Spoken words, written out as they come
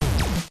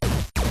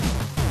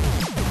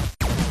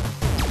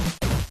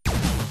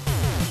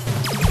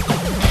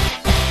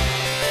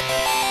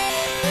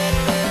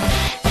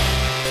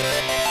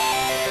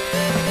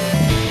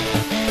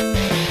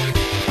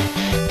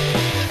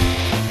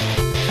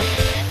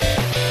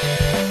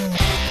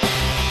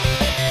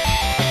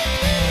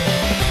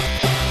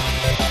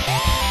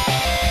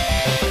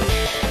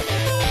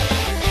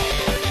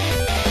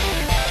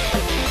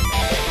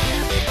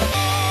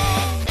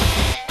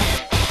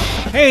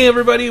Hey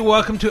everybody,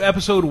 welcome to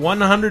episode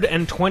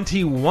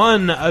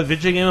 121 of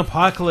Video Game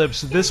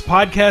Apocalypse. This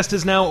podcast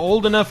is now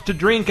old enough to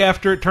drink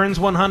after it turns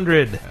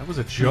 100. That was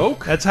a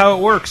joke? That's how it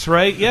works,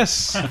 right?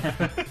 Yes.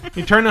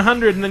 You turn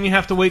 100 and then you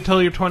have to wait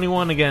till you're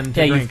 21 again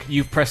to drink.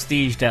 You've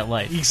prestiged that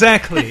life.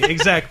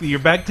 Exactly. You're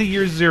back to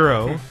year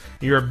zero.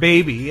 You're a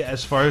baby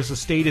as far as the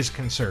state is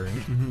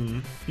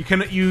concerned.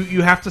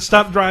 You have to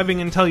stop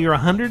driving until you're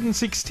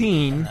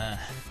 116.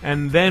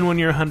 And then when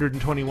you're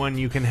 121,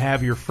 you can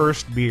have your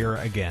first beer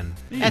again.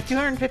 At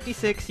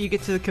 256, you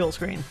get to the kill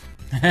screen.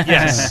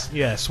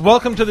 Yes.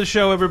 Welcome to the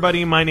show,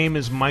 everybody. My name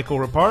is Michael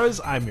Raparez.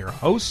 I'm your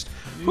host.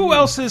 Who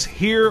else is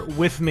here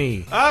with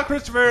me?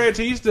 Christopher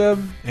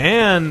Antista.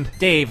 And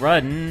Dave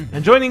Rudden.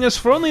 And joining us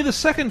for only the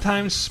second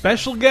time,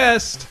 special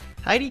guest...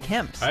 Heidi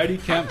Kemps.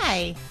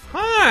 Hi.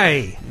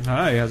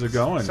 Hi, how's it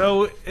going?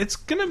 So, it's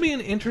going to be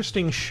an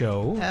interesting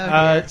show.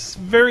 It's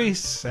very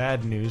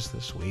sad news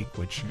this week,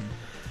 which...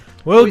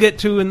 we'll get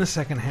to in the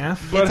second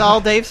half. It's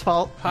all Dave's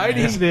fault.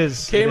 Heidi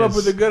Yes, came up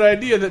with a good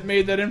idea that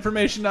made that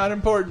information not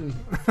important.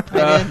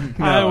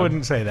 I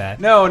wouldn't say that.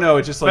 No,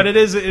 it's just like... But it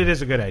is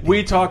a good idea.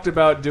 We talked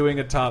about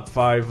doing a top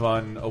 5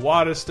 on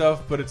Iwata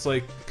stuff, but it's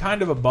like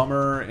kind of a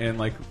bummer, and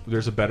like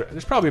there's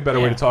probably a better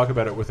way to talk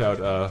about it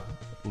without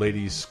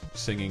ladies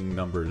singing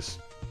numbers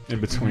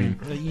in between.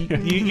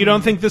 You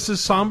don't think this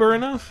is somber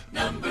enough?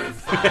 Number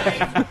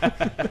 5.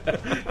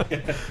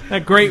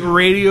 That great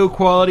radio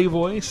quality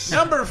voice.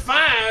 Number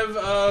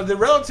 5, the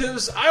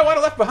relatives I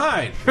want left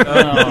behind.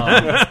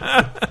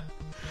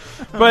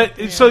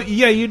 But so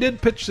you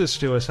did pitch this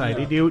to us,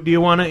 Heidi. Do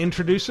you want to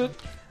introduce it?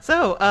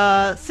 So,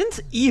 since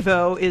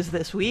EVO is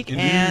this week,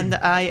 and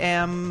I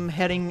am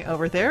heading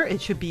over there,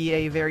 it should be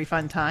a very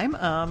fun time.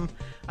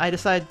 I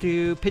decided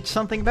to pitch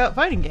something about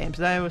fighting games,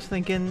 and I was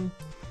thinking,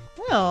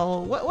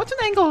 well, what's an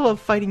angle of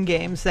fighting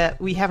games that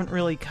we haven't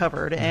really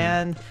covered?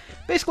 And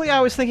basically,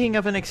 I was thinking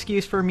of an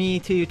excuse for me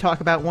to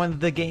talk about one of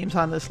the games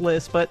on this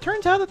list, but it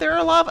turns out that there are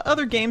a lot of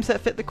other games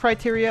that fit the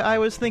criteria I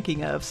was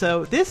thinking of.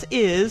 So this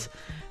is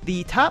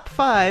the top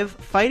 5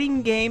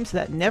 fighting games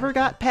that never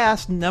got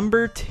past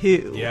number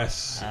 2.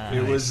 Yes,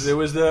 Nice. It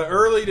was the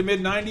early to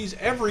mid '90s.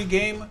 Every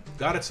game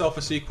got itself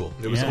a sequel.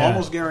 It was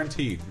almost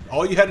guaranteed.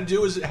 All you had to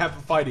do was have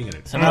fighting in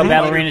it. Somehow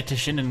Ballerina to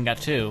Shinden got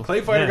 2.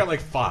 Clay Fighter got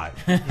like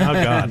 5. Oh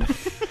God!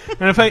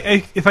 And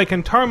if I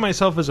can tar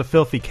myself as a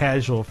filthy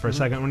casual for a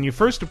second, when you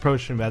first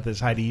approached me about this,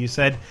 Heidi, you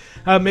said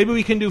maybe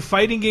we can do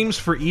fighting games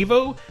for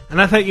Evo,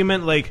 and I thought you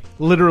meant like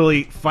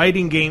literally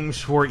fighting games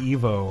for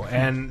Evo,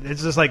 and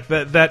it's just like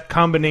that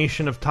combination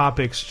of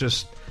topics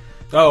just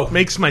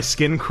makes my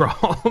skin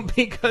crawl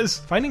because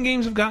fighting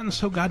games have gotten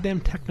so goddamn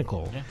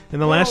technical in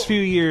the last few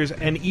years,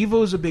 and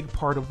Evo is a big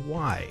part of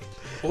why.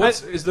 Well,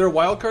 is there a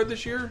wild card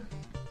this year?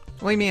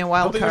 What do you mean a Don't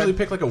wild they card? usually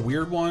pick like a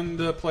weird one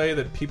to play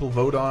that people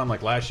vote on?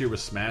 Like last year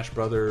was Smash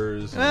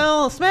Brothers.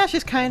 Well, Smash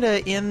is kind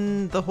of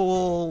in the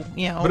whole,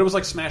 But it was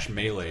like Smash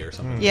Melee or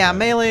something. Yeah,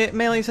 like that.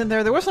 Melee's in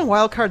there. There wasn't a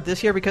wild card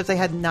this year because they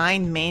had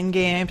 9 main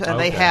games, and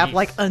they have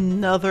like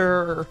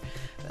another...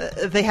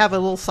 they have a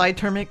little side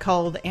tournament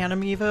called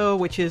Anime-Evo,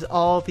 which is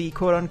all the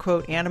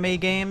quote-unquote anime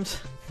games.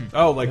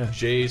 Oh, like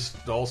Jace,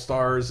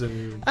 All-Stars,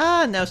 and...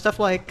 No, stuff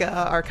like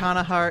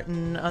Arcana Heart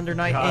and Under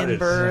Night in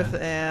Birth,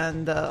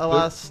 and a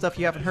lot of stuff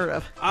you haven't heard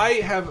of. I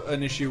have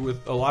an issue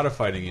with a lot of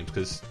fighting games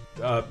because...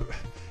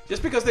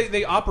 just because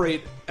they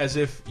operate as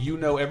if you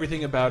know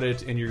everything about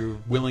it and you're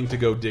willing to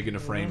go dig into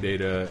frame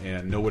data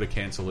and know what a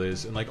cancel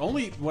is. And like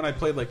only when I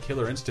played like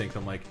Killer Instinct,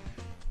 I'm like,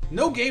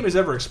 no game has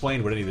ever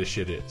explained what any of this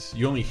shit is.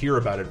 You only hear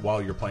about it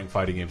while you're playing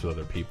fighting games with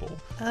other people.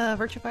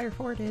 Virtua Fighter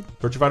 4 did.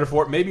 Virtua Fighter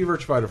 4? Maybe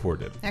Virtua Fighter 4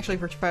 did. Actually,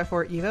 Virtua Fighter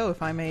 4 Evo,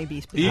 if I may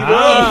be specific.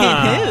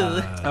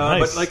 Nice.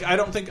 But like, I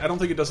don't think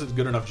it does a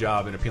good enough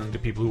job in appealing to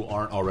people who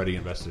aren't already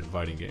invested in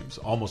fighting games.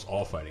 Almost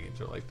all fighting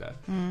games are like that,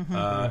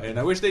 and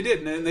I wish they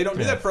did. And they don't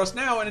do that for us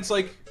now. And it's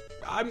like,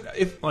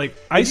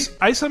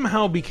 I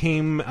somehow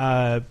became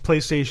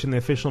PlayStation, the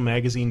official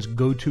magazine's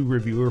go-to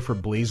reviewer for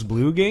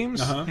BlazBlue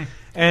games,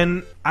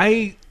 and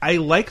I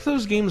like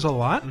those games a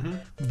lot.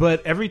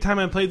 But every time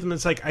I play them,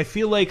 it's like I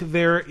feel like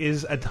there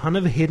is a ton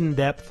of hidden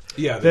depth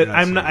that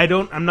I'm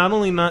not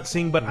only not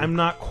seeing, but I'm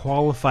not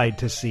qualified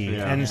to see.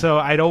 And so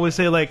I'd always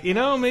say like,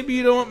 maybe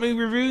you don't want me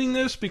reviewing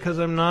this because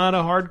I'm not a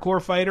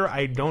hardcore fighter.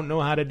 I don't know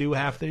how to do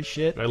half this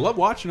shit. I love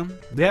watching them.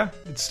 Yeah,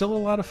 it's still a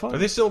lot of fun. Are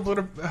they still?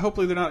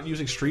 Hopefully, they're not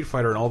using Street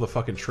Fighter in all the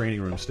fucking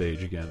training room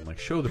stage again. Like,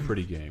 show the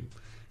pretty game.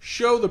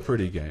 Show the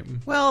pretty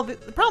game. Well, the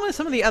problem is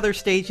some of the other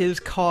stages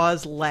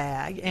cause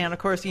lag, and of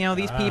course,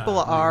 these people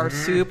are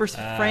super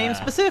frame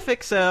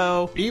specific.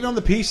 So even on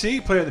the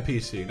PC, play on the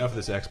PC. Enough of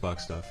this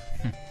Xbox stuff.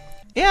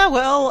 yeah,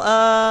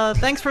 well,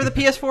 thanks for the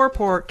PS4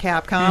 port,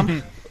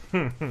 Capcom.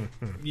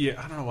 Yeah,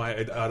 I don't know why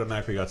I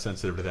automatically got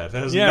sensitive to that.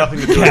 That has Yeah. nothing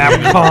to do with it.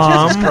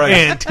 Capcom, Jesus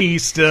Christ.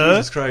 Antista.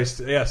 Jesus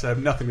Christ. Yes, I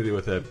have nothing to do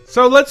with it.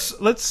 So let's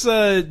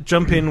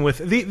jump in with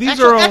these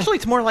Actually, are all. actually,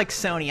 it's more like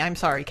Sony. I'm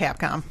sorry,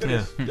 Capcom.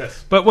 Yeah.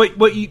 Yes. But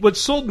what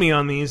sold me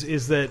on these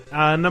is that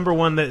number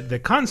one, that the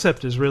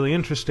concept is really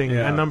interesting,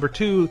 Yeah. and number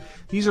two,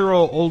 these are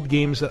all old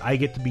games that I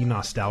get to be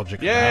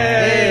nostalgic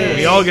Yay! about.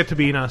 We all get to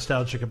be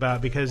nostalgic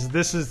about because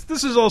this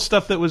is all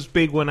stuff that was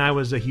big when I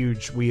was a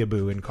huge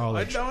weeaboo in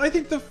college. I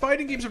think the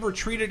fighting games have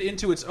retreated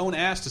into its own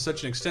ass to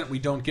such an extent we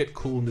don't get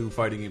cool new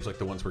fighting games like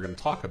the ones we're going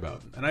to talk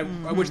about. And I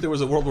wish there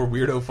was a world where more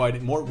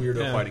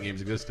weirdo fighting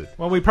games existed.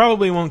 Well, we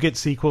probably won't get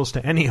sequels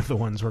to any of the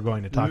ones we're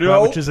going to talk No.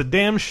 about, which is a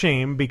damn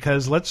shame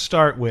because let's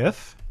start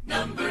with.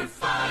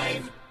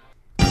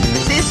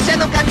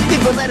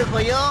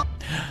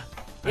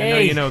 I know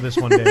Yay. you know this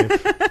one, Dave.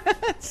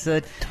 It's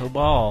a toe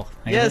ball.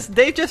 Yes,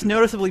 Dave just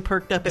noticeably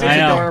perked up. It was I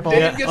know. adorable.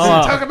 Dave gets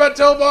Oh. to talk about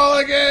Toe Ball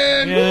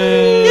again!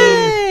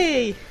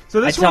 Yay! So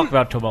I this talk one,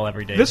 about toe ball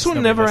every day. this so one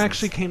nobody never listens.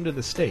 actually came to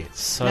the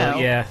States. So No,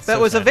 yeah, that so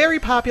was a sad. very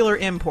popular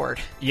import.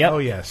 Yep. Oh,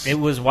 yes. It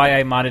was why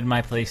I modded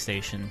my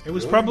PlayStation. It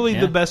was probably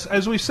Yeah. the best,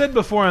 as we've said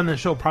before on the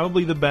show,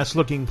 probably the best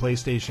looking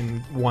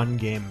PlayStation 1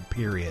 game,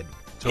 period.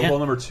 Toe Yeah. Ball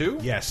number 2?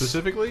 Yes.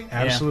 Specifically? Yeah.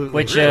 Absolutely.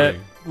 Which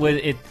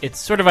Really? it's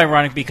sort of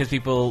ironic because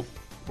people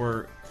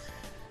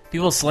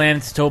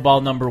slammed toe ball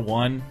number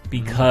 1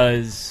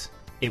 because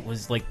it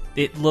was like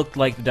it looked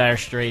like the Dire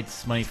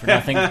Straits Money for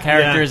Nothing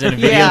characters in a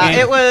video Yeah, game.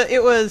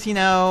 it was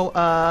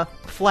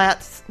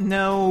flats,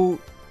 no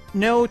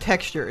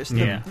textures.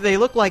 Yeah. They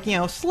look like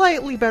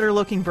slightly better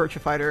looking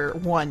Virtua Fighter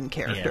 1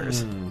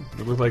 characters.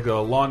 It looked like a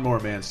lawnmower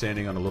man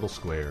standing on a little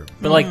square.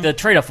 But like the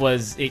trade-off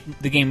was the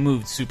game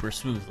moved super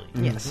smoothly.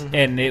 Yes.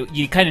 And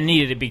you kind of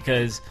needed it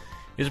because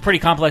it was a pretty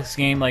complex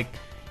game. Like,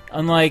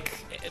 unlike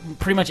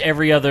pretty much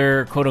every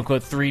other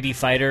quote-unquote 3D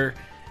fighter,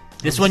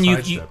 this one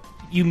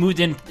you moved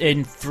in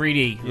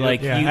 3D.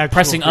 Like, Yeah, you actual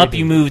pressing up, 3D.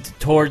 you moved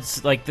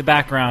towards like the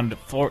background,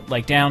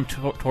 down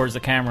towards the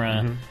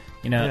camera.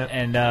 Yeah.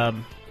 And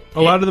A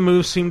lot of the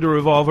moves seem to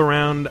revolve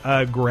around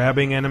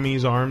grabbing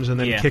enemies' arms and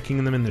then Yeah.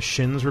 kicking them in the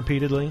shins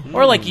repeatedly.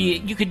 or like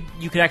you could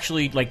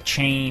actually like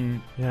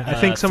chain. Yeah, I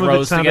think some of it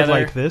throws sounded together.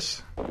 like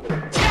this.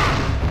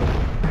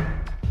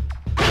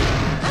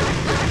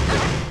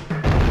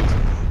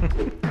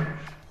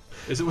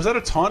 Was that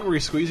a taunt where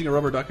he's squeezing a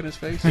rubber duck in his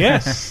face?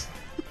 Yes.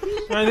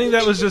 I think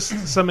that was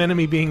just some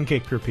enemy being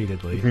kicked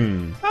repeatedly.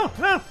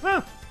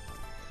 Oh.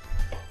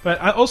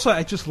 But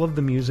I just love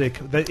the music.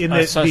 Such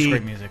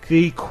great music.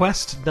 The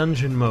quest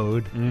dungeon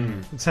mode.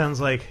 It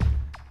sounds like.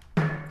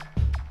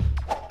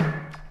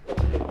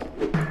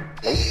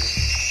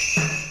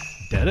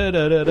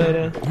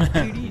 Da-da-da-da-da-da.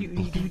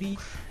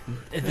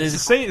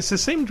 It's the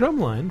same drum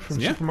line from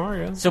Yeah. Super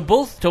Mario. So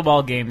both toe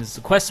ball games,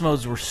 the quest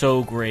modes were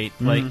so great.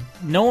 Like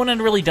no one had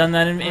really done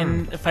that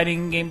in a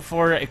fighting game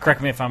before.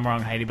 Correct me if I'm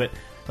wrong, Heidi, but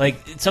like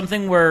it's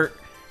something where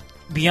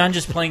beyond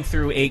just playing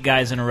through 8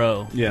 guys in a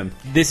row, Yeah.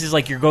 this is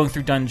like you're going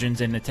through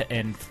dungeons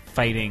and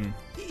fighting.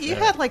 You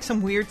had like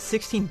some weird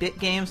 16-bit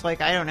games,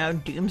 like I don't know,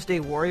 Doomsday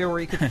Warrior, where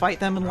you could fight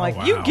them and like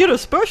wow. you get a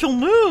special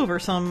move or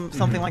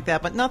something like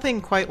that, but nothing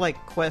quite like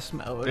quest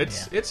mode.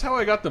 It's how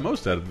I got the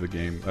most out of the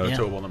game. Yeah.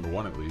 Toe Ball number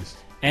 1 at least.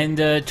 And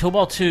toe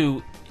ball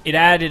 2, it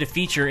added a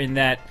feature in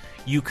that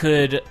you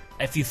could,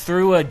 if you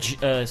threw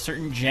a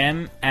certain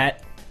gem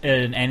at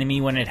an enemy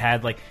when it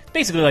had like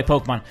basically like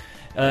Pokemon.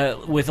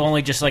 With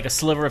only just like a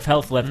sliver of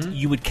health left,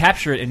 you would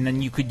capture it and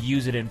then you could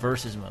use it in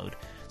versus mode.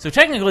 So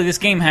technically, this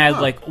game had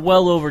like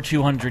well over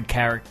 200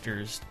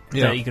 characters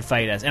that you could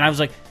fight as, and I was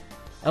like,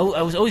 I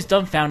was always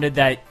dumbfounded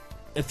that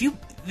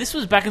this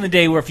was back in the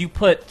day where if you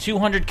put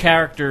 200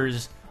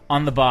 characters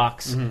on the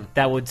box,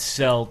 that would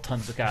sell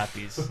tons of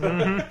copies.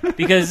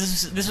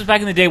 Because this was back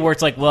in the day where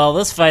it's like, well,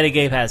 this fighting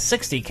game has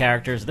 60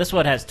 characters, this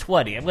one has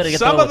 20. I'm gonna get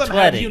Some the of them 20.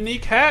 have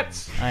unique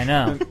hats. I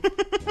know.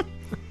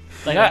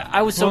 Like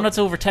I was so nuts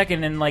over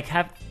Tekken, and like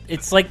half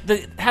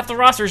the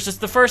roster is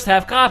just the first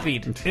half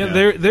copied. Yeah,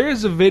 there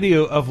is a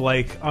video of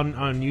like on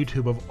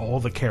YouTube of all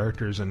the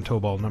characters in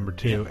Toe Ball number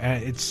 2.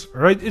 And it's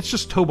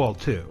just Toe Ball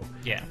 2.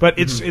 Yeah. But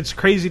it's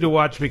crazy to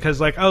watch because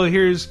like, oh,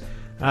 here's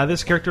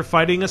this character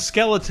fighting a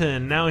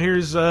skeleton. Now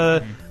here's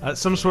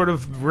some sort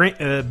of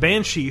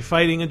banshee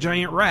fighting a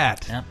giant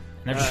rat. Yeah, and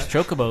they're just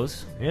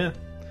chocobos. Yeah.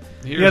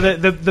 Here, Yeah,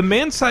 the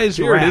man-sized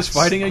here it rats, is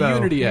fighting a though.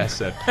 Unity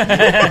asset.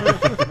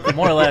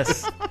 More or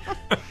less.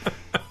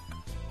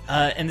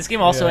 And this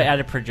game also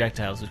added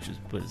projectiles, which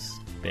was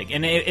big.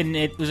 And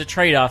it was a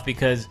trade-off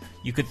because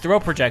you could throw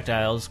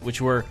projectiles,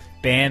 which were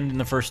banned in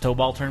the first Toe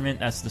Ball tournament.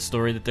 That's the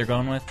story that they're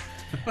going with.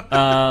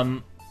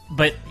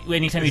 But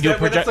anytime you do a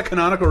That's the projectile...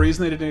 canonical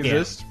reason they didn't Yeah.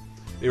 exist?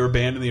 They were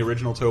banned in the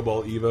original Toe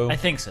Ball Evo? I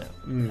think so.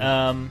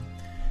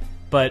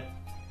 But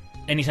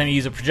anytime you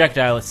use a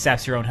projectile, it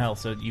saps your own health,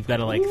 so you've got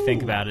to like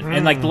think about it.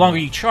 And like the longer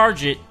you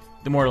charge it,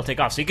 the more it'll take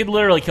off. So you could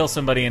literally kill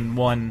somebody in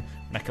one.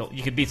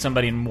 You could beat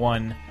somebody in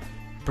one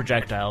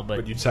projectile,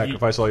 but You'd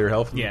sacrifice all your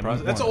health in Yeah, the process.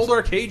 more That's or less. old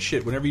arcade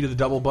shit. Whenever you do the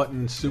double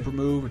button super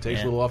move, it takes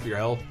Yeah. a little off your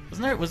health.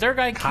 Was there a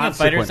guy in King of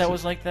Fighters that Consequences.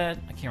 was like that?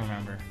 I can't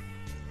remember.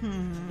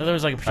 So there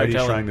was like a Heidi's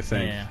projectile. trying to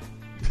think. Yeah.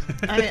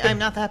 I'm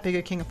not that big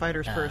a King of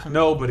Fighters person.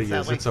 Nobody is.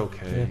 sadly. It's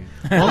okay.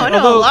 No, I know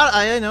Although- a lot.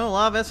 I know a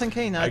lot of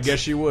SNK nuts. I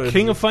guess you would.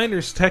 King of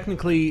Fighters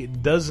technically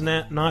does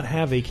not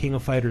have a King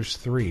of Fighters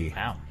 3.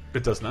 Wow.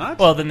 It does not.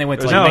 Well, then they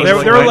went to There's like No,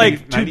 Maybe there like were 90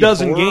 like 2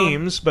 dozen 94?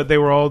 games, but they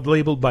were all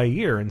labeled by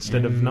year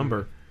instead of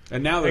number.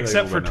 and now they're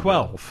Except for labeled by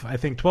 12. I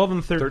think 12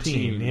 and 13.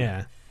 13. Yeah.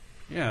 number.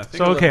 Yeah.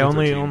 So okay,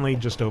 only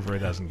just over a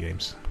dozen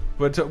games.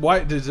 But why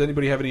does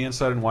anybody have any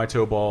insight on why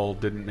Toe Ball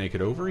didn't make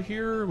it over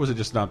here? Was it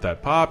just not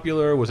that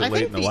popular? Was it I late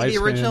think in the lifespan? the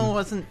original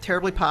wasn't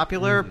terribly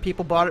popular.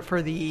 People bought it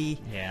for the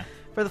Yeah.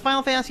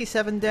 Final Fantasy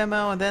VII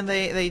demo, and then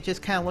they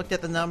just kind of looked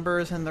at the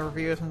numbers and the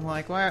reviews and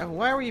like, why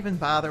are we even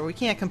bother? We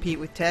can't compete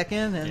with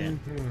Tekken, and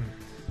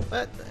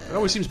but It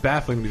always seems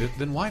baffling to me.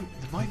 Then why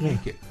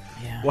make it?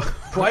 Yeah.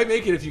 Why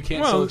make it if you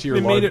can't sell Well, it to your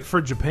they large... made it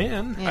for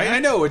Japan. Yeah. I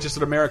know. It's just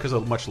that America's a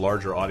much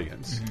larger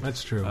audience.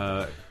 That's true.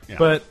 Yeah.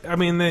 But I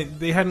mean,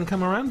 they hadn't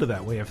come around to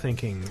that way of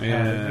thinking.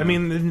 Yeah. I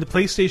mean, in the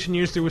PlayStation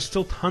years, there was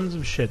still tons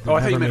of shit. That I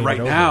thought you never meant made right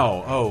it over.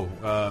 now.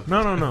 Oh,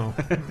 No.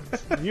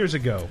 Years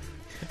ago.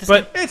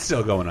 But it's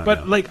still going on.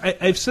 But now.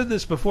 like I've said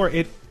this before,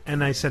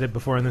 and I said it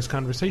before in this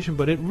conversation,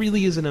 but it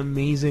really is an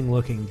amazing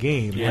looking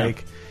game. Yeah.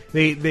 Like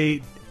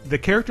the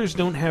characters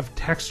don't have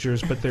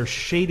textures, but they're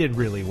shaded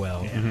really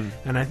well,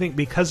 and I think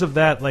because of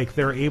that, like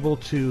they're able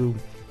to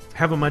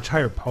have a much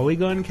higher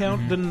polygon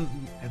count than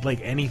like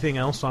anything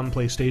else on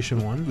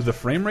PlayStation 1. was the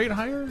frame rate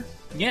higher?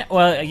 Yeah.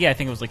 Well, yeah. I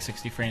think it was like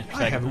 60 frames per I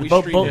second. haven't. We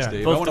Both- streamed both- this,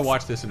 Dave. I both want to the-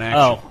 watch this in action.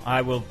 Oh,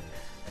 I will.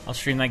 I'll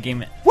stream that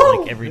game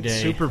like every day.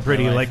 It's super of my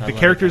pretty. life. Like I the love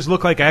characters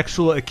look like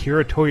actual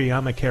Akira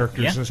Toriyama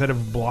characters Yeah. instead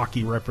of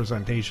blocky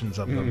representations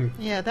of them.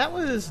 yeah, that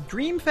was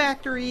Dream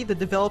Factory, the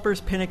developer's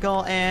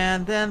pinnacle,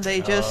 and then they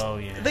just Oh,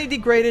 yeah. they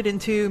degraded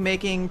into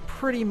making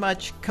pretty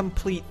much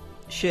complete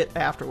shit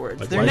afterwards.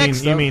 Like Their what?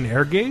 next You mean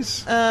Air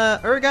Gaze?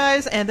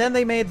 Guys, and then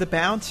they made the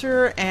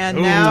Bouncer, and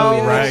Ooh,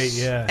 now right,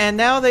 yeah. and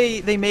now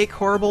they make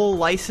horrible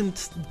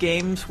licensed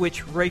games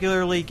which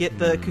regularly get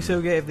the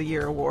Kusoge of the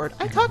Year award.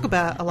 I talk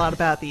about a lot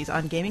about these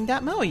on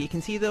Gaming.mo. You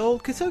can see the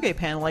old Kusoge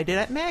panel I did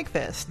at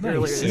MagFest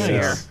earlier this Nice.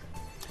 year.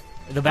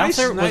 The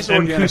bouncer Nice was. And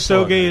organic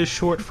plug. Kusoge is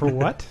short for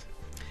what?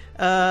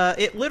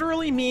 It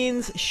literally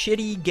means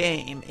shitty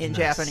game in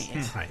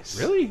Japanese. Nice.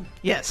 Really?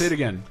 Yes. Say it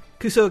again.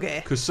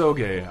 Kusoge.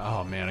 Kusoge.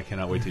 Oh man, I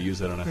cannot wait to use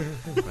that on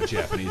a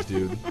Japanese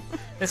dude.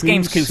 This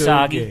game's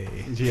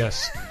Kusagi.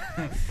 Yes.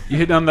 You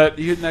hitting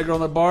that girl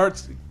in the bar?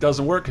 It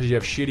doesn't work because you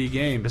have shitty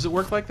game. Does it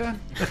work like that?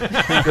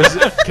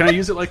 Can I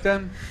use it like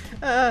that?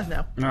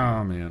 No.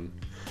 Oh man.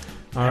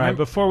 All right,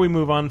 before we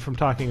move on from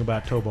talking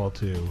about Tobal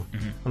 2,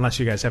 unless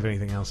you guys have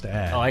anything else to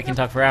add. Oh, I can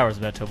talk for hours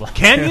about Tobal.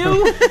 Can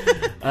you?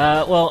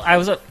 Well, I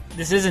was.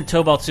 This isn't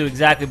Tobal 2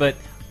 exactly, but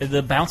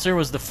the Bouncer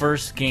was the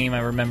first game I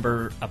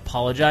remember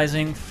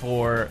apologizing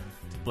for,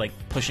 like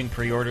pushing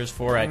pre-orders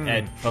for at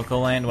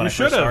Pocoland when I You first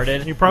should have.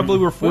 started. You probably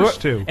were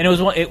forced to. And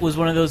it was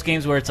one of those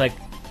games where it's like,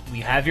 we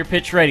have your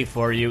pitch ready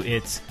for you.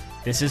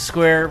 This is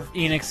Square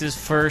Enix's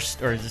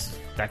first, or this is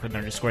back with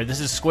Nerd Square. This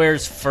is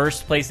Square's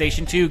first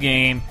PlayStation 2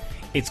 game.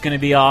 It's going to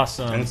be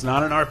awesome. And it's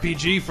not an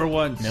RPG for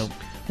once. Nope.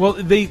 Well,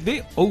 they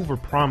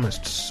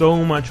overpromised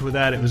so much with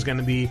that. It was going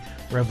to be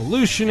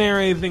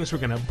revolutionary. Things were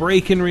going to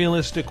break in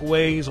realistic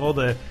ways. All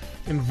the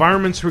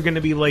environments were going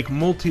to be like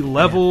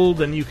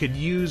multi-leveled, and you could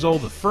use all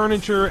the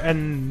furniture,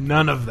 and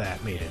none of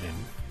that made it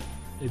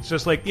in. It's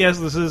just like, yes,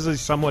 this is a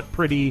somewhat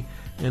pretty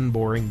and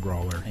boring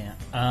brawler.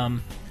 Yeah.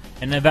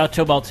 And about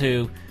Tobal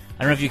 2,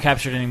 I don't know if you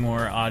captured any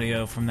more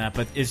audio from that,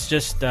 but it's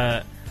just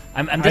I'm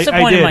disappointed.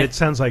 I did. in my- It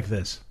sounds like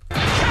this.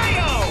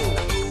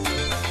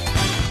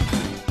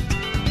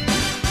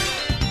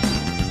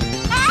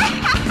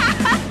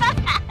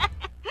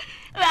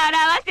 笑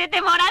わせ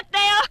てもらった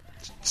よ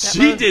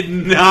She did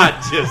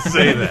not just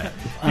say that.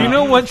 You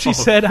know what she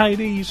said,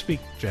 Heidi? You speak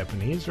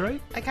Japanese,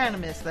 right? I kind of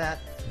missed that.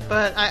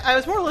 But I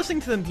was more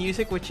listening to the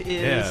music, which is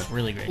Yeah.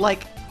 Really great.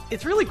 like,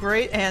 it's really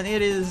great, and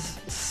it is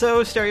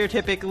so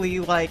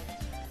stereotypically like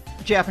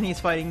Japanese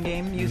fighting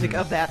game music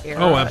of that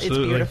era. Oh,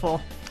 absolutely. It's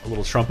beautiful. A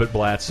little trumpet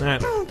blats.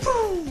 That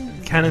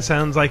kind of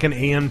sounds like an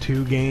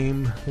AM2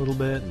 game, a little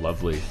bit.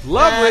 Lovely.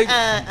 Lovely.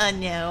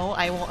 No,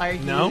 I will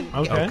argue. No?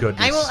 Okay. Oh,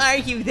 goodness. I will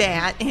argue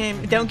that.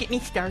 Don't get me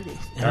started.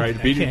 All right,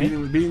 Okay.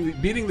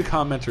 beating the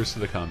commenters to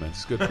the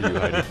comments. Good for you,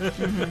 Heidi.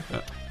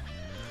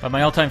 But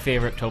my all-time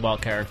favorite Tobal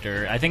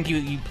character, I think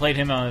you played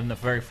him on the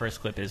very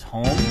first clip, is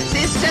Home.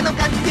 拙者の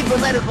勝ちでご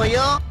ざるぽ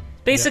よ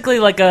Basically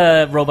like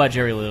a robot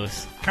Jerry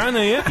Lewis. Kind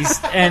of, yeah. He's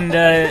and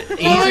That's a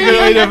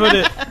good way to put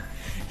it.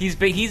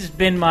 he's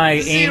been my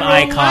aim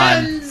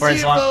icon for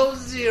as long.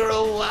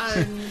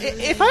 01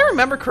 If I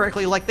remember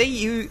correctly, like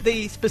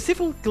they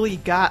specifically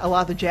got a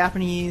lot of the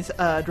Japanese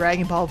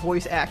Dragon Ball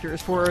voice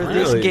actors for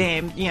this Really?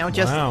 game. You know,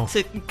 just Wow.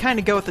 to kind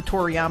of go with the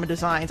Toriyama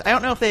designs. I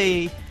don't know if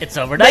they It's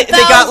over. they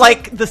got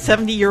like the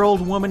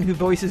 70-year-old woman who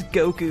voices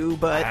Goku,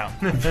 but Wow.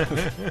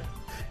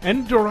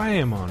 And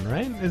Doraemon,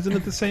 right? Isn't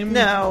it the same?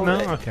 no, No?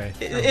 Okay.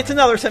 it's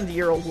another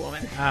 70-year-old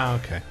woman. Ah,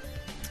 okay.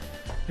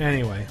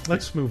 Anyway,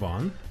 let's move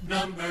on.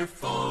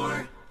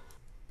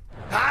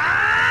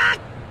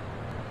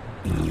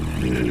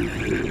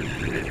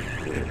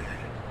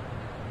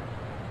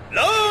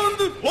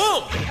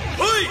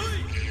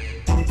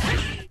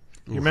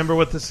 You remember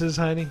what this is,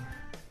 Heidi?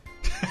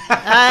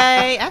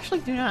 I actually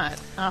do not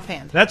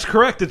offhand. That's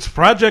correct. It's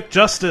Project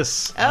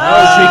Justice,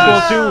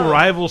 Oh. sequel to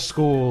Rival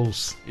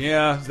Schools.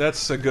 Yeah,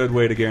 that's a good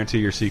way to guarantee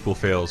your sequel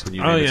fails when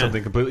you name it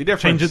something completely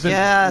different. Change it.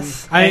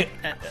 Yes. I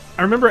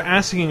remember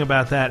asking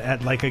about that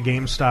at like a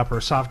GameStop or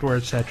Software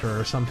Etc.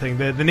 or something.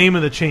 The name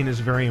of the chain is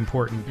very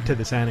important to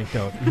this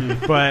anecdote.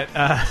 But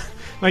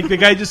like the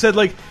guy just said,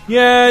 like,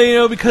 yeah, you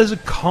know, because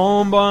of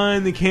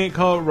Columbine, they can't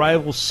call it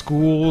Rival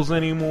Schools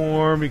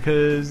anymore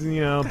because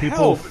you know people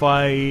hell?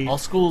 fight. All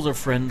schools are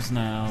friends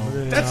now.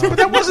 But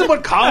that wasn't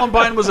what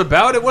Columbine was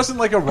about. It wasn't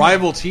like a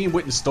rival team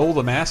went and stole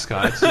the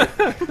mascots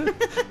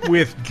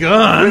with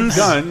guns. with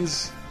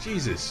guns.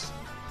 Jesus.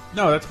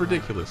 No, that's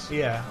ridiculous.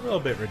 Yeah, a little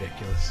bit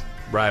ridiculous.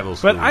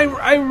 Rivals. But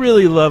I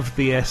really love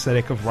the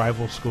aesthetic of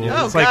Rival Schools.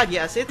 Oh It's God, like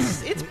yes,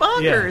 it's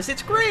bonkers.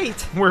 It's great.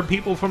 where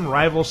people from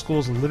rival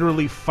schools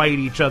literally fight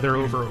each other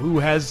over who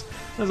has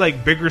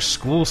like bigger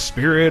school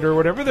spirit or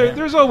whatever.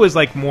 There's always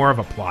like more of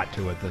a plot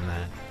to it than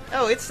that.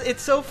 Oh, it's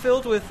so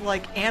filled with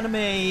like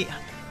anime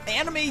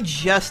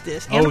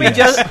justice. Oh, Anime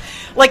yes.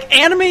 like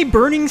anime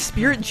burning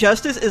spirit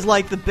justice is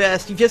like the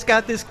best. You just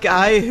got this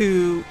guy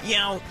who, you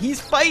know, he's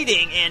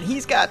fighting and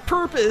he's got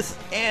purpose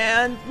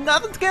and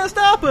nothing's gonna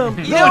stop him.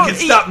 You know,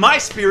 my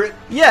spirit.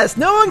 Yes,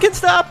 no one can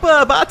stop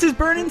Batu's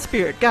burning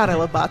spirit. God, I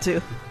love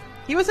Batu.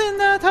 He was in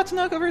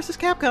Tatsunoko vs.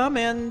 Capcom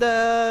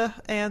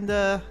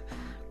and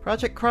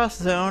Project Cross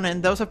Zone,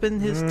 and those have been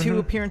his two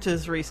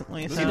appearances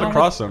recently. There's So. another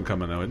Cross Zone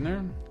coming, though, isn't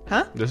there?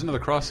 Huh? There's another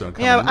Cross Zone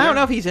coming. Yeah, isn't I don't there?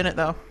 know if he's in it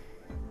though.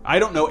 I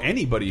don't know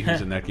anybody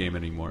who's in that game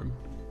anymore.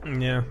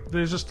 Yeah,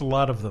 there's just a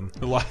lot of them.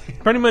 A lot.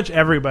 Pretty much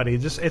everybody.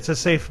 It's a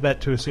safe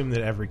bet to assume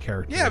that every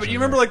character. Yeah, is but in you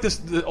remember there. like this?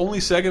 The only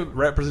Sega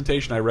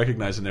representation I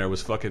recognized in there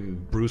was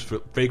fucking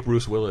fake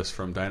Bruce Willis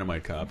from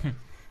Dynamite Cop.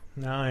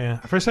 No, yeah.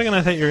 For a second,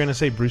 I thought you were going to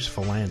say Bruce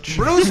Valanche.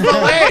 Bruce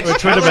Willis,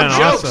 Which would have been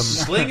jokes, awesome.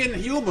 slinging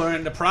humor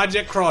in the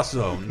Project Cross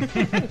Zone.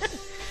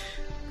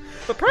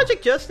 But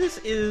Project Justice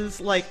is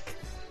like,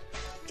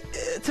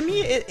 to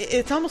me,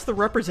 it's almost the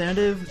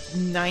representative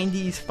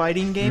 '90s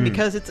fighting game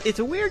because it's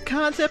a weird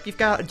concept. You've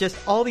got just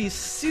all these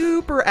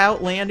super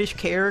outlandish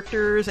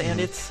characters,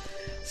 and it's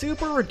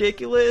super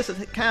ridiculous.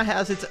 It kind of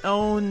has its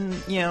own,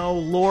 you know,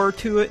 lore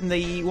to it, and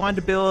they wanted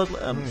to build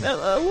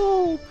a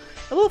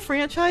little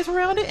franchise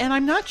around it. And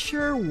I'm not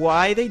sure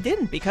why they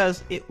didn't,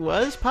 because it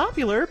was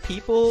popular.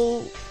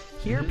 People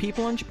here,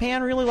 people in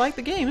Japan really like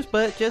the games,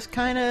 but just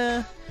kind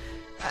of.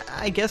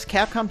 I guess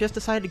Capcom just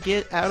decided to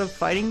get out of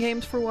fighting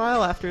games for a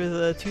while after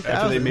the 2000s.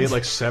 After they made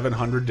like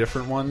 700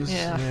 different ones.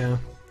 Yeah. Yeah.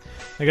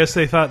 I guess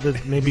they thought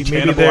that maybe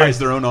Cannibalized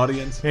their own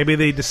audience. maybe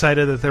they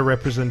decided that their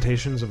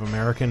representations of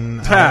American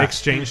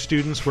exchange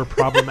students were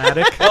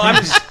problematic. Well,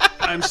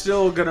 I'm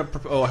still gonna.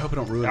 I hope I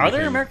don't ruin. Are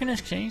there anything. American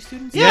exchange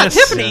students? Yeah, Yes.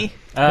 Tiffany.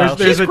 There's a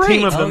She's team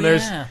great. of them. Oh,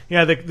 There's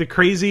yeah. the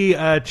crazy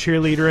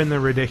cheerleader in the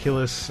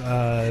ridiculous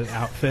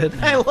outfit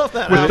I love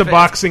that with outfit. the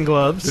boxing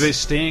gloves. Do they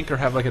stink or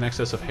have like an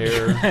excess of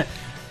hair?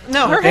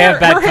 No, her They hair, have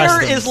bad her hair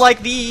customs. is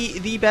like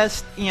the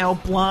best, you know,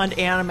 blonde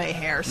anime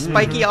hair,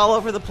 spiky all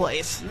over the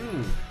place.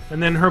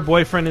 And then her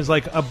boyfriend is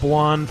like a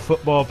blonde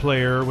football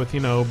player with, you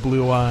know,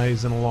 blue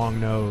eyes and a long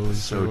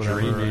nose. So or whatever.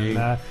 dreamy.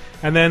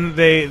 And then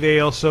they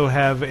also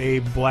have a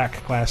black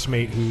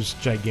classmate who's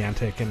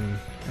gigantic and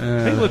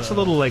I think looks a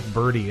little like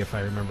Birdie, if I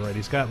remember right.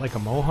 He's got like a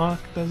mohawk,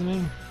 doesn't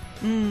he?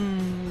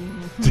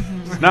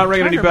 Not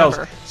ringing Trying any to bells.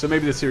 remember. So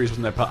maybe the series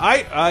wasn't that.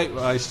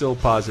 I still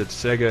posit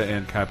Sega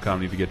and Capcom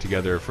need to get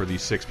together for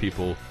these 6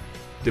 people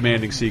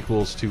demanding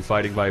sequels to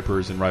Fighting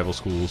Vipers and Rival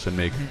Schools and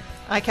make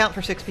I count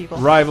for 6 people.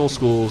 Rival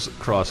Schools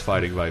cross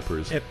Fighting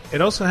Vipers.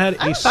 It also had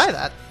I a would buy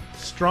that.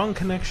 strong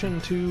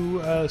connection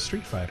to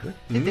Street Fighter.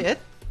 It did.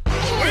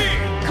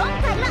 今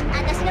回も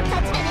私の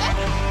勝ちだね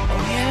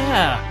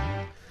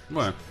Yeah.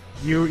 What?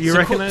 You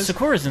recognize?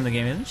 Sakura's in the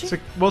game, isn't she?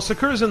 Well,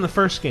 Sakura's in the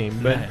first game,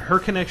 but Right. her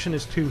connection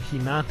is to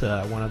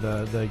Hinata, one of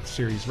the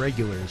series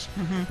regulars.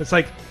 Mm-hmm. It's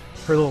like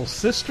her little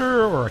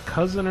sister or a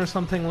cousin or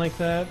something like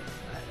that.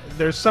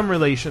 There's some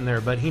relation there,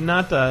 but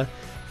Hinata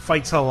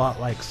fights a lot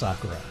like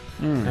Sakura.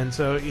 And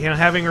so, you know,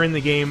 having her in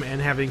the game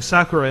and having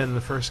Sakura in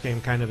the first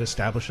game kind of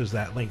establishes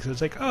that link. So it's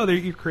like, oh,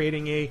 you're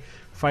creating a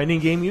fighting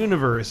game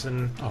universe,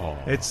 and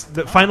it's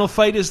the final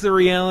fight is the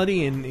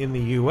reality in the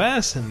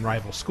U.S. and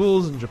Rival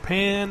Schools in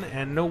Japan,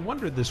 and no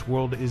wonder this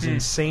world is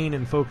insane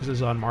and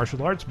focuses on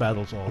martial arts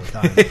battles all the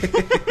time.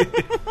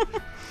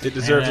 It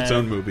deserves And, its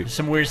own movie. There's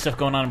some weird stuff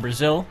going on in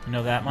Brazil. You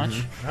know that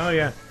much? Oh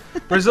yeah,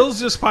 Brazil's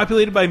just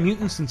populated by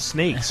mutants and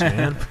snakes,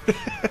 man.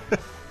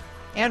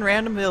 And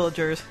random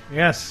villagers.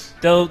 Yes,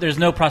 Though there's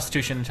no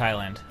prostitution in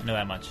Thailand. I know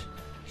that much.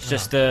 It's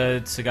just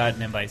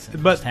Sagadin and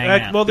Bison. but just hanging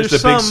out. well, there's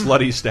Just a some big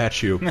slutty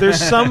statue. There's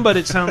some, but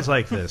it sounds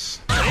like this.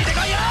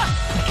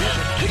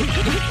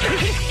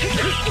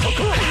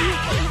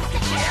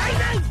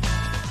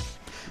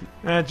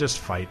 Just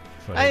fight.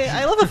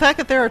 I love the fact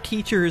that there are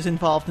teachers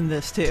involved in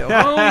this too.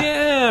 Oh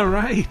yeah,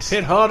 right.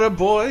 Hit harder,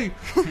 boy.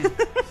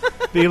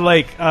 the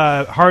like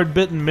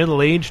hard-bitten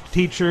middle-aged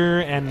teacher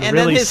and And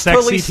really then his sexy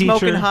totally teacher.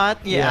 smoking hot.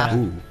 Yeah.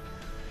 Ooh.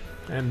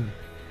 And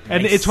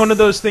Nice. it's one of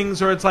those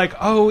things where it's like,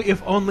 oh,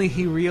 if only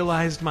he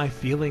realized my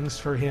feelings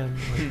for him.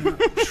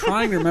 Like,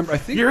 Trying to remember. I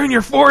think you're in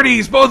your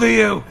 40s, both of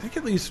you. I think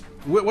at least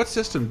what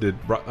system did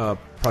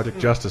Project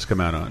Justice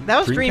come out on? That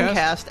was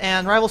Dreamcast,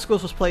 and Rival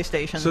Schools was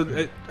PlayStation.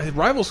 So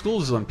Rival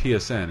Schools is on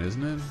PSN,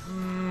 isn't it?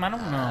 I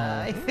don't know.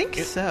 I think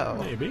so.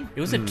 Maybe.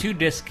 It was a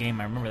 2-disc game.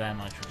 I remember that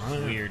much. It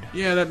was weird.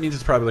 Yeah, that means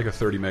it's probably like a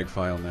 30 meg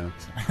file now.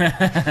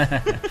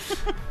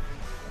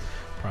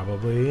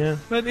 Probably, yeah.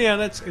 But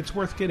yeah, it's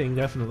worth getting,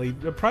 definitely.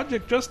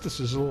 Project Justice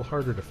is a little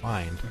harder to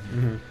find.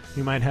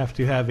 You might have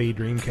to have a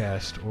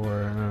Dreamcast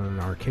or an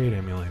arcade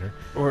emulator.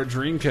 Or a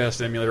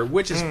Dreamcast emulator,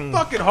 which is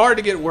fucking hard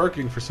to get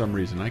working for some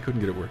reason. I couldn't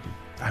get it working.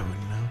 I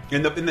wouldn't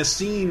know. In the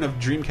scene of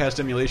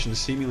Dreamcast emulation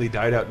seemingly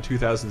died out in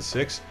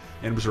 2006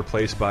 and was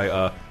replaced by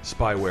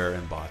spyware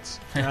and bots.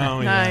 Oh,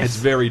 yeah. Nice. It's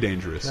very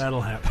dangerous. That'll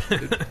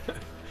happen.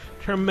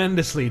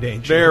 Tremendously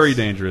dangerous. Very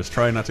dangerous.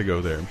 Try not to go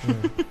there.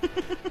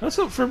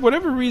 Also, for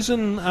whatever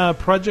reason,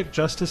 Project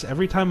Justice,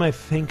 every time I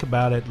think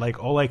about it,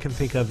 like, all I can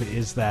think of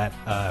is that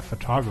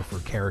photographer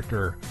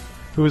character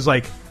who was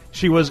like,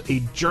 she was a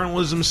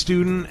journalism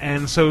student,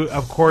 and so,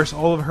 of course,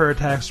 all of her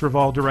attacks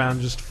revolved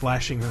around just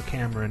flashing her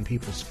camera in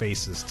people's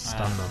faces to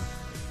stun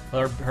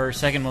them. Her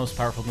second most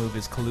powerful move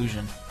is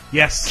collusion.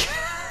 Yes.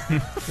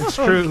 It's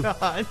true. Oh,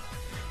 God.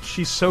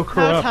 She's so How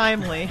corrupt.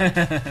 timely.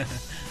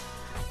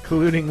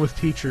 Colluding with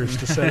teachers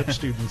to set up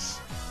students.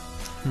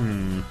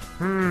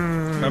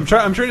 I'm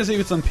trying to see if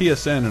it's on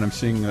PSN, and I'm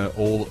seeing an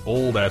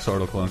old ass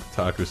article on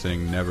Kotaku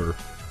saying never.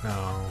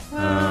 No.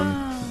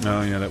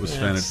 Oh yeah, that was Yeah,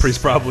 Sven. it's He's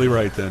probably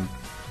right then.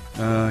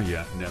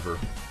 Yeah, never.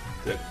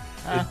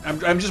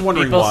 I'm just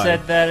wondering People why.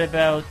 said that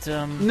about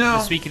No.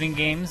 the Speaking in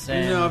Games.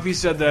 And No, if he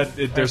said that,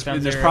 there's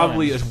Zero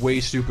probably and- a way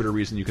stupider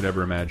reason you could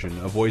ever imagine.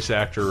 A voice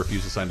actor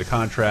refused to sign a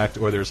contract,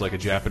 or there's like a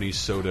Japanese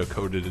soda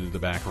coded into the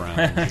background.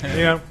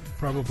 Yeah,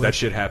 probably. That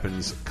shit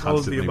happens all of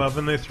constantly. the above,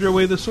 and they threw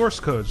away the source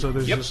code, so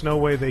there's Yep. just no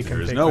way they can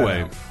There's take no that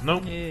way. out.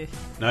 Nope. Eh.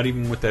 Not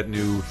even with that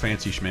new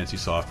fancy schmancy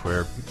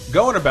software.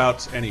 Going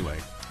about anyway.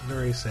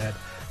 Very sad.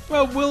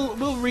 Well,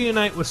 we'll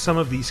reunite with some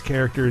of these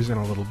characters in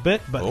a little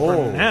bit, but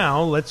Oh. for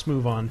now, let's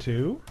move on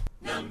to...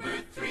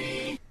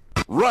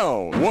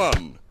 Round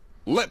one.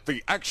 Let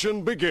the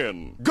action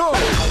begin. Go!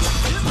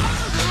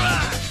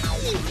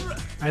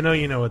 I know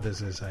you know what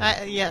this is.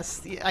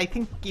 Yes, I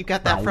think you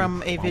got that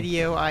from a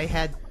video I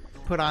had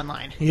put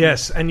online.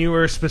 Yes, and you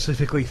were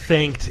specifically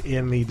thanked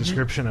in the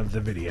description of the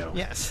video.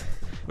 Yes.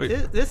 Wait.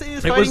 This is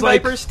It Fighting was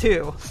like- Vipers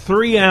 2.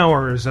 3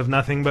 hours of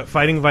nothing but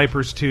Fighting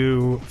Vipers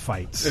 2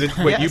 fights. Wait,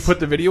 Yes. you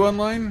put the video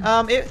online?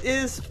 It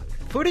is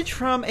footage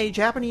from a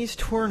Japanese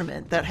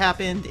tournament that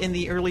happened in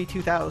the early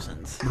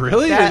 2000s.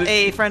 Really? That And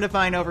a friend of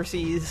mine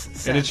overseas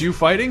sent. and it's you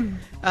fighting?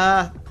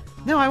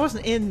 No, I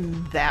wasn't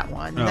in that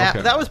one. Oh, that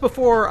okay. that was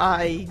before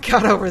I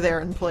got over there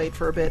and played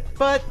for a bit.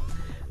 But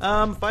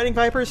Fighting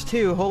Vipers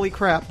 2, holy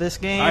crap, this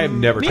game I have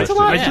never means touched a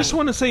lot. it. I just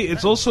want to say,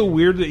 it's also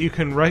weird that you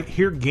can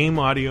hear game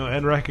audio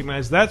and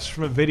recognize that's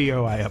from a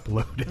video I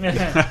uploaded.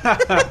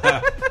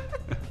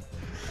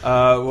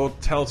 Well,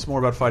 tell us more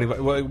about Fighting.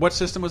 What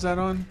system was that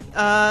on?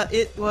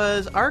 It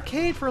was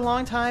arcade for a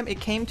long time. It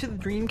came to the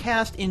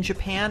Dreamcast in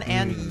Japan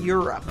and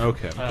Europe.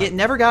 Okay. It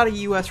never got a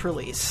U.S.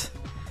 release.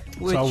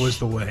 It's always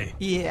the way.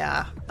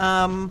 Yeah.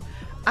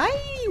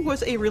 I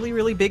was a really,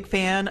 really big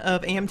fan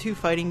of AM2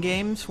 fighting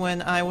games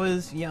when I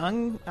was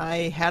young. I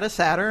had a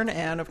Saturn,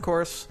 and of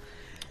course,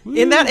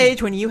 in that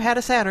age, when you had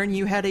a Saturn,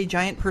 you had a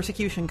giant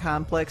persecution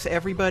complex.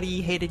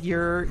 Everybody hated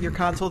your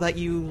console that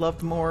you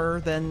loved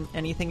more than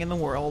anything in the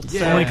world. It's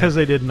So only because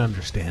they didn't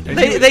understand it.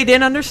 they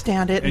didn't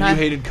understand it. And I- you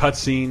hated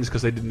cutscenes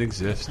because they didn't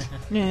exist.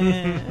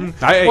 Eh.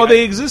 Well,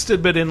 they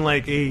existed, but in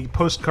like a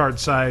postcard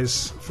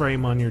size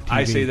frame on your TV.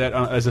 I say that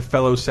as a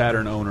fellow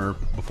Saturn owner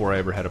before I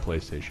ever had a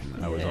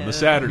PlayStation. I was on the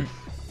Saturn.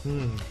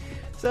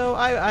 So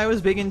I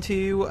was big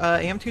into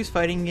AM2's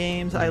fighting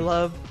games. I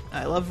love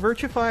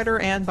Virtua Fighter,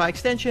 and by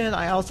extension,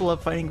 I also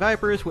love Fighting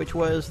Vipers, which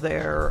was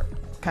their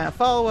kind of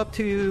follow-up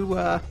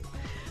to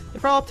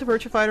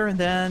Virtua Fighter. And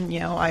then,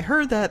 I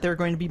heard that they're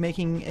going to be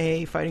making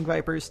a Fighting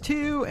Vipers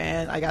 2,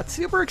 and I got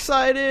super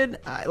excited.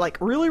 I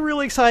really,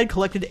 really excited.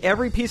 Collected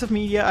every piece of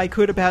media I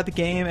could about the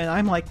game, and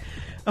I'm like,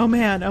 oh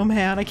man,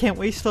 I can't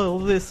wait till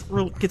this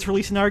gets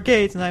released in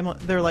arcades. And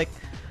they're like,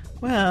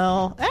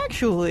 well,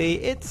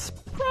 actually, it's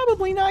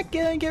probably not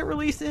gonna get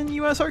released in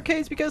U.S.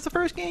 arcades because the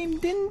first game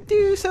didn't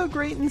do so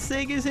great, and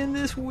Sega's in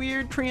this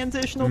weird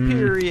transitional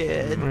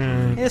period.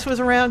 This was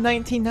around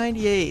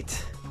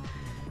 1998.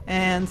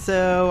 And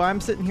so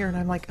I'm sitting here and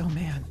I'm like, oh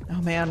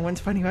man, when's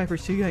Fighting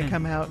Vipers 2 gonna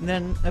come out? And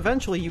then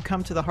eventually you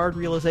come to the hard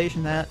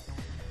realization that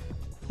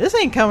this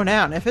ain't coming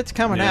out. And if it's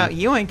coming out,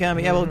 you ain't gonna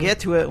be able to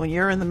get to it when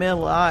you're in the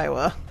middle of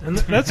Iowa. And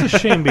that's a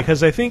shame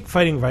because I think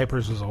Fighting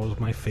Vipers was always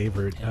my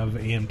favorite of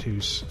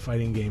AM2's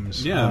fighting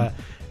games. Yeah.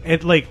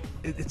 It's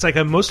like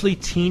a mostly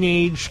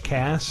teenage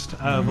cast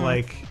of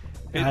like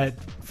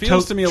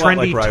Feels to me a lot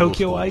like trendy rival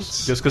Tokyoites.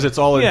 schools, just because it's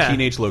all in Yeah.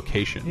 teenage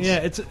locations. Yeah,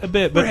 it's a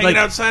bit, We're but hanging like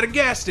outside a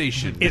gas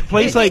station. it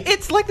plays like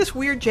It's like this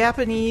weird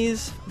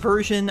Japanese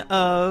version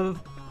of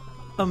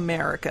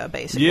America,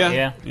 basically.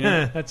 yeah.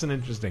 That's an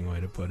interesting way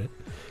to put it.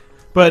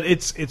 But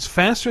it's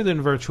faster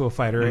than Virtua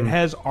Fighter. It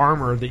has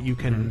armor that you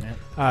can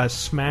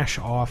smash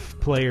off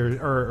players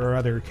or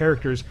other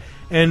characters,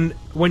 and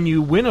when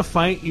you win a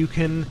fight, you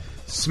can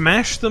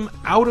smash them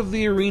out of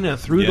the arena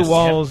through Yes. the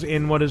walls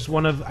in what is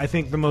one of, I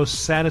think, the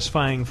most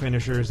satisfying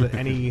finishers that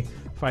any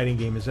fighting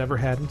game has ever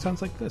had. And it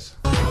sounds like this.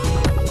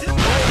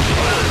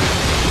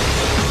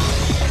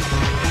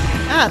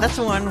 Ah, that's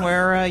the one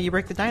where you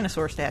break the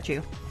dinosaur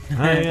statue.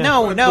 Yeah.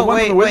 No, The one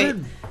wait, from the wait.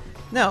 wizard?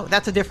 No,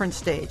 that's a different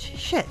stage.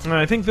 Shit.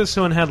 I think this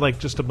one had like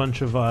just a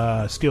bunch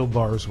of steel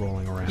bars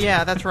rolling around.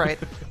 Yeah, that's right.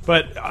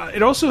 But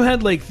it also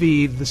had like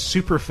the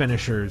super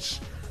finishers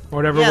or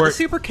whatever. Yeah, where the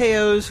super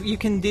KOs you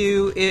can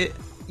do it.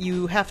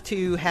 You have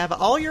to have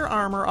all your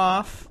armor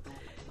off,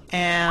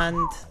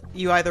 and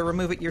you either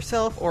remove it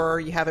yourself or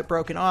you have it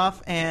broken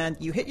off, and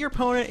you hit your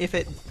opponent. If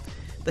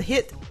the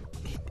hit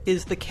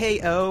is the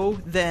KO,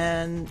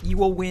 then you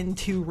will win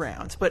 2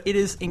 rounds. But it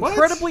is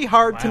incredibly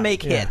hard to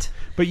make Yeah. hit.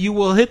 But you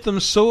will hit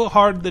them so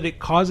hard that it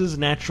causes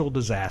natural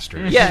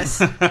disasters. Yes.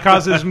 It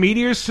causes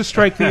meteors to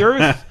strike the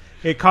Earth.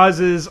 It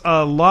causes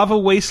lava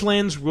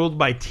wastelands ruled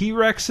by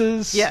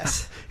T-Rexes.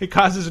 Yes. It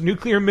causes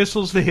nuclear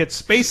missiles to hit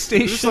space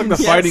stations. It's like the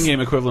Yes. fighting game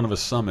equivalent of a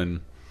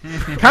summon.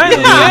 Kind of,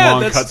 really yeah.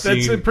 long That's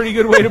cutscene. a pretty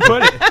good way to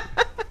put it.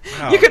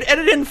 You could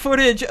edit in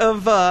footage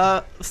of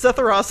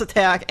Setharos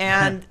attack,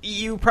 and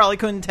you probably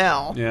couldn't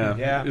tell. Yeah.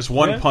 Yeah. Just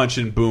one Yeah. punch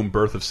and boom,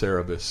 birth of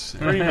Cerebus.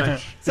 Pretty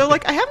much. So,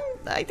 like,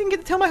 I didn't get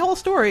to tell my whole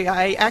story.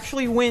 I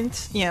actually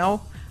went,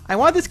 I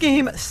wanted this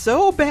game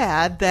so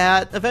bad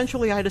that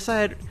eventually I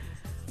decided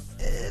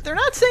they're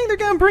not saying they're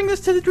going to bring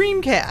this to the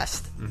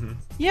Dreamcast.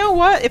 You know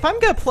what? If I'm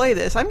going to play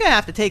this, I'm going to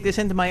have to take this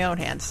into my own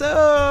hands.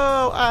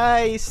 So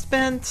I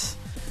spent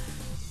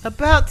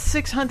about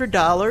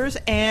 $600,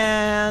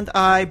 and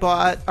I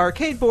bought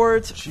arcade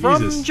boards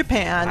from Jesus.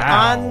 Japan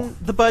Wow. on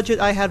the budget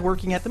I had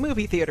working at the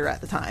movie theater at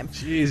the time.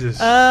 Jesus.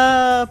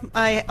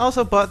 I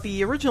also bought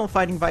the original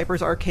Fighting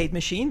Vipers arcade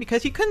machine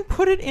because you couldn't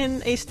put it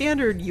in a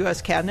standard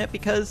US cabinet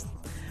because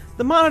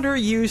the monitor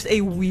used a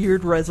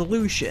weird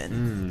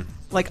resolution.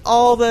 Like,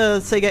 all the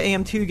Sega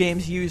AM2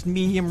 games used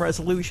medium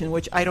resolution,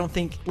 which I don't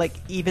think,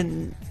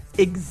 even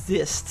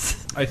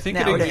exists I think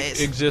nowadays.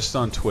 it exists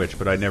on Twitch,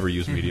 but I never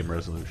use medium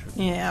resolution.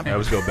 Yeah. I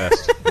always go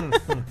best.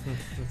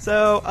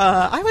 So,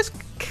 I was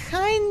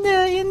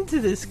kinda into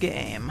this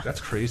game.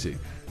 That's crazy.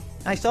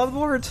 I saw the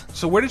boards.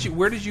 So where did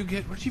you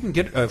even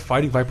get a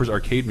Fighting Vipers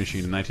arcade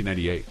machine in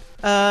 1998?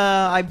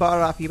 I bought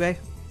it off eBay.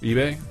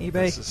 eBay? eBay.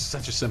 That's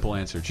such a simple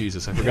answer.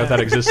 Jesus, I forgot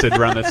that existed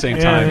around that same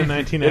Yeah, time. in They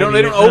don't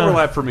 1998.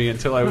 overlap for me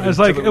until I It was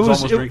until like it was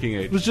almost drinking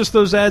age. It was just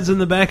those ads in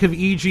the back of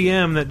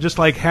EGM that just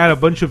like had a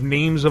bunch of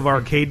names of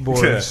arcade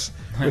boards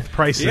with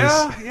prices.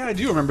 Yeah, I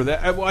do remember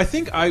that. Well, I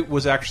think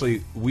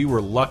we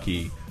were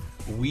lucky.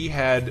 We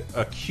had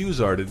a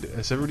Qzar.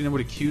 Does everybody know what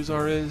a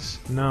Qzar is?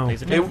 No.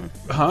 Laser It,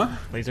 tag?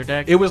 Laser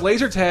tag? It was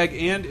laser tag,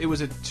 and it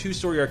was a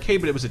 2-story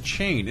arcade, but it was a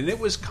chain, and it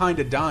was kind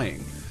of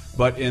dying.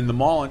 But in the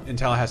mall in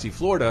Tallahassee,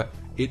 Florida,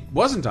 it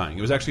wasn't dying.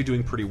 It was actually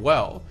doing pretty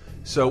well.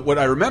 So what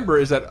I remember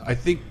is that I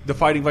think the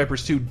Fighting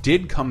Vipers 2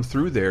 did come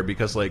through there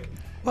because, like,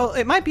 Well,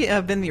 it might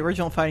have been the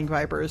original Fighting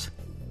Vipers.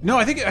 no,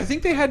 I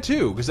think they had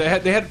too because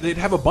they'd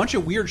have a bunch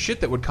of weird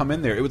shit that would come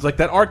in there. It was like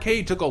that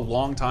arcade took a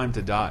long time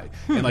to die,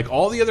 and like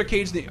all the other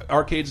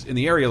arcades in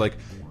the area, like,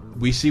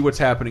 we see what's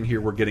happening here.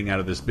 We're getting out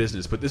of this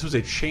business, but this was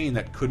a chain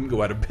that couldn't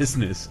go out of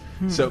business.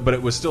 So, but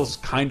it was still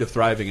kind of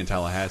thriving in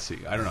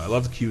Tallahassee. I don't know. I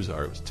loved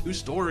Qzar. It was 2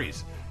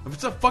 stories.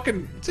 It's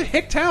a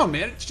hick town,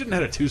 man. It shouldn't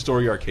have had a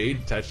 2-story arcade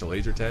attached to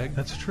laser tag.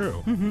 That's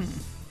true.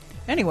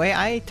 Anyway,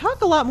 I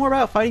talked a lot more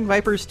about Fighting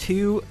Vipers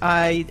 2.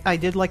 I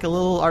did like a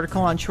little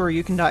article on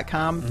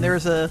Shoryuken.com.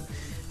 There's a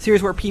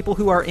series where people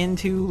who are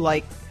into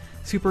like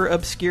super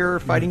obscure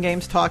fighting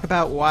games talk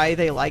about why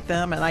they like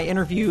them, and I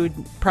interviewed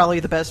probably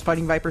the best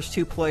Fighting Vipers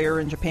 2 player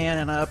in Japan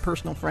and a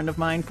personal friend of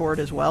mine for it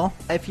as well.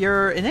 If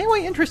you're in any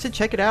way interested,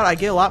 check it out. I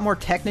get a lot more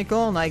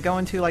technical, and I go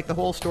into like the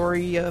whole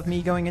story of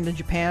me going into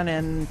Japan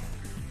and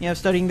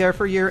studying there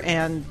for a year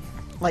and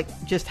like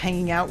just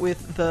hanging out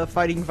with the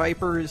Fighting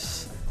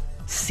Vipers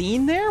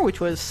scene there, which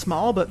was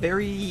small but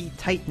very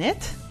tight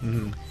knit,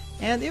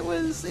 and it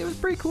was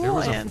pretty cool.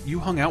 And You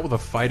hung out with a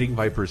Fighting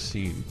Vipers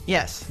scene.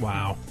 yes,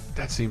 Wow.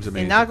 That seems in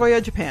amazing.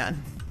 Nagoya,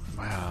 Japan.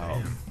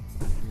 Wow.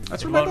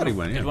 That's Did where my one, buddy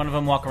went. did Yeah. one of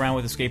them walk around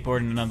with a skateboard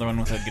and another one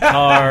with a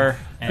guitar?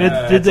 And Did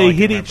that's they all I can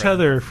hit remember. each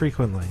other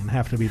frequently and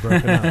have to be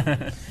broken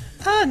up?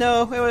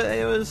 No,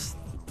 it was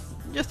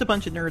just a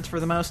bunch of nerds for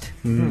the most.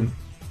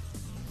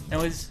 Now,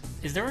 is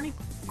there any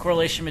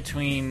correlation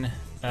between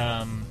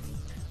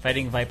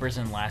Fighting Vipers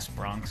and Last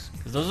Bronx?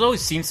 Because those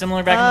always seemed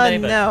similar back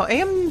in the day. But No,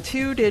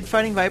 AM2 did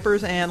Fighting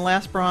Vipers, and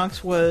Last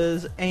Bronx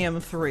was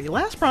AM3.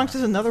 Last Bronx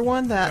is another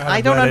one that I'm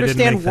I don't glad I didn't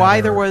understand make that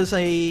why there error. was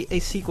a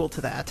sequel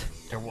to that.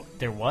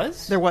 there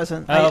was? There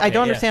wasn't. Oh, I okay, don't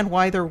yeah. understand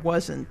why there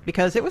wasn't,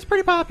 because it was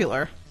pretty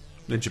popular.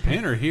 In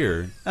Japan or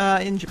here?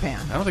 In Japan.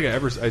 I don't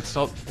think I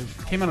saw.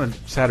 It came out on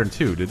Saturn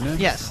 2, didn't it?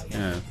 Yes.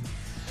 Yeah.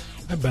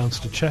 I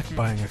bounced a check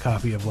buying a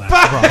copy of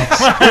Last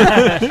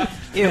Bronx.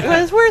 It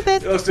was worth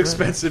it. The most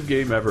expensive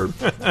game ever.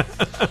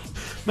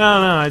 No,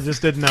 I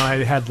just didn't know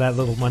I had that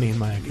little money in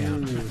my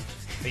account.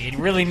 You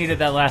really needed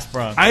that last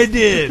Bronx. I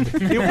did.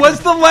 It was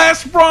the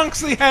last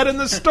Bronx they had in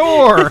the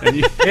store.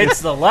 It's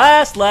the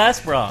last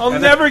Bronx. I'll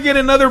never get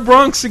another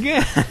Bronx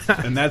again.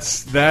 And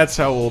that's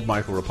how old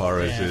Michael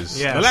Raparez is.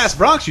 Yes. The last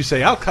Bronx, you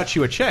say, I'll cut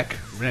you a check.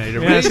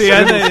 Yeah, see,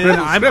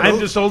 I'm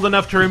just old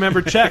enough to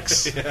remember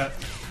checks.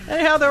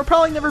 Anyhow, there will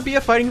probably never be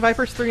a Fighting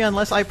Vipers 3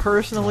 unless I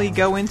personally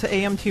go into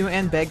AM2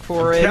 and beg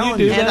for it.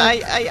 telling you. And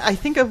I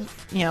think of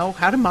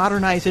how to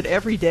modernize it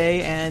every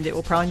day, and it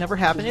will probably never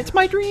happen. It's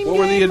my dream What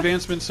were the game.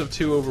 advancements of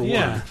 2 over 1?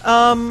 Yeah.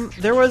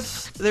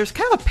 There's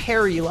kind of a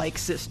parry-like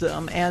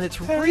system, and it's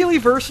really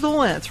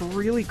versatile, and it's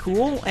really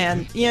cool.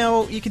 And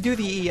you can do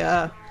the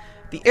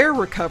air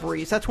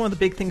recoveries. That's one of the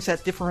big things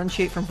that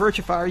differentiate from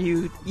Virtua.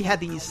 You had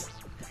these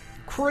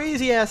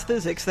crazy ass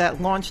physics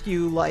that launched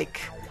you like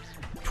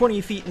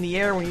 20 feet in the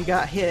air when you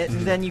got hit,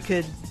 and then you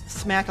could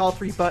smack all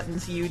 3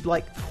 buttons. You'd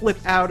like flip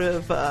out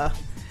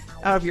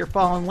of your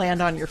fall and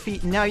land on your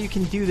feet. And now you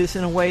can do this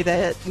in a way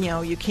that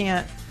you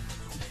can't.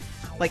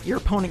 Like, your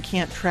opponent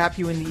can't trap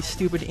you in these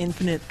stupid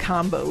infinite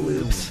combo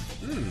loops.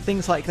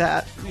 Things like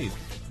that. Neat.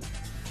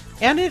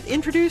 And it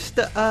introduced,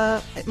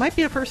 it might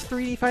be the first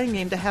 3D fighting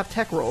game to have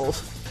tech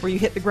rolls, where you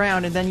hit the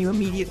ground and then you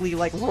immediately,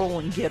 like, roll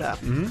and get up.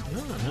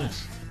 Oh,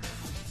 nice.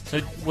 So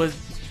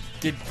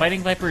did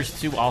Fighting Vipers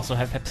 2 also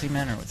have Pepsi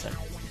Man, or what's that?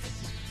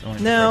 Only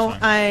the No,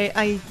 first one?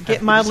 I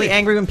get mildly say-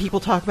 angry when people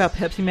talk about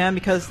Pepsi Man,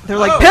 because they're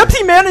like,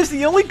 Pepsi Man is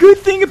the only good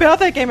thing about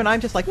that game, and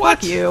I'm just like,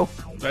 fuck you.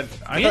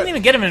 We didn't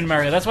even get him in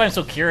Mario. That's why I'm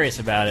so curious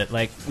about it.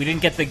 Like, we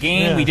didn't get the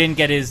game. Yeah. We didn't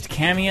get his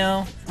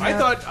cameo.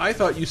 I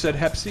thought you said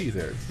Hep C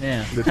there.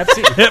 Yeah,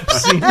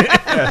 Pepsi.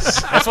 Yes.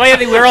 That's why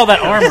they wear all that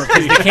armor,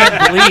 because they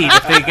can't bleed.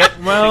 If they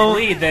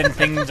bleed, then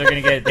things are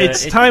going to get.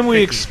 It's time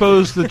we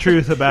expose the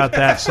truth about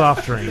that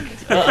soft drink.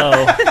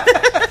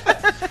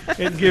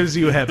 It gives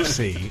you Hep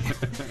C.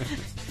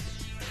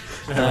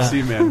 Hep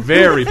C Man,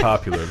 very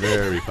popular,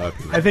 very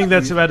popular. I think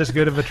that's about as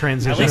good of a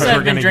transition At least as I've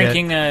we're been going to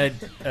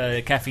get.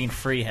 drinking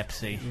caffeine-free Hep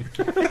C.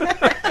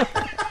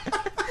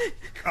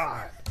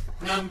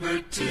 Number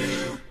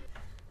 2.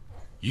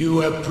 You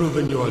have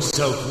proven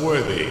yourself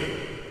worthy.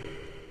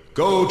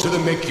 Go to the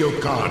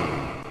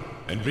Meikyo-kan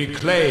and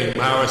reclaim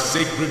our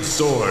sacred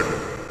sword,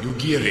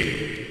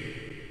 Yugiri.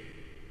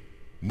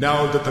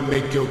 Now that the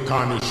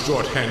Meikyo-kan is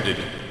short-handed,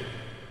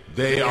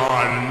 they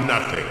are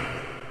nothing.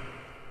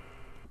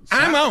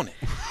 I'm on it.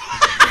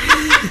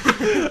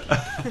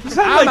 Does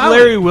that like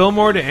Larry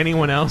Wilmore to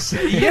anyone else?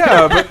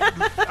 Yeah, but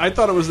I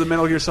thought it was the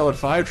Metal Gear Solid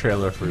 5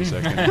 trailer for a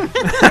second.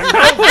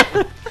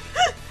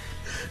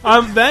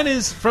 That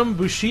is from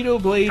Bushido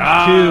Blade 2.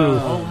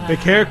 The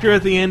character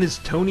at the end is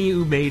Tony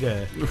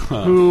Umeda,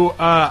 who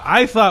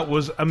I thought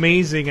was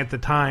amazing at the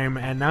time,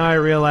 and now I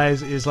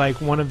realize is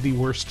like one of the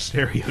worst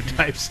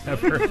stereotypes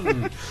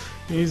ever.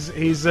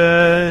 He's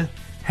a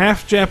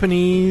half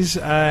Japanese,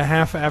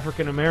 half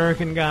African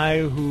American guy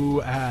who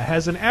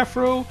has an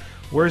afro,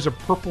 wears a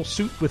purple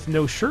suit with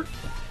no shirt,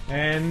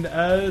 and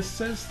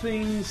says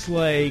things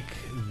like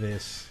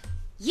this.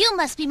 You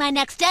must be my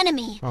next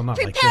enemy. Well, not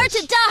like Prepare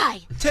this. to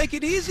die. Take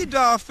it easy,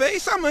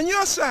 Dollface. I'm on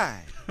your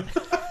side.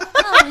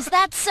 Oh, is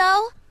that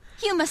so?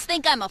 You must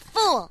think I'm a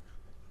fool.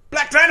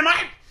 Black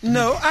Dynamite!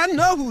 No, I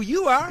know who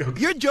you are.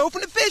 You're Joe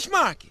from the fish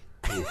market.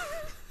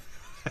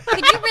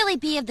 Could you really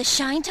be of the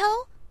Shinto?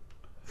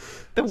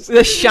 The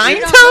You Shinto?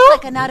 don't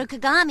look like a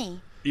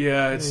Narukagami.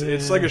 Yeah,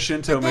 it's like a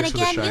Shinto Then mixed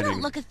with a again, you Shining.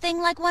 don't look a thing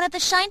like one of the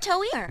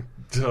Shinto either.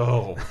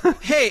 Oh.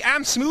 Hey,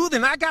 I'm smooth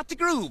and I got the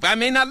groove. I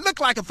may not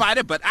look like a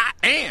fighter, but I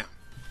am.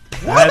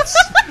 That's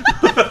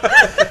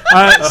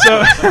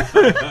so.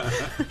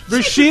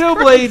 Bushido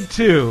Blade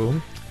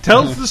 2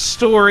 tells the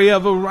story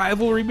of a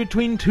rivalry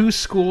between 2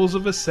 schools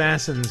of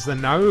assassins, the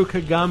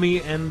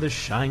Narukagami and the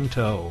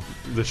Shinto.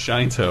 The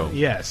Shinto.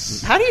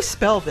 Yes. How do you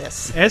spell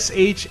this?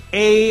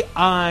 Shainto.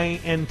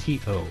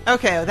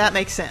 Okay, that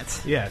makes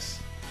sense. Yes.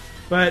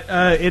 But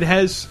it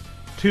has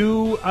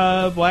 2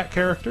 black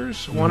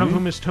characters, one of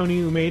whom is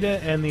Tony Umeda,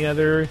 and the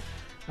other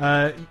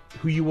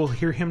who you will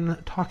hear him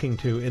talking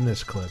to in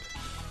this clip.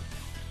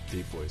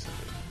 Deep voice.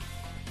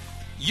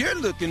 You're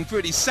looking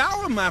pretty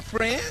sour, my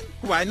friend.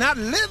 Why not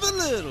live a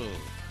little?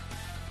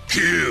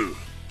 Kill.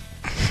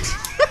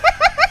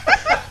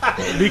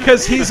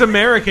 Because he's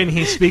American,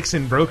 he speaks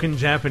in broken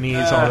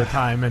Japanese all the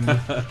time, and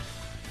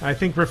I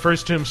think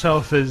refers to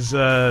himself as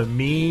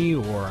me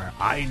or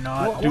I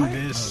not do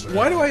this.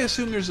 Why do I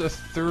assume there's a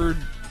third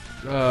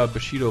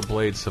Bushido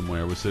Blade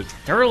somewhere? Was it?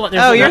 There were, Oh,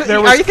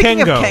 there was are you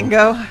thinking of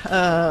Kengo.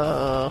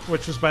 Kengo?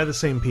 Which was by the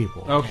same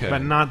people. Okay.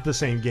 But not the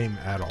same game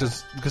at all.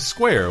 Because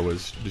Square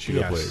was Bushido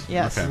Yes. Blade.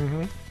 Yes.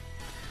 Okay.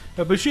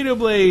 But Bushido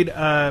Blade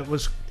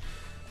was...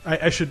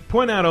 I should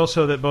point out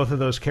also that both of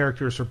those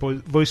characters are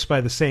voiced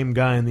by the same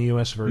guy in the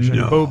U.S. version,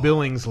 No. Bo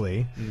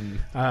Billingsley,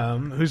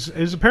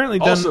 who's apparently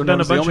Also done known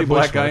a as the bunch only of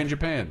black voice guy work. in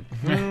Japan.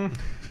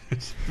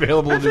 It's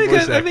available I in think,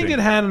 voice I think acting. it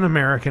had an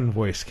American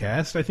voice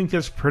cast. I think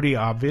that's pretty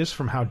obvious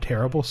from how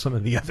terrible some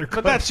of the other clips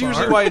But that's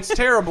usually are. why it's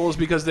terrible, is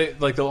because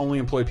they'll only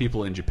employ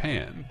people in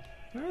Japan,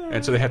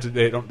 and so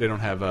they don't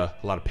have a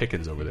lot of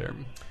pickings over there.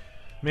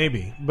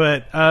 Maybe.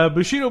 But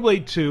Bushido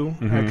Blade 2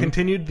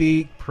 continued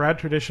the proud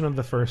tradition of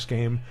the first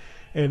game,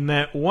 in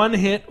that one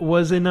hit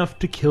was enough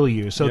to kill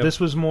you. So Yep. this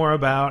was more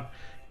about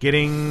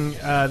getting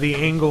the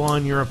angle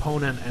on your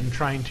opponent and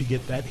trying to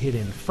get that hit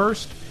in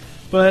first.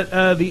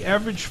 But the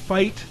average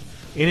fight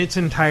in its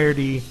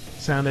entirety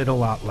sounded a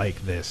lot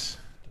like this.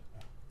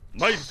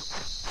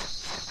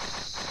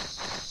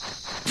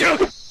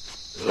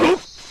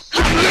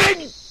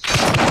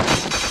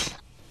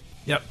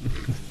 Yep.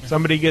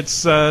 Somebody gets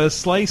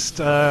sliced,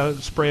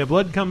 spray of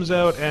blood comes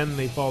out, and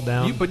they fall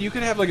down. But you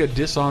could have like a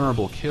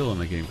dishonorable kill in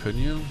the game,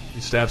 couldn't you?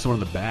 You stab someone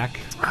in the back.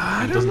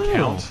 I It don't doesn't know.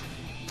 count.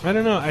 I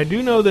don't know. I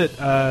do know that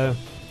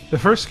the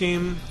first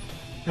game,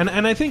 and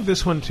I think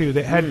this one too,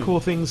 they had cool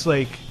things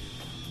like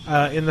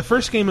in the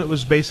first game it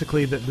was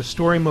basically that the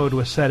story mode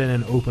was set in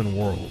an open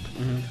world,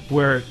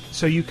 where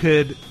so you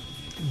could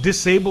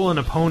disable an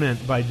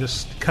opponent by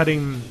just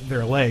cutting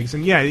their legs,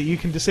 and yeah, you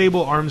can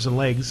disable arms and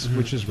legs,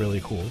 which is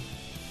really cool.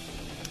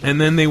 And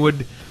then they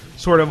would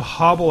sort of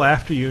hobble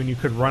after you, and you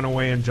could run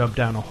away and jump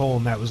down a hole,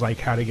 and that was like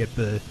how to get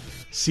the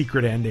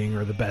secret ending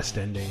or the best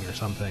ending or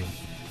something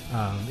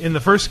in the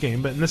first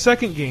game. But in the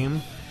second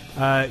game,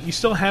 you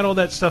still had all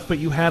that stuff, but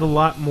you had a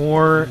lot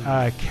more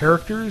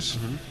characters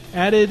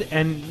added,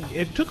 and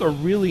it took a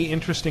really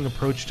interesting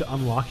approach to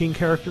unlocking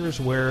characters,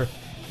 where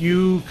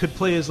you could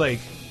play as like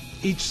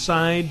each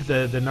side.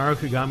 The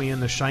Narukagami and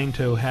the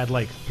Shinto had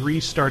like 3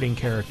 starting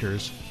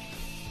characters.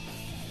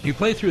 You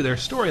play through their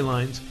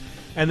storylines,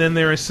 and then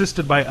they're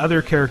assisted by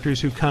other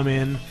characters who come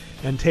in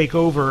and take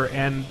over,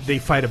 and they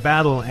fight a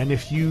battle, and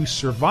if you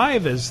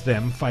survive as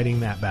them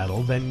fighting that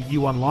battle, then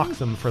you unlock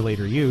them for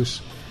later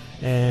use,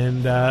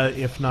 and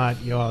if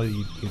not, you don't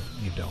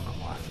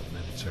unlock them,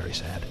 and it's very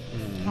sad.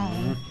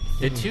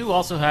 Did 2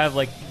 also have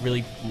like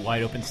really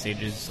wide open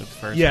stages like the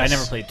first? Yes. I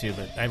never played 2,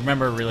 but I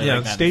remember really Yeah,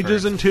 liking that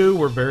stages in in 2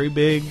 were very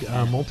big,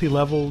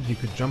 multi-leveled, you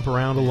could jump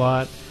around a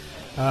lot.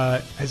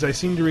 As I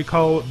seem to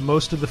recall,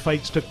 most of the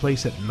fights took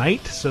place at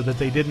night, so that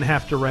they didn't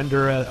have to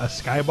render a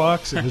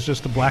skybox. It was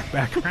just a black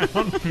background.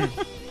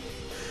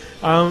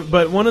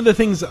 But one of the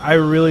things I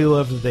really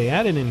loved that they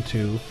added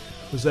into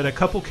was that a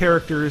couple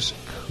characters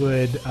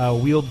could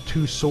wield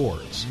 2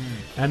 swords.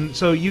 And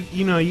so you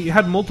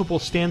had multiple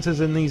stances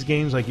in these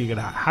games, like you got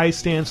a high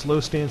stance, low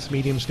stance,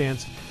 medium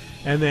stance,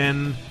 and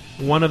then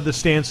one of the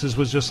stances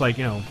was just like,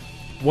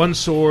 one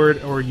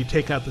sword, or you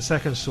take out the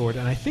second sword.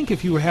 And I think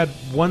if you had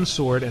one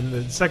sword and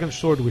the second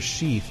sword was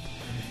sheathed,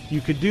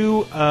 you could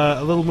do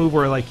a little move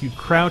where like you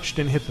crouched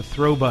and hit the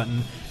throw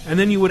button, and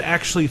then you would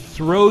actually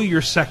throw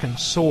your second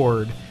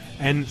sword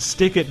and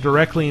stick it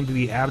directly into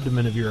the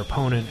abdomen of your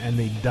opponent, and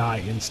they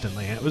die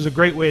instantly. And it was a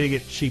great way to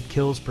get cheap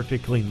kills,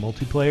 particularly in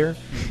multiplayer.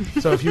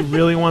 So if you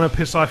really want to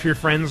piss off your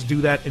friends,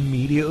 do that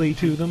immediately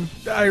to them.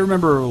 I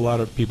remember a lot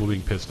of people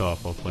being pissed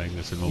off while playing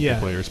this in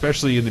multiplayer,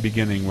 especially in the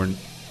beginning when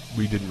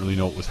we didn't really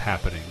know what was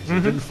happening. So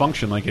it didn't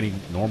function like any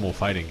normal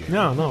fighting game.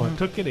 No, it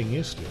took getting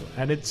used to.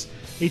 And it's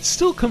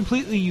still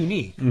completely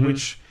unique,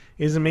 which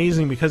is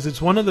amazing, because it's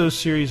one of those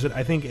series that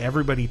I think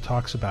everybody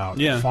talks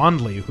about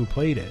fondly who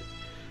played it.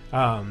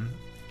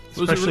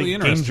 Especially really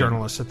game interesting.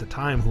 journalists at the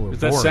time who were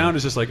That bored. sound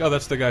is just like, oh,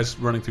 that's the guys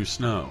running through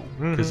snow,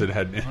 because it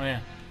had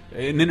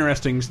an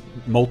interesting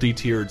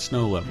multi-tiered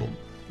snow level.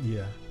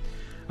 Yeah.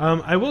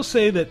 I will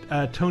say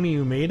that Tony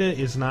Umeda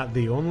is not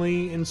the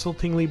only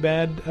insultingly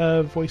bad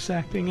voice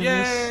acting in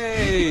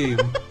this. Yay!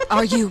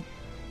 Are you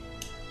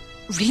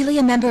really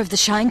a member of the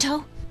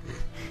Shinto?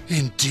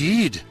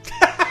 Indeed.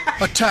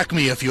 Attack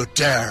me if you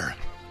dare.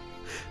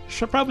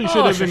 Probably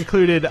should have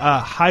included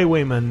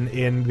Highwayman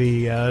in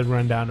the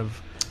rundown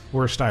of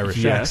worst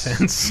Irish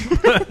accents.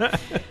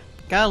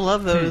 Gotta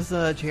love those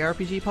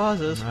JRPG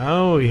pauses.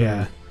 Oh,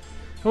 yeah.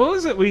 What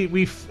was it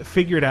we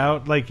figured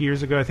out like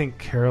years ago? I think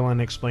Carolyn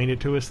explained it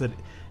to us, that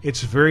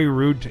it's very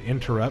rude to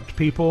interrupt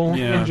people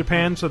in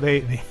Japan, so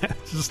they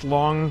have just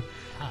long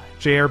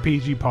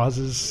JRPG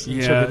pauses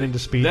inserted into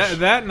speech.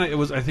 That and it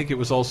was. I think it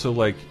was also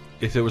like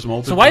if it was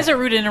multiple. So why is it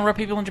rude to interrupt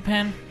people in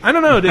Japan? I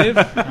don't know, Dave.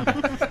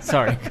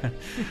 Sorry.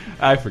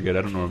 I forget.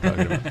 I don't know what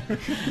I'm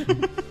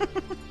talking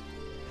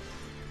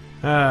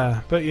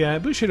about. But yeah,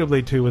 Bushido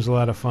Blade 2 was a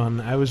lot of fun.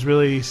 I was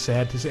really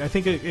sad to see. I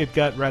think it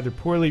got rather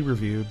poorly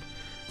reviewed.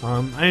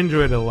 I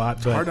enjoyed it a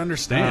lot. But hard to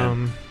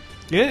understand.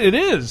 Yeah, it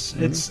is.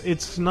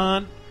 It's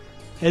not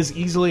as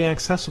easily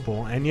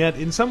accessible, and yet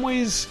in some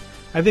ways,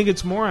 I think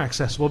it's more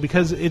accessible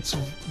because it's,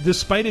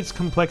 despite its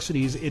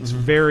complexities, it's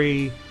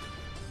very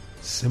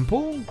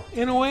simple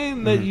in a way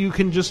that you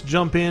can just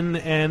jump in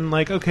and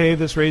like, okay,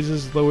 this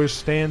raises lowers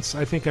stance.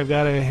 I think I've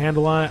got a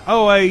handle on it.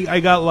 Oh, I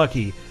got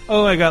lucky.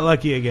 Oh, I got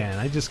lucky again.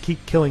 I just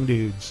keep killing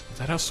dudes. Is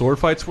that how sword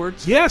fights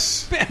works?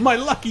 Yes. Man, my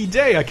lucky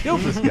day! I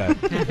killed this guy.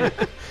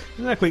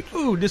 Exactly.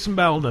 Ooh,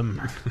 disemboweled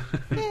him.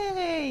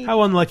 Yay!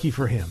 How unlucky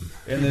for him.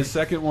 And the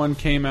second one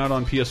came out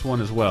on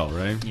PS1 as well,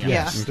 right?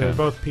 Yeah. They're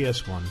both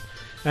PS1.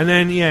 And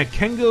then, yeah,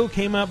 Kengo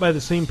came out by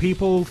the same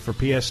people for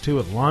PS2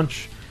 at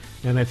launch,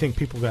 and I think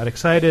people got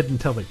excited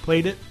until they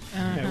played it.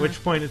 At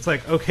which point it's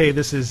like, okay,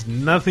 this is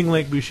nothing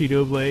like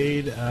Bushido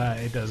Blade.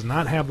 It does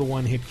not have the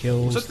one-hit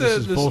kills. Was that This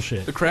is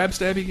bullshit. the crab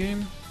stabby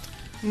game?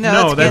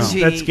 No, that's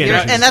Genji. that's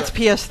Genji. And that's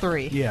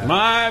PS3. Yeah.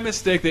 My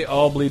mistake. They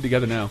all bleed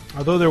together now.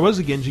 Although there was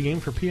a Genji game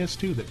for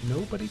PS2 that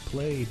nobody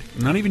played.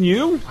 Not even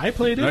you. I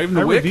played it. Not even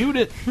the I Wick? reviewed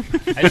it.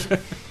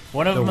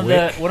 One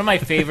of my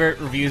favorite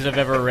reviews I've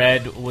ever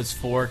read was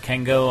for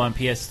Kengo on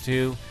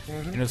PS2.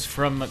 And it was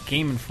from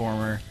Game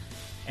Informer.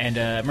 And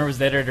I remember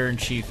his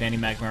editor-in-chief, Andy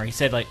McNamara. He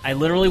said, like, I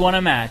literally won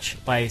a match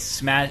by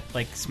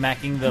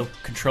smacking the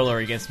controller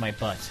against my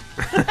butt.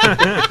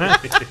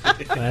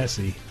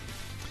 Classy.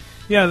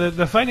 Yeah,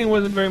 the fighting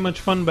wasn't very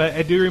much fun, but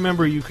I do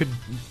remember you could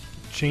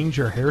change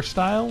your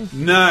hairstyle.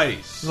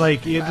 Nice.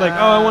 Like, oh,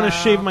 I want to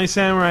shave my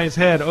samurai's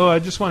head. Oh, I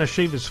just want to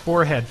shave his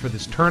forehead for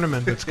this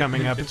tournament that's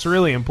coming up. It's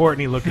really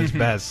important he look his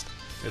best.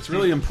 It's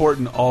really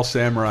important all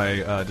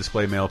samurai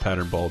display male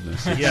pattern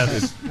baldness.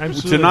 Yes, To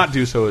absolutely. not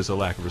do so is a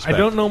lack of respect. I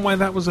don't know why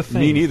that was a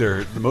thing. Me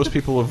neither. Most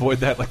people avoid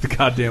that like the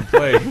goddamn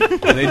plague,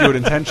 and they do it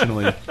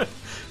intentionally.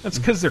 That's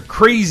because they're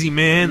crazy,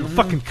 man. They'll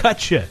fucking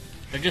cut you.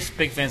 They're just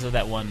big fans of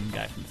that one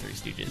guy from Three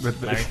Stooges,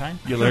 Larry Fine.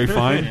 Yeah, Larry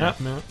Fine. No.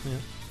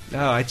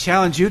 No, I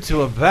challenge you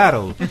to a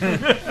battle.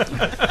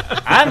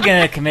 I'm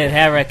gonna commit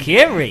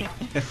harakiri.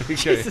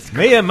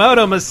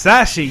 Miyamoto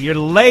Musashi, you're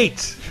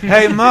late.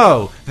 Hey,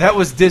 Mo, that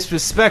was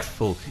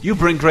disrespectful. You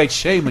bring great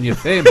shame on your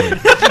family.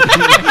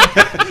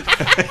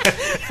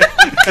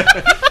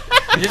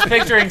 I'm just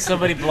picturing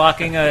somebody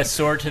blocking a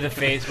sword to the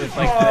face with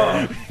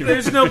like.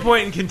 There's no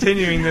point in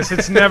continuing this.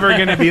 It's never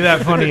going to be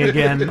that funny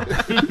again.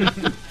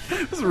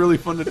 This is really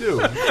fun to do.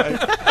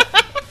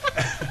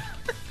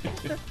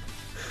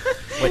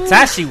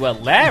 Watashi wa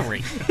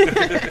Larry.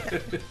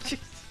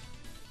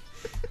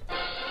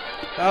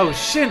 Oh,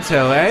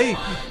 Shinto, eh?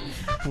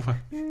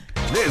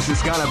 This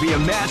is gonna be a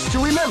match to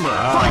remember.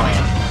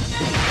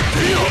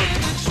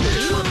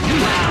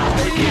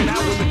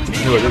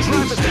 Who this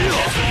is?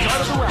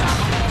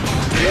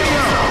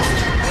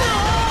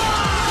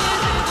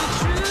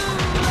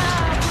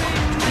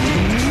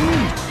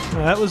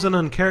 That was an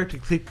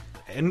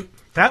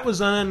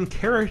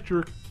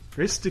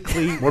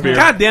uncharacteristically More beer.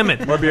 God damn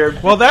it! More beer.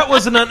 Well, that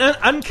was an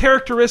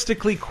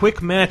uncharacteristically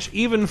quick match,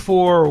 even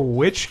for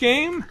which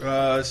game?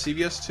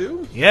 CVS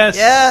 2? Yes.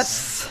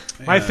 Yes.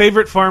 My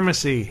favorite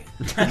pharmacy.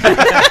 They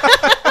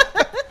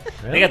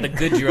got the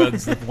good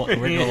drugs that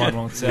original one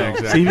won't sell. Yeah,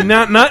 exactly.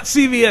 Not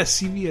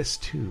CVS.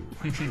 CVS 2.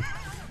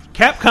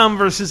 Capcom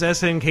versus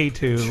SNK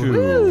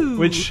 2,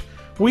 which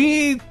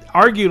we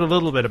argued a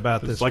little bit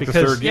about this. It's like the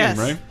because, third game, Yes.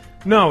 right?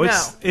 No,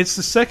 it's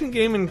the second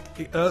game in.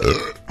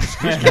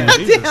 Excuse me,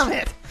 Jesus. Damn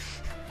it.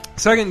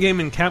 Second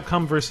game in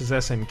Capcom versus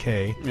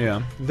SNK.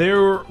 Yeah.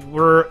 There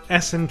were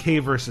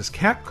SNK versus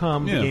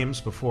Capcom Yeah.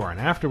 games before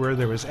and afterward.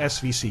 There was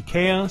SVC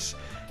Chaos,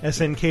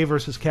 SNK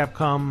versus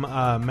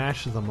Capcom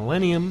Match of the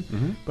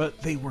Millennium,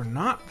 but they were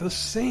not the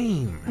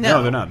same.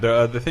 No, they're not.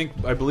 I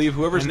believe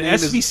whoever's And name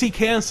is... SVC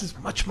Chaos is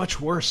much, much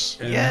worse.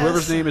 And Yes.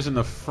 whoever's name is in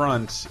the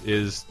front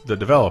is the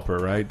developer,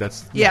 right?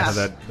 That's Yes. how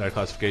that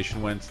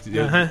classification went.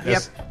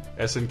 Yep.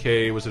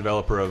 SNK was a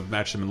developer of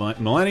Match of the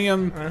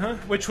Millennium.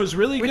 Which was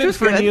really Which good was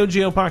for a good. Neo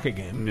Geo Pocket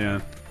game.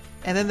 Yeah.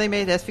 And then they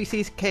made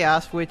SVC's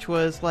Chaos, which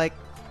was like.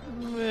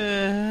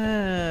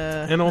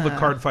 And all the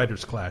Card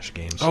Fighters Clash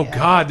games. Oh,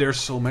 God, there's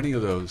so many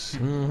of those.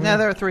 No,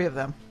 there are 3 of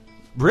them.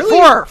 Really?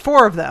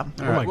 Four of them.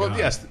 All right. my Well, God.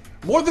 yes.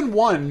 More than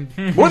one,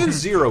 more than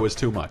 0 is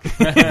too much.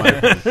 You're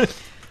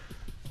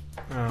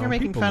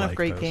making people fun of like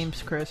great those.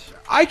 games, Chris.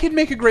 I can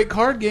make a great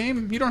card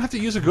game. You don't have to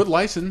use a good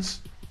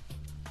license.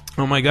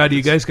 Oh my God, are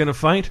you guys going to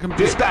fight?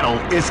 This battle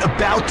is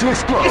about to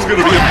explode. It's going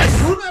to be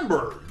a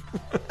remember.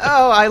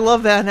 Oh, I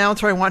love that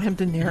announcer. I want him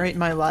to narrate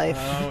my life.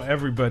 Oh,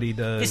 everybody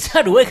does. It's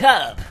time to wake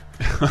up.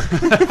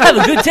 Have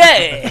a good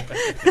day.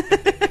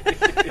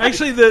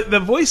 Actually, the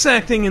voice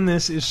acting in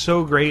this is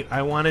so great.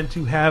 I wanted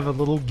to have a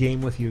little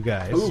game with you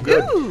guys. Ooh,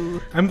 good.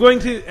 Ooh. I'm going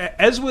to,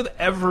 as with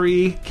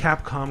every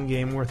Capcom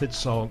game worth its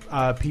salt,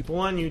 people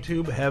on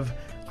YouTube have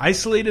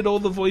isolated all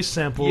the voice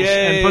samples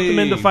and put them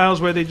into Yay.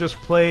 files where they just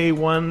play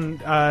one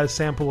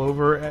sample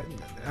over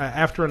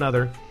after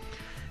another.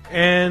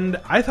 And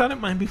I thought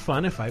it might be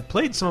fun if I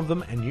played some of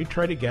them and you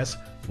try to guess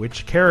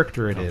which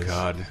character it is.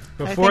 God.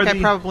 I think I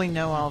probably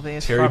know all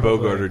these. Terry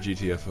Probably. Bogard or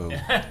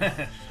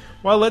GTFO.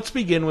 Well, let's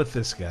begin with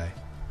this guy.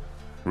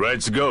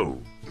 Let's go.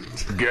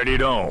 Get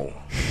it on.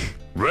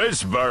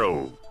 Let's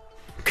battle.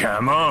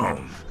 Come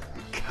on.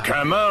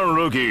 Come on,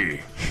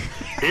 rookie.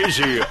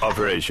 Easy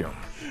operation.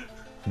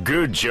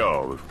 Good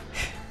job.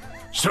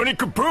 Sonic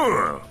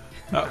Boom.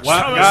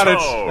 Got it.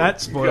 That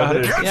spoiled Got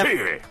it. it. Catch Yep.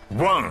 it.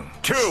 1,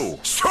 2,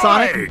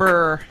 strike. Sonic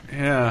Burr.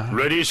 Yeah.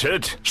 Ready, set, I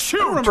don't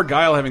shoot. remember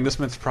Guile having this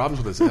much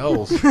problems with his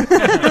L's.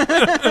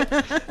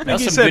 I think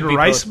he said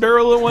rice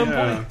barrel at one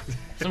point.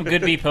 Some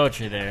good beat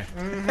poetry there.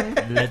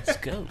 Let's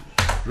go.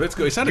 Let's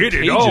go. He sounded Get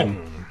it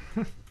Cajun.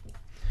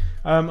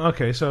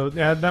 Okay, so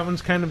that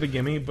one's kind of a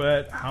gimme,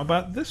 but how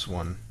about this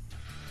one?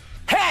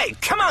 Hey,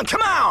 come on,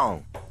 come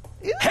on.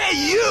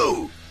 Hey,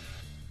 you!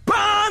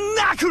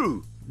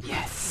 Banaku!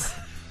 Yes.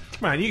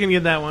 Come on, you can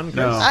get that one. Chris.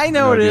 No. I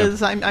know No what it idea.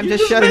 is. I'm You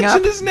just shutting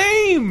up. mentioned his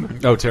name.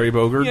 Oh, Terry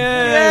Bogard?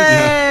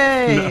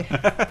 Yes.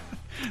 Yay!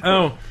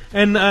 Oh,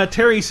 and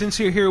Terry, since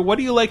you're here, what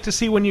do you like to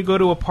see when you go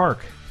to a park?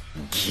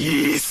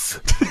 Kiss!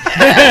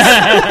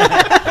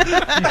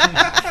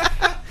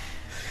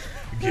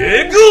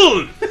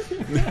 Giggle!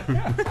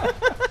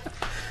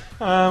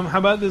 How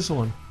about this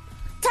one?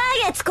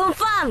 Targets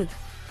confirmed.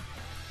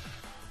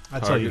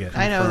 That's all you get.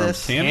 I know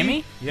this.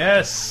 Cammy?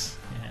 Yes.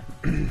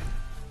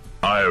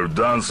 I'll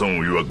dance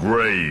on your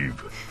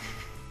grave.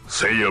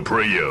 Say your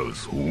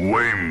prayers,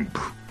 wimp.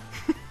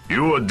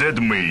 You are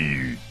dead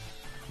me.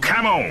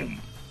 Come on.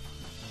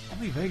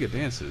 Only Vega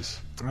dances.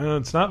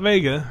 It's not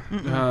Vega.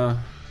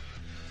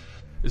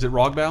 Is it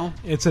Rogbal?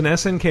 It's an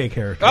SNK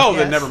character. Oh, Yes.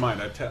 then never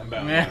mind. I'm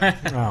bound.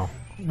 Oh.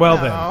 Well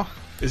No.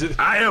 Is it?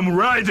 I am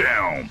right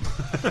down.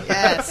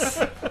 Yes.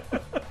 then.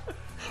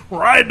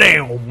 Right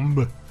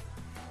down.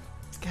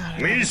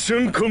 God,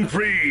 Mission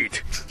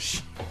complete.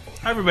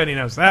 Everybody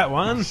knows that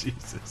one.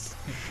 Jesus.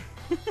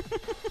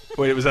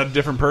 Wait, was that a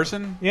different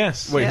person?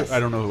 Yes. Wait, Yes. I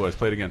don't know who it was.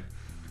 Play it again.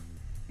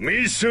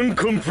 Mission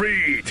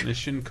complete.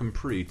 Mission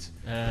complete.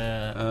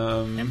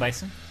 And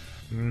Bison?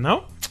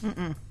 No.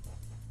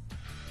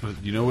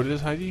 You know what it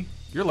is, Heidi?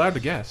 You're allowed to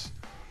guess.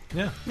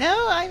 Yeah.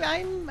 No,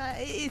 I'm.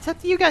 It's up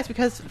to you guys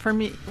because for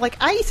me, like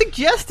I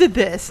suggested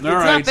this. It's All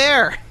right. not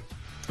there.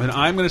 And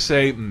I'm going to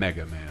say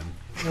Mega Man.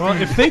 Well,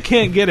 if they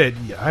can't get it,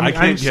 I'm I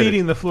can't get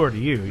ceding it. the floor to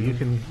you. You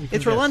can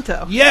It's guess.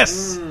 Rolento.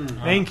 Yes.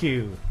 Thank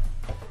you.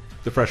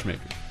 The Fresh Maker.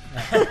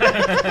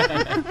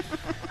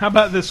 How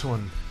about this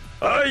one?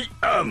 I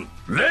am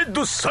Red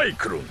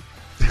Cyclone.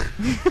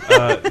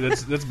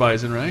 That's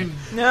Bison, right?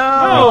 No.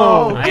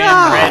 Oh, I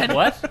God. am red.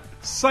 What?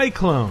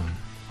 Cyclone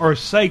or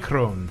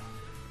Cyclone.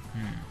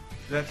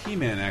 That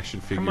He-Man action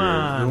figure. Come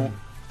on. No.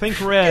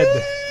 Think red.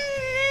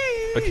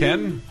 A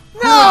Ken?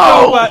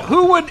 No. But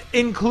who would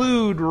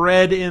include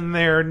red in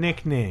their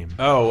nickname?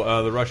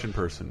 Oh, the Russian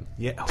person.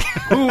 Yeah.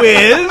 Who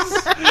is?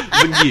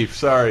 Zangief,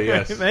 sorry,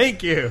 yes.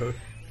 Thank you.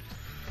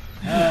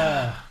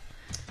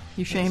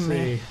 You shame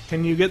me. See.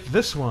 Can you get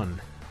this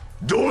one?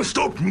 Don't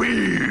stop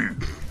me.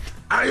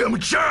 I am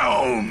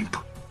Jump.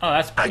 Oh,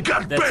 that's I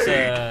got that's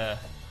big.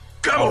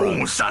 Come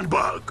on,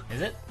 Sandbug.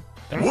 is it?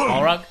 1,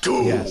 Balrog? 2,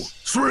 Yes.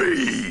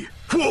 3,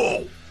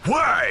 4,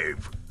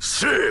 5,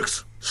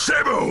 6,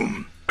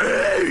 7,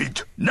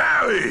 8,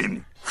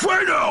 9.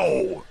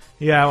 Final.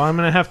 Yeah, well, I'm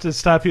going to have to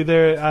stop you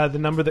there. The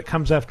number that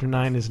comes after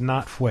 9 is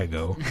not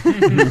Fuego.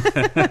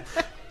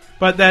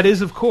 But that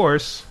is, of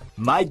course...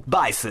 Mike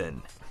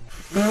Bison.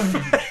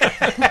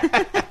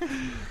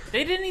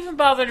 They didn't even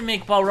bother to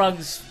make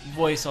Balrog's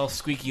voice all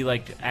squeaky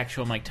like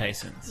actual Mike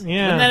Tyson's.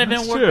 Yeah, Wouldn't that have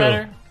that's been work true.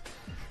 better?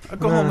 I'll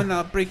go home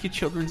and break your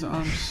children's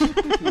arms.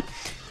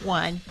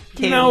 1,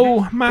 2,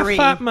 No, my 3.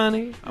 fat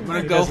money. I'm going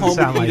to It go doesn't home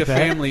sound and eat like a that.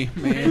 family,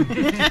 man.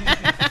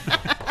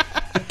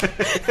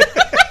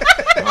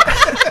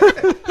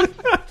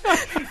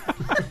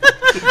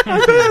 I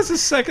think that's the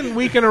second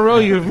week in a row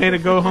you've made a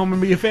go home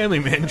and be a family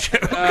man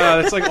joke.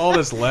 That's like all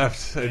that's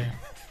left.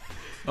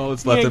 All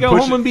that's left. Yeah, And go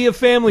push home it- and be a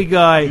family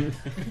guy.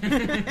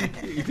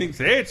 You think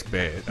that's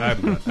bad?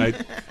 I'm not. I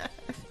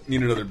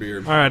need another beer.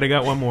 All right, I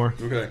got one more.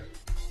 Okay.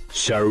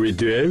 Shall we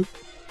duel?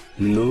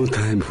 No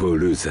time for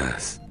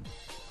losers.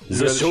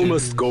 The show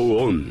must go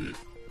on.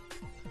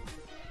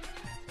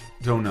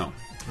 Don't know.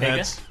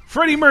 Vegas? That's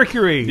Freddie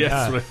Mercury. Yes,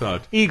 that's what I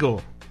thought.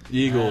 Eagle.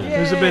 Eagle.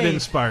 Who's a bit Yay.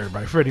 inspired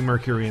by Freddie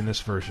Mercury in this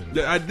version.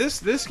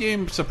 This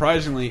game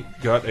surprisingly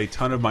got a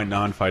ton of my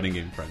non-fighting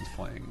game friends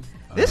playing.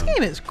 This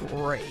game is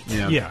great.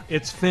 Yeah,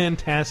 it's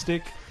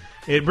fantastic.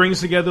 It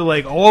brings together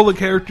like all the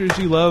characters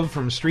you love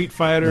from Street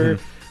Fighter,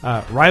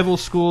 rival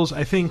schools.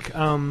 I think,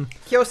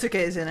 Kyosuke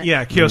is in it.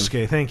 yeah,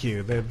 Kyosuke. Thank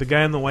you. The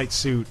guy in the white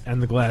suit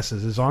and the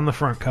glasses is on the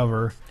front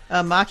cover.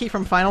 Maki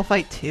from Final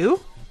Fight 2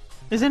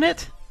 is in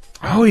it.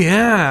 Oh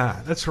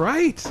yeah, that's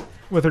right.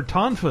 With her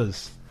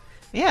tonfas.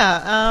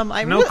 Yeah.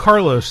 I No really-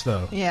 Carlos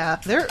though. Yeah,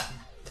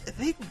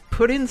 they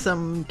put in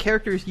some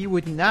characters you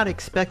would not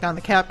expect on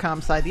the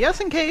Capcom side. The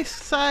SNK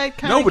side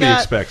kind of Nobody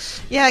expects.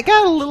 Yeah, it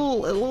got a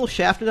little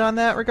shafted on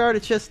that regard.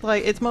 It's just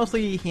like it's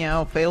mostly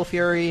Fatal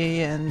Fury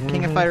and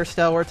King of Fighters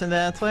stalwarts, and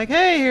then it's like,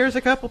 hey, here's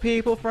a couple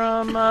people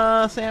from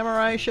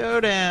Samurai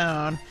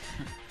Showdown.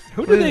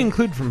 Who did they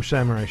include from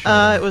Samurai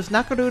Shodown? It was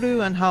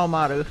Nakoruru and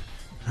Haomaru.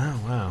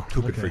 Oh wow,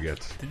 Who could Okay.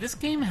 forget? Did this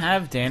game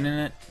have Dan in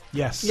it?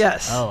 Yes.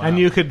 Yes. Oh, wow. And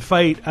you could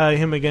fight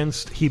him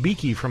against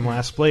Hibiki from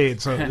Last Blade.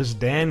 So it was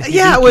Dan. Hibiki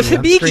Yeah, it was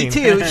on Hibiki screen.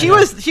 too.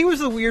 She was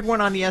the weird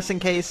one on the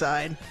SNK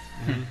side.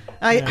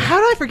 How did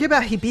I forget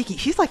about Hibiki?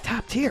 She's like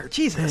top tier.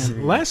 Jesus.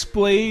 Last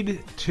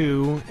Blade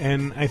 2,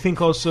 and I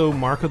think also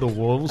Mark of the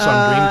Wolves on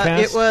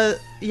Dreamcast.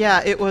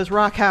 It was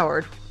Rock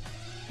Howard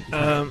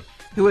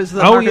who was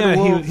the Oh Mark of yeah, the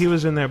Wolves. he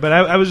was in there. But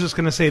I was just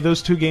going to say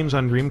those two games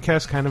on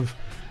Dreamcast kind of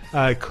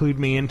clued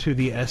me into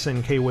the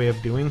SNK way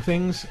of doing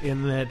things.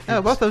 In that,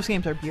 Oh, both those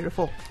games are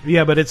beautiful.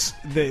 yeah, but it's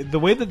the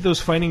way that those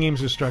fighting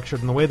games are structured,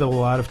 and the way that a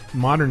lot of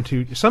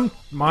some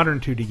modern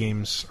 2D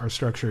games are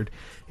structured,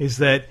 is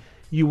that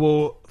You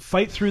will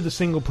fight through the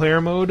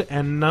single-player mode,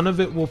 and none of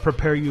it will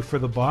prepare you for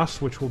the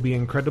boss, which will be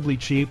incredibly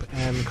cheap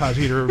and cause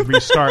you to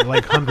restart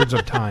like hundreds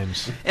of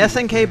times.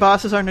 SNK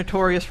bosses are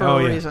notorious for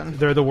a yeah. reason.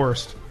 They're the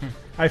worst.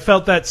 I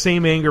felt that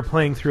same anger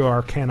playing through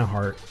Arcana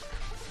Heart.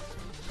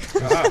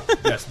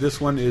 Yes, this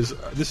is one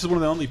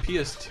of the only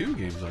PS2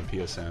 games on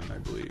PSN, I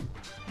believe.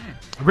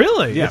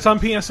 Really? Yeah. It's on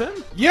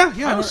PSN? Yeah.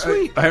 Oh,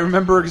 sweet. I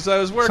remember because I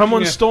was working.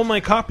 Someone stole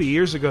my copy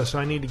years ago, so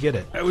I need to get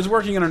it. I was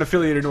working in an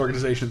affiliated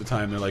organization at the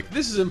time. They're like,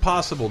 "This is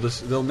impossible.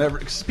 They'll never."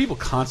 Cause people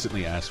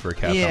constantly ask for a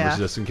Capcom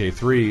versus SNK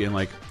 3, and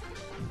like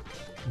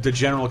the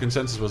general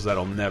consensus was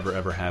that'll never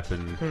ever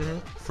happen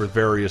for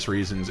various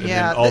reasons. And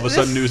then all of a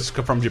sudden, news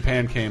from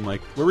Japan came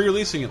like, "We're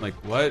re-releasing it." Like,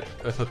 what?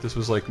 I thought this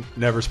was like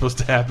never supposed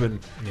to happen.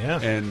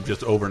 Yeah, and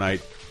just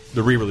overnight,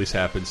 the re-release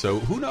happened. So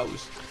who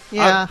knows?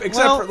 Yeah,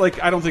 except for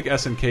like, I don't think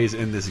SNK's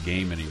in this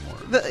game anymore.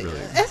 Really.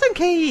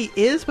 SNK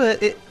is,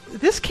 but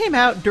this came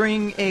out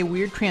during a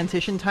weird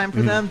transition time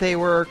for them. They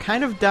were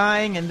kind of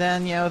dying, and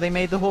then they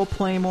made the whole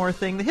Play More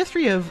thing. The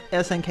history of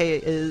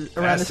SNK is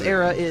around this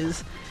era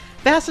is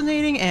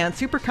fascinating and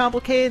super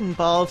complicated.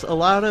 Involves a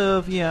lot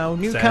of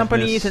new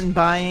companies and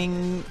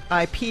buying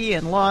IP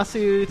and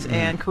lawsuits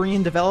and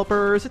Korean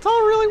developers. It's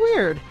all really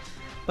weird.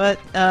 But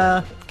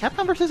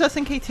Capcom vs.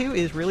 SNK 2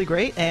 is really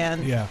great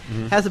and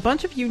has a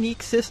bunch of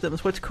unique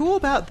systems. What's cool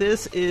about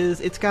this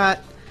is it's got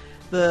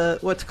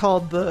what's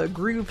called the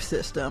groove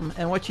system.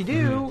 And what you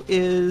do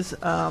is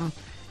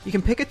you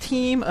can pick a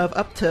team of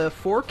up to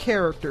 4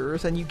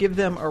 characters and you give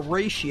them a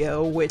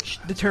ratio which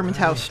determines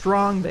how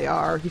strong they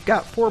are. You've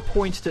got 4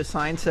 points to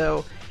assign,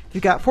 so if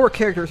you've got 4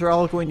 characters, they're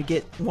all going to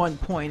get 1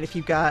 point. If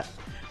you've got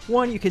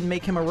 1, you can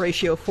make him a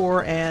ratio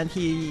 4, and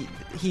he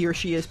or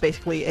she is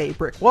basically a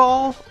brick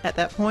wall at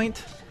that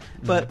point.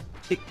 But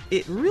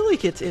it really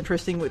gets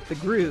interesting with the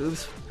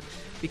grooves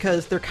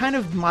because they're kind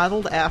of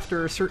modeled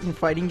after certain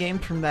fighting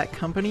games from that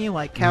company.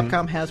 Like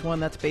Capcom has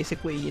one that's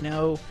basically,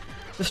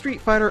 the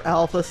Street Fighter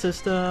Alpha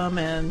system,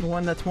 and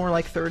one that's more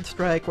like Third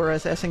Strike,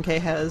 whereas SNK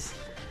has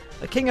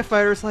a King of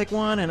Fighters like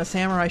one and a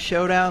Samurai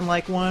Showdown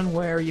like one,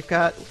 where you've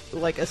got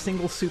like a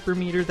single super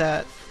meter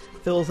that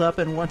fills up,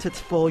 and once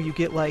it's full, you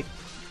get like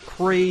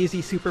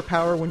crazy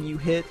superpower when you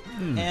hit,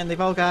 and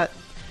they've all got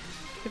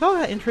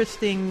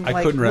interesting.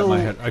 I couldn't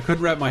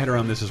wrap my head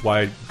around this. Is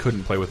why I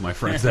couldn't play with my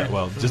friends that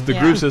well. Just the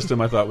groove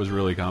system, I thought was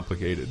really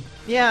complicated.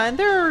 Yeah, and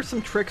there are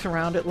some tricks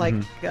around it. Like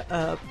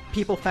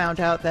people found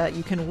out that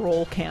you can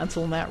roll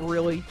cancel, and that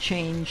really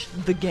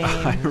changed the game.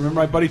 I remember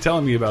my buddy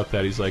telling me about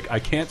that. He's like, "I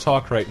can't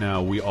talk right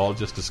now. We all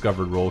just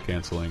discovered roll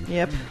canceling."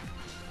 Yep.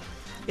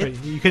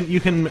 You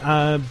can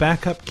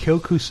back up Kyo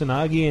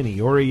Kusanagi and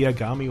Iori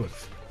Yagami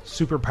with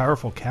super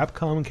powerful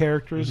Capcom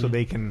characters, so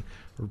they can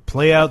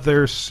play out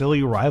their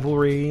silly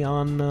rivalry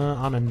on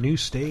a new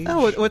stage.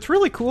 Oh, what's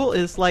really cool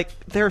is like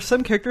there are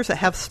some characters that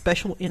have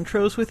special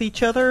intros with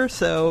each other,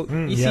 so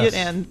you see it,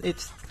 and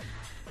it's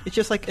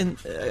just like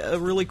a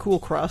really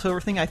cool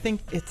crossover thing. I think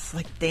it's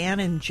like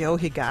Dan and Joe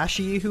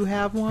Higashi who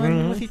have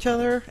one with each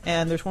other,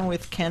 and there's one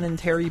with Ken and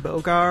Terry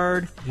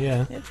Bogard.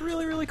 Yeah, it's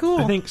really, really cool.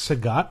 I think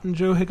Sagat and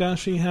Joe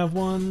Higashi have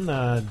one.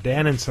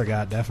 Dan and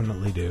Sagat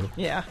definitely do.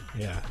 Yeah.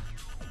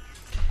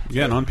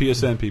 Yeah, and on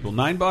PSN, people,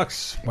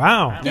 $9.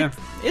 Wow. Yeah.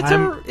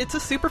 It's a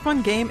super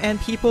fun game, and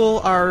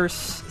people are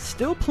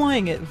still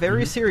playing it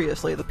very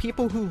seriously. The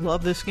people who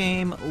love this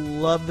game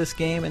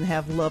and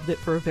have loved it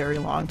for a very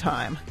long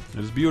time.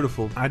 It is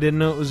beautiful. I didn't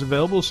know it was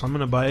available, so I'm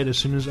going to buy it as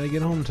soon as I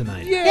get home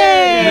tonight.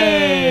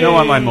 Yay! No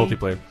online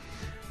multiplayer.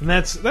 And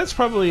that's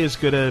probably as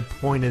good a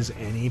point as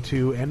any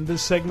to end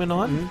this segment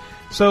on.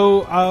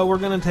 So we're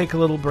going to take a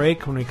little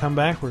break. When we come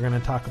back, we're going to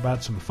talk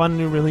about some fun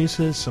new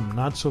releases, some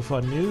not so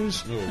fun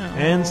news,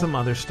 and some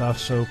other stuff.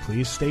 So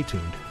please stay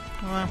tuned.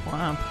 Womp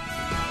womp.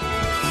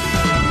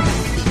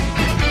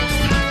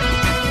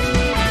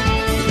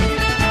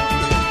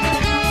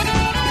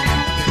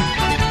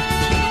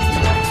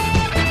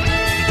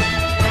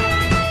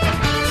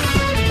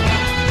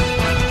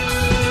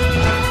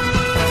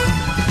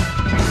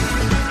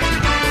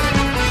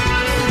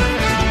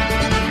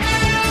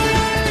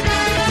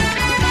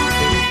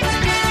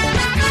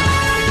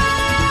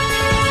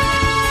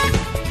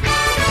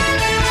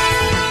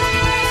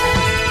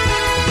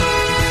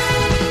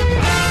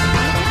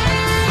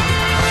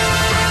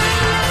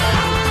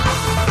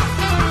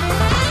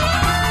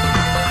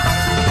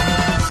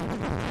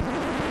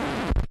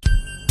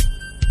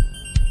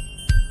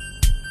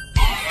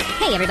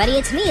 Hey everybody,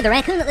 it's me, the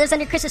raccoon that lives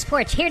under Chris's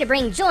porch, here to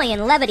bring joy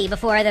and levity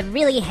before the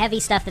really heavy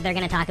stuff that they're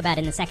going to talk about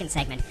in the second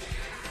segment.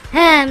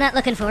 I'm not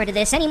looking forward to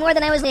this any more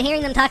than I was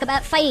hearing them talk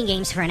about fighting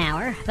games for an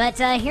hour, but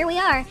here we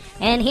are,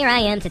 and here I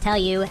am to tell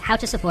you how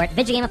to support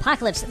Video Game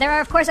Apocalypse. There are,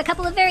 of course, a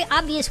couple of very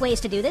obvious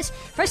ways to do this.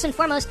 First and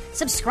foremost,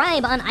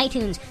 subscribe on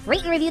iTunes,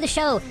 rate and review the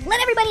show,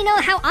 let everybody know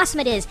how awesome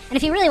it is, and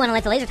if you really want to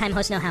let the LaserTime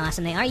hosts know how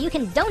awesome they are, you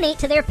can donate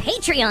to their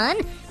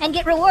Patreon and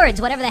get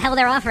rewards, whatever the hell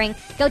they're offering.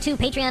 Go to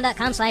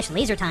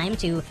patreon.com/lasertime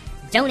to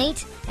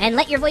donate, and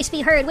let your voice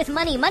be heard with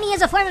money. Money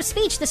is a form of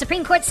speech. The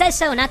Supreme Court says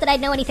so. Not that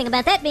I'd know anything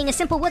about that, being a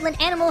simple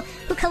woodland animal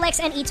who collects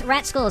and eats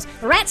rat skulls.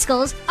 Rat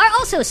skulls are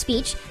also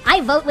speech.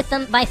 I vote with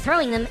them by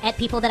throwing them at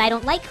people that I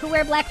don't like who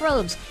wear black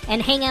robes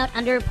and hang out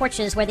under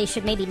porches where they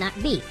should maybe not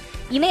be.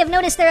 You may have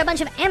noticed there are a bunch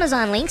of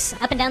Amazon links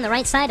up and down the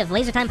right side of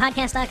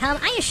LaserTimePodcast.com.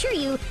 I assure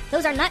you,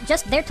 those are not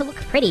just there to look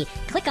pretty.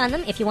 Click on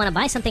them if you want to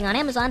buy something on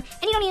Amazon,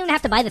 and you don't even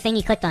have to buy the thing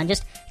you clicked on.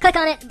 Just click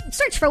on it,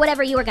 search for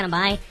whatever you are going to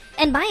buy,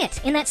 and buy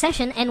it in that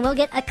session, and we'll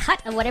get a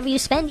cut of whatever you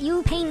spend.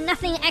 You pay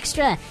nothing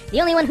extra. The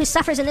only one who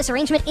suffers in this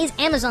arrangement is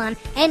Amazon,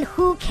 and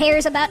who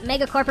cares about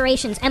mega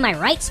corporations? Am I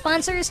right,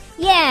 sponsors?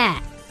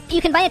 Yeah! You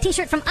can buy a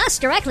t-shirt from us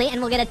directly,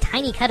 and we'll get a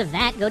tiny cut of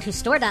that. Go to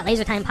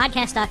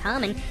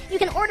store.lasertimepodcast.com, and you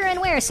can order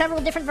and wear several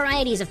different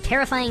varieties of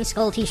terrifying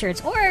skull t-shirts,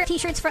 or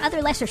t-shirts for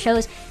other lesser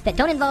shows that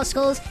don't involve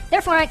skulls,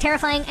 therefore aren't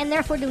terrifying, and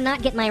therefore do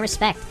not get my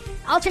respect.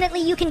 Alternately,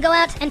 you can go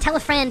out and tell a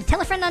friend.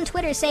 Tell a friend on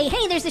Twitter, say,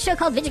 hey, there's this show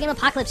called Video Game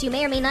Apocalypse you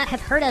may or may not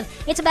have heard of.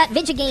 It's about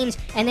video games.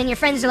 And then your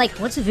friends are like,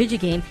 what's a video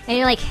game? And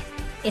you're like,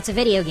 it's a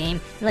video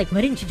game. They're like, why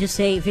didn't you just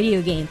say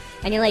video game?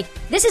 And you're like,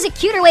 this is a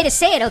cuter way to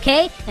say it,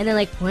 okay? And they're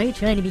like, why are you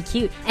trying to be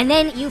cute? And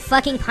then you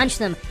fucking punch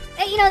them.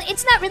 You know,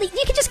 it's not really...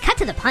 You can just cut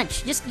to the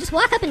punch. Just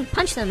walk up and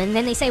punch them, and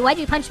then they say, why'd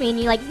you punch me? And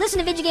you're like, listen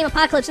to Video Game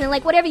Apocalypse, and they're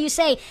like, whatever you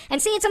say.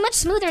 And see, it's a much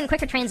smoother and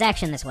quicker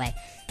transaction this way.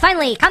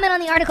 Finally, comment on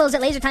the articles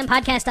at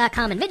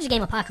LaserTimePodcast.com and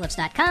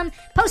VideoGameApocalypse.com.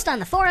 Post on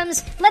the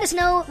forums. Let us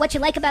know what you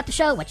like about the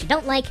show, what you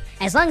don't like.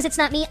 As long as it's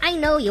not me, I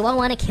know you won't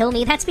want to kill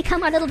me. That's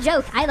become our little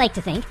joke, I like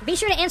to think. Be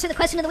sure to answer the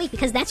question of the week,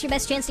 because that's your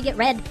best chance to get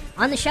read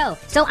on the show.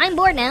 So I'm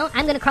bored now.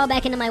 I'm going to crawl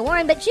back into my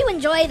warren, but you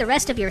enjoy the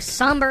rest of your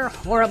somber,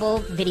 horrible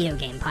video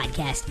game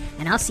podcast.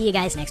 And I'll see you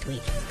guys next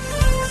week.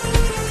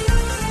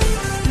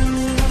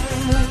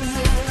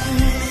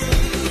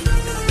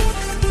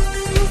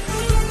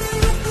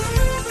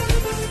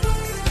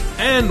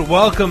 And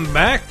welcome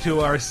back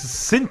to our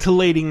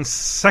scintillating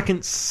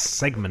second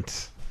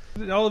segment.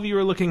 All of you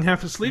are looking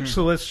half asleep,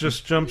 so let's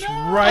just jump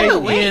right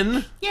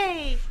in.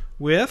 Yay!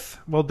 With,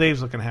 well,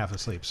 Dave's looking half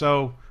asleep,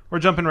 so we're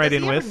jumping right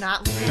in with.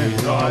 Not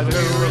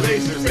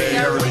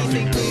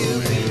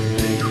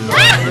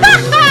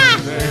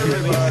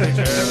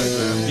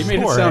You made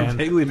it sound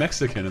vaguely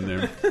Mexican in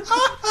there. No,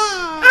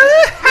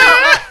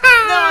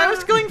 I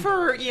was going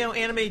for,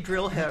 anime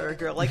drill hair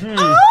girl, like,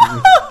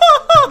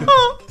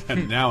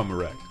 And now I'm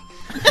erect.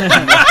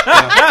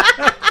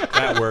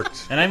 That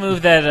worked. And I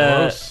moved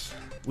that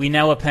we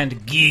now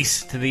append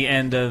geese to the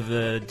end of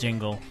the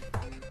jingle.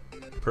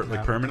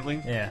 Like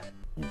permanently? Yeah.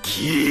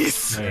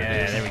 Geese!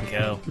 Yeah, there we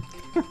go.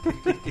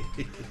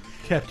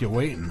 Kept you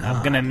waiting.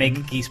 I'm going to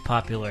make geese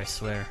popular, I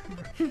swear.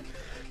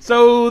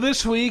 So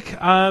this week,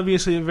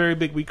 obviously a very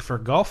big week for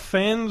golf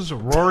fans.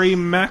 Rory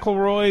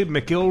McIlroy,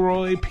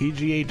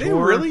 PGA Tour. They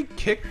really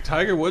kicked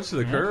Tiger Woods to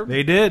the curb?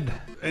 They did.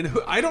 And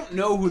I don't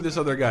know who this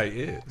other guy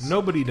is.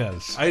 Nobody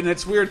does. And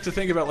it's weird to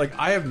think about, like,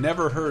 I have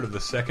never heard of the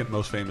second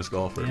most famous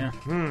golfer. Yeah.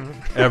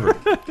 Ever.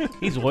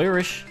 He's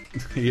Irish.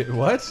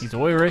 What? He's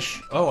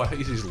Irish. Oh, I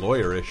think he's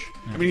lawyerish.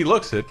 I mean, he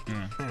looks it.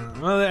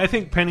 Well, I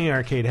think Penny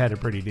Arcade had a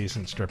pretty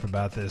decent strip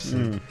about this.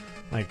 And,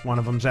 like, one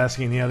of them's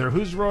asking the other,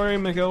 who's Rory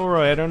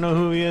McIlroy? I don't know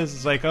who he is.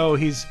 It's like, oh,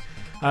 he's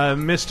a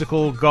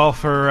mystical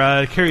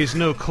golfer, carries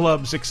no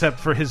clubs except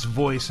for his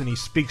voice, and he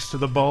speaks to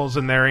the balls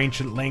in their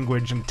ancient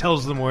language and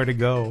tells them where to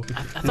go.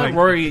 I thought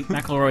Rory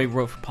McIlroy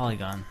wrote for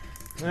Polygon.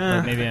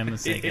 But maybe I'm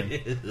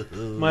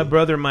mistaken. My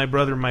brother, my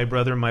brother, my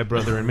brother, my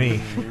brother, and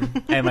me.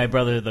 And my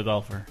brother, the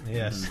golfer.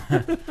 Yes.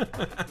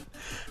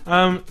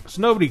 So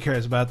nobody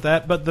cares about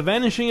that, but The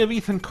Vanishing of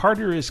Ethan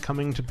Carter is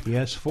coming to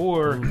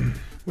PS4,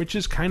 which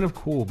is kind of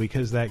cool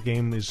because that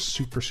game is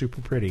super,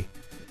 super pretty.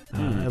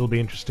 It'll be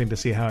interesting to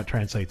see how it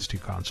translates to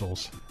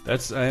consoles.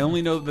 I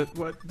only know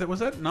that. Was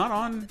that not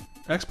on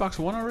Xbox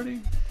One already?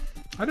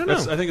 I don't know.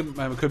 I think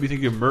I could be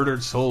thinking of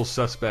Murdered Soul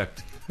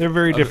Suspect. They're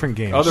very different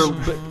games.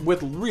 But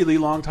with really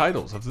long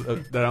titles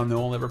that I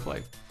know I'll never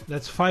play.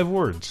 That's 5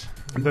 words.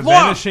 The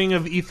Vanishing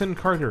of Ethan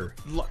Carter.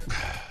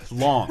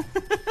 Long.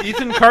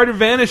 Ethan Carter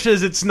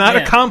vanishes. It's not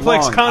a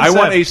complex concept. I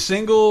want a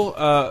single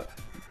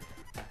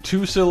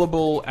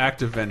 2-syllable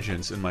act of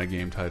vengeance in my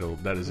game title.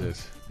 That is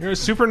it. You're a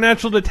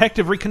supernatural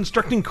detective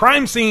reconstructing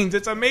crime scenes.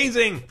 It's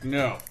amazing.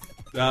 No.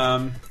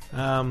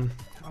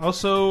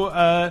 Also,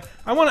 I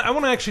want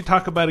to actually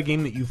talk about a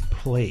game that you've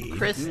played.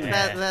 Chris,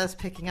 that's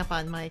picking up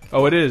on Mike.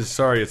 Oh, it is.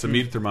 Sorry, it's a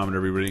meat thermometer,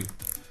 everybody.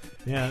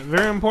 Yeah,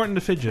 very important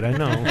to fidget, I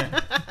know.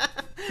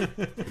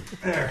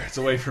 There, it's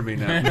away from me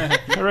now.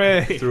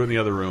 Hooray. Threw it in the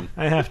other room.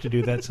 I have to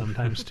do that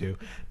sometimes, too.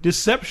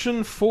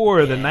 Deception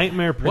 4, The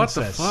Nightmare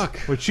Princess. What the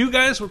fuck? Which you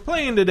guys were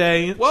playing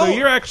today, so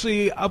you're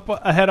actually up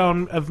ahead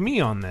of me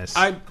on this.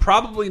 I'm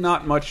probably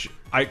not much...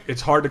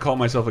 it's hard to call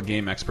myself a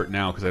game expert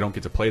now because I don't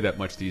get to play that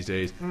much these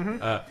days.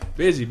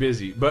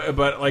 Busy.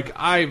 But like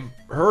I've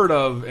heard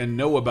of and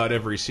know about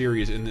every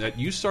series, and that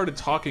you started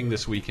talking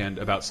this weekend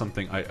about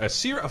something, a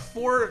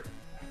 4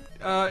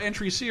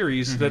 entry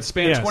series that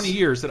spans 20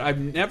 years that I've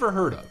never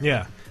heard of.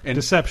 Yeah, and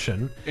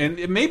Deception.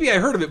 And maybe I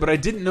heard of it, but I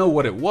didn't know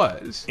what it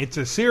was. It's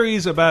a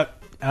series about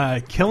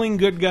killing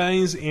good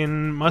guys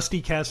in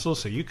Musty Castle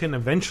so you can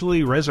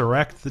eventually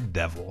resurrect the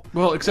devil.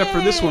 Well, except for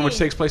this one, which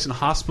takes place in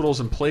hospitals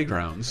and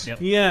playgrounds. Yep.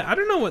 Yeah, I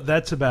don't know what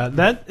that's about.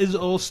 That is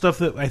all stuff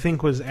that I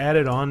think was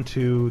added on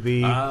to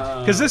the...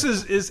 Because this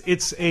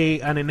it's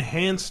an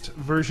enhanced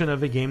version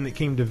of a game that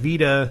came to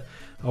Vita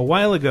a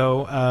while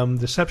ago,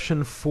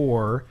 Deception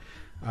 4.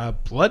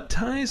 Blood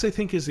Ties, I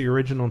think, is the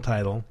original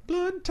title.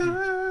 Blood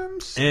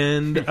Times.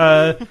 And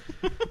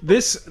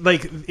this,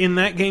 like, in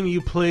that game,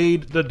 you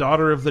played the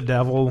daughter of the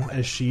devil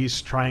as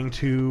she's trying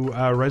to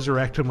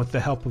resurrect him with the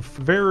help of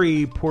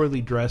very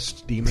poorly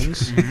dressed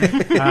demons.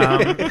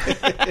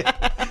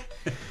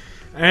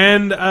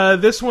 And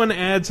this one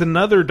adds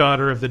another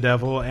daughter of the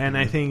devil, and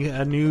I think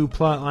a new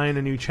plot line,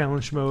 a new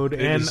challenge mode,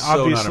 and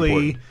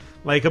obviously,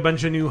 like, a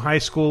bunch of new high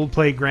school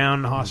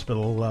playground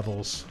hospital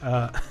levels.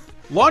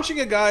 Launching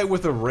a guy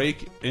with a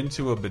rake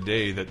into a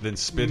bidet that then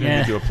spit him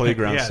into a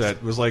playground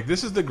set was like,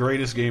 this is the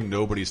greatest game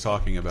nobody's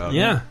talking about.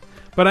 Yeah.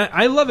 But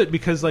I love it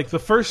because, like, the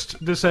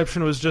first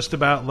Deception was just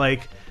about,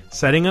 like,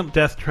 setting up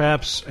death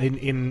traps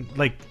in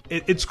like,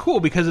 it's cool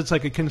because it's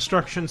like a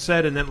construction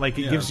set, and then, like,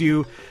 it gives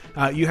you,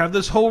 you have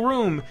this whole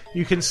room,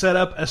 you can set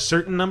up a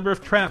certain number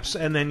of traps,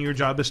 and then your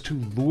job is to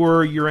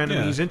lure your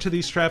enemies into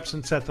these traps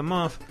and set them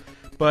off.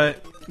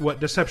 But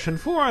what Deception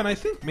 4, and I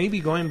think maybe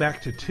going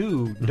back to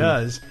 2,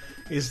 does...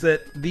 is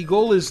that the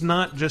goal is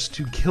not just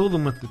to kill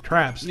them with the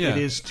traps, it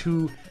is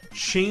to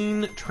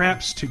chain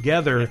traps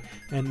together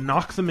and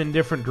knock them in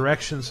different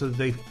directions so that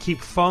they keep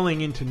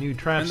falling into new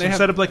traps and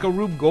set up like a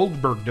Rube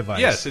Goldberg device.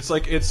 Yes, it's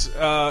like,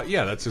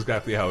 yeah, that's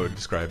exactly how I would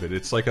describe it.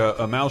 It's like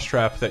a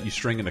mousetrap that you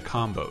string into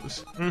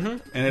combos.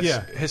 And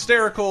it's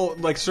hysterical,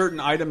 like certain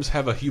items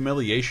have a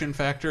humiliation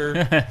factor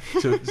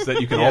so that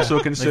you can also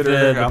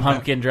consider. Like the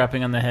pumpkin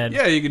dropping on the head.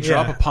 Yeah, you can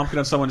drop a pumpkin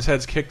on someone's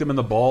heads, kick them in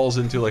the balls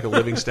into like a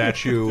living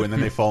statue, and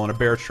then they fall in a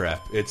bear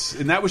trap.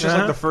 And that was just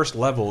like the first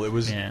level. It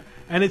was...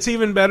 And it's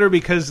even better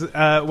because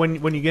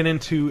when you get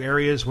into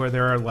areas where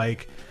there are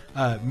like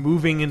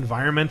moving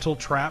environmental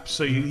traps,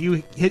 so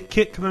you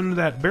kick them into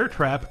that bear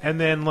trap, and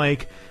then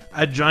like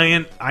a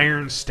giant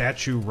iron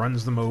statue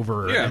runs them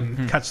over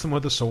and cuts them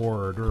with a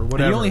sword or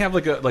whatever. And you only have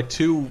like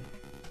two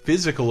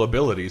physical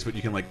abilities, but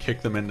you can like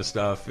kick them into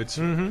stuff.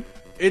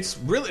 It's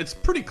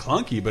pretty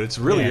clunky, but it's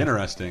really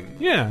interesting.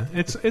 Yeah,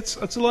 it's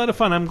a lot of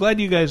fun. I'm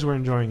glad you guys were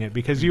enjoying it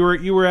because you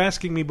were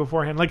asking me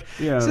beforehand, like,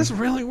 is this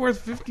really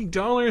worth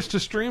 $50 to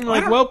stream?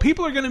 Like, well,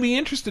 people are going to be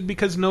interested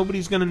because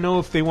nobody's going to know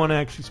if they want to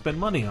actually spend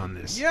money on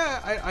this.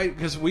 Yeah,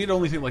 because we'd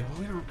only think like,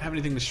 well, we don't have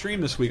anything to stream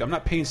this week. I'm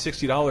not paying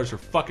 $60 for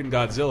fucking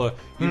Godzilla,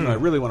 even though I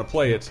really want to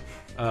play it.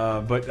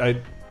 But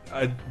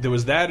there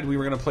was that, and we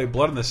were going to play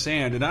Blood in the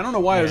Sand, and I don't know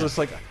why I was just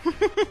like,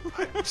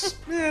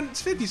 man,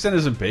 50 Cent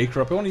isn't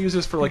bankrupt. I want to use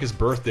this for like his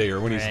birthday or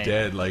when he's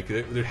dead. Like,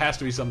 there has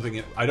to be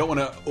something. I don't want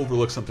to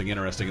overlook something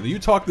interesting. And you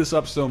talked this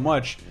up so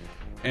much,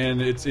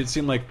 and it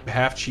seemed like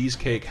half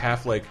cheesecake,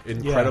 half like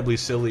incredibly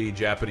silly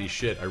Japanese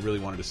shit. I really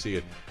wanted to see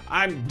it.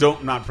 I'm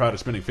not proud of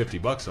spending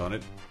 $50 on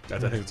it. I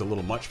think it's a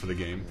little much for the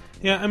game.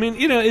 Yeah, I mean,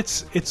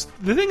 it's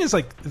the thing is,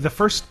 like, the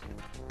first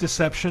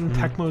Deception,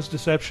 Tecmo's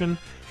Deception,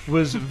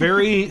 was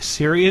very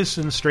serious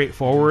and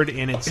straightforward,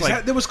 and it's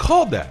that was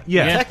called that.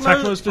 Yeah,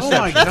 Tecmo's Deception.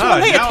 Oh my That's God.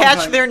 when they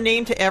attach their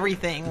name to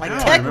everything, like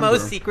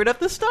Tecmo's Secret of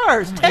the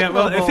Stars. Tecmo Yeah,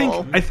 well, I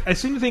Bowl. think I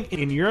seem to think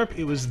in Europe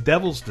it was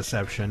Devil's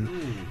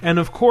Deception, and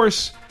of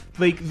course,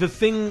 like the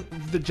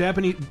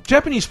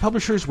Japanese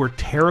publishers were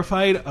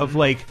terrified of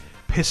like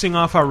pissing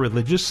off our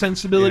religious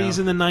sensibilities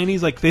in the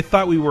 90s. Like, they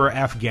thought we were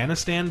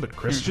Afghanistan but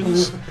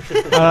Christians.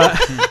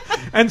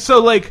 And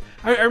so, like,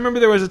 I remember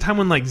there was a time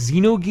when, like,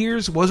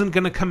 Xenogears wasn't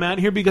going to come out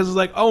here because it's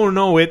like, oh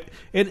no,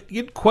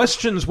 it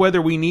questions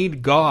whether we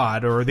need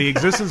God or the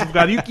existence of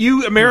God.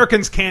 You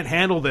Americans can't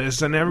handle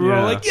this. And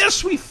everyone was like,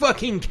 yes, we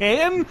fucking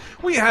can.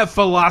 We have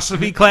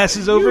philosophy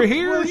classes over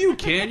here. Well, you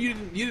can. You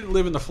didn't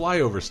live in the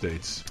flyover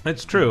states.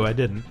 That's true, I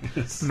didn't.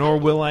 Nor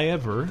will I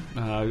ever.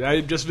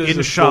 I just visited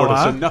Inshallah.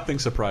 Florida, so nothing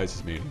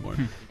surprises me anymore.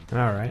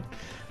 All right.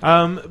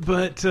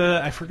 But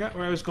I forgot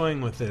where I was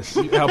going with this.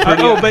 How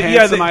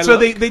pretty so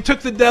they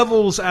took the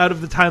devils out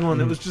of the title,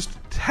 and it was just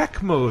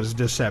Tecmo's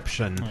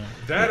Deception.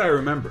 That I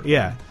remember.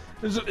 Yeah,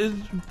 it was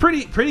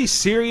pretty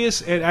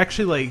serious. It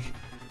actually, like,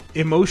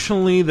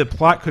 emotionally, the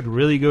plot could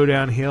really go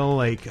downhill.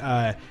 Like,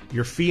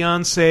 your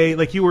fiance,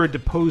 like, you were a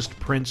deposed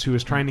prince who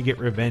was trying to get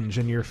revenge,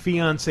 and your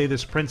fiance,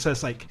 this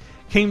princess, like,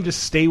 came to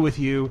stay with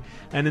you,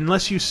 and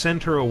unless you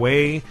sent her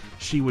away,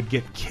 she would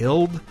get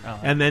killed.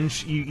 And then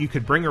you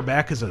could bring her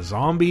back as a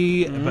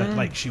zombie, but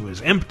like she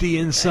was empty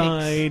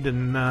inside.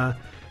 And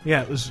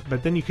yeah, it was.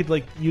 But then you could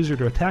like use her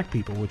to attack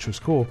people, which was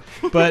cool.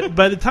 But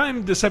by the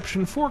time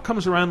Deception 4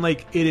 comes around,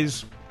 like, it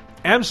is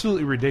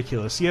absolutely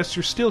ridiculous. Yes,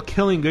 you're still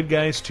killing good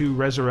guys to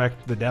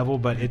resurrect the devil,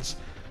 but it's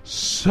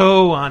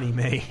so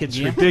anime. It's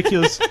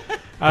ridiculous.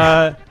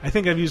 I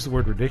think I've used the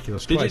word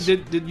ridiculous twice.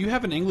 Did you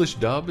have an English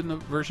dub in the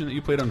version that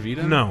you played on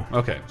Vita? No.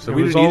 Okay, so It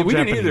we was didn't all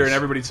either, Japanese. and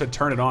everybody said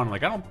turn it on.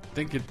 Like, I don't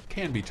think it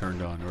can be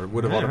turned on, or it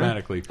would have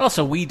automatically.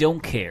 Also, we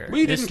don't care.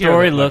 We This didn't care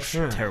story that looks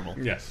much. terrible.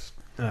 Yes.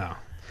 Oh.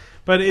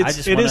 But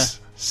it is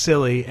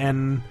silly,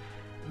 and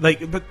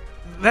but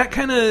that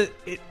kind of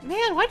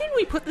Man, why didn't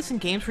we put this in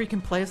games where you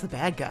can play as the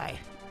bad guy?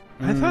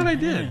 I thought I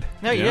did.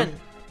 No, you didn't.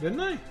 Didn't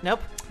I?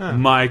 Nope. Huh.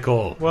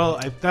 Michael. Well,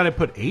 I thought I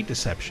put a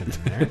deception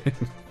in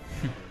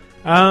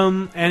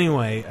there.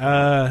 Anyway,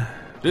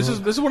 this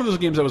is one of those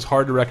games that was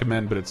hard to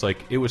recommend, but it's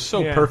like it was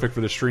so perfect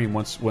for the stream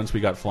once we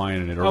got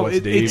flying in it, or once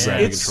Dave ran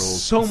the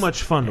controls. So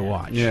much fun to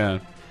watch. Yeah.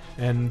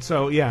 And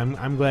so,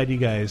 I'm glad you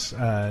guys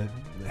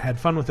had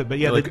fun with it. But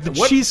yeah, like, the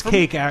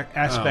cheesecake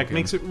aspect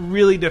makes it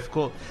really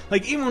difficult.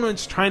 Like, even when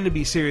it's trying to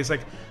be serious,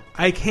 like,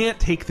 I can't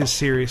take this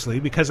seriously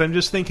because I'm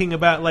just thinking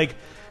about, like,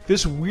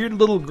 this weird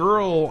little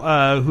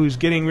girl who's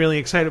getting really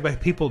excited by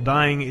people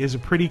dying is a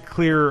pretty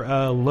clear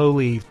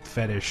lowly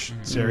fetish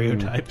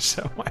stereotype.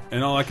 So,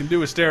 and all I can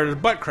do is stare at his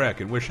butt crack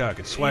and wish I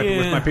could swipe it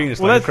with my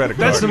penis well, like a credit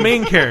card. That's the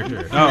main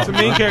character. It's the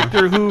main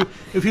character who,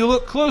 if you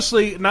look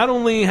closely, not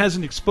only has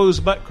an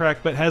exposed butt crack,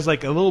 but has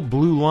like a little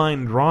blue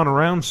line drawn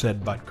around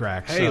said butt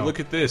crack. Hey, look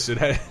at this! It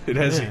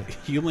has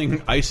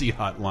healing icy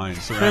hot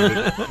lines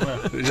surrounded.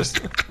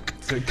 Just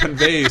to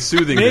convey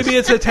soothing. Maybe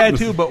it's a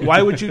tattoo, but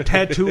why would you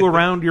tattoo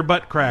around your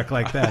butt crack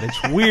like that?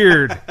 It's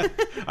weird.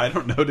 I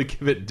don't know, to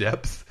give it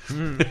depth.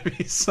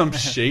 Maybe some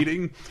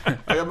shading.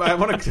 I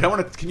want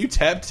to. Can you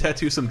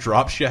tattoo some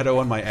drop shadow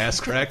on my ass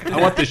crack?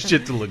 I want this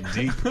shit to look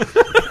deep. Can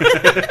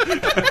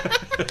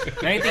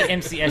I get the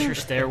MC Escher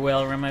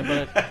stairwell around my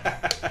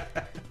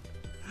butt?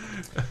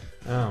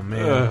 Oh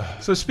man!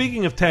 So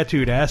speaking of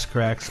tattooed ass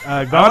cracks,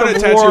 God I want of a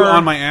tattoo War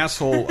on my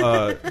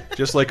asshole,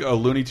 just like a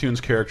Looney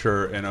Tunes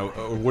character and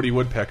a Woody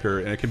Woodpecker,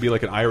 and it can be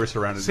like an iris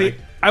around his neck.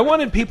 I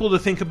wanted people to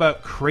think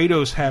about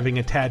Kratos having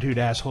a tattooed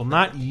asshole,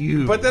 not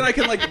you. But then I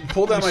can like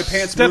pull down my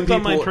pants, stepped moon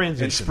on my people,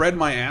 transition, and spread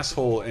my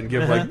asshole and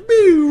give like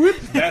boo.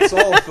 That's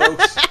all,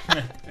 folks.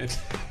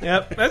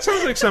 Yep, that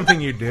sounds like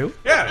something you'd do.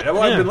 Yeah,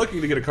 well, I've been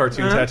looking to get a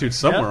cartoon tattooed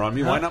somewhere on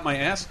me. Why not my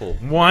asshole?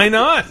 Why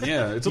not?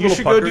 Yeah, it's a you little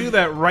should puckered. go do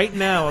that right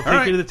now. I'll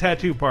take you to the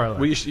tattoo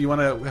parlor. You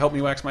want to help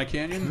me wax my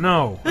canyon?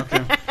 No.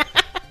 Okay.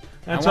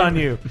 That's on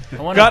you.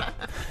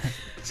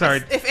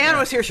 Sorry. If Anna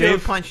was here, she would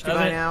have punched you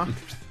by now.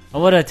 I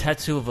want a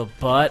tattoo of a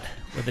butt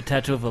with a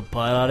tattoo of a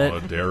butt on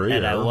it, derriere.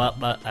 and I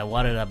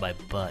want it on my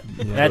butt.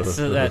 That's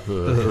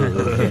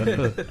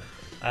that.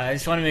 I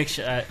just want to make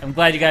sure. I'm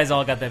glad you guys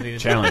all got that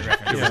challenge.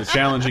 reference. It was a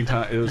challenging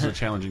time. It was a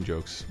challenging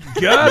jokes.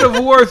 God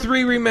of War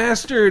 3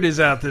 Remastered is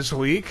out this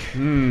week.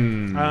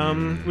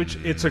 Which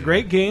it's a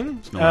great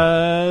game.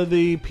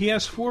 The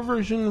PS4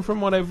 version, from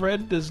what I've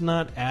read, does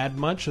not add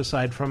much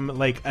aside from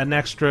like an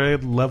extra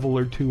level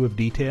or two of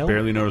detail.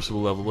 Barely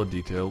noticeable level of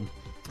detail.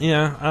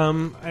 Yeah,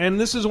 and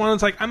this is one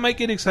that's like I might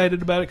get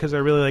excited about it because I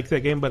really like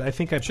that game, but I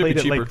think I played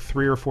it like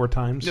 3 or 4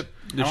 times. Yep,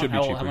 it should be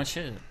cheaper. How much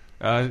is it?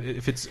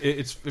 If it's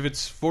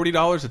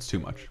 $40, it's too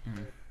much.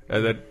 I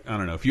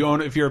don't know. If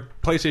you're a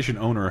PlayStation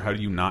owner, how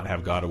do you not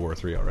have God of War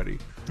 3 already?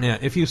 Yeah,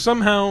 if you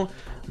somehow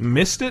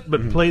missed it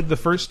but played the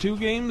first 2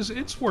 games,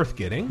 it's worth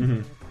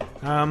getting.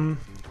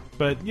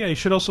 But yeah, you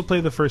should also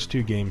play the first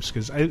 2 games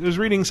because I was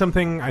reading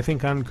something I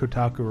think on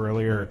Kotaku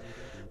earlier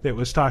that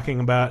was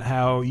talking about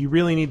how you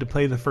really need to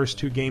play the first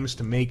 2 games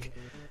to make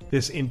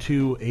this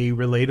into a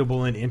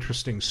relatable and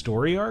interesting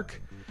story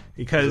arc.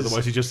 Because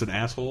otherwise he's just an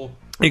asshole.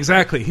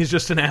 Exactly, he's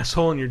just an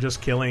asshole, and you're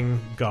just killing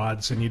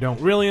gods, and you don't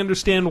really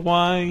understand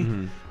why.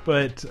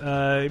 But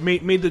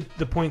made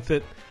the point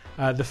that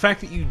the fact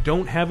that you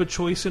don't have a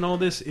choice in all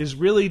this is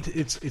really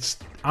it's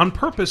on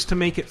purpose to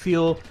make it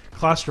feel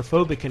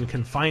claustrophobic and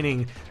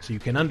confining, so you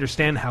can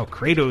understand how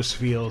Kratos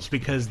feels,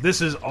 because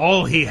this is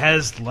all he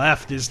has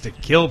left is to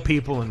kill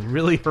people in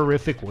really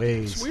horrific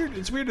ways.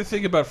 It's weird to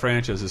think about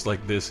franchises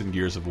like this in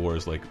Gears of War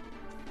is like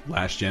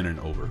last gen and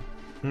over.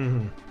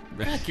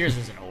 Gears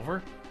isn't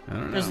over. I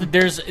don't know.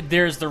 There's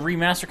the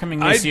remaster coming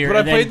this year. But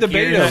I played the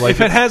beta.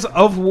 If it has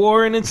 "of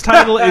War" in its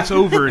title, it's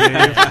over,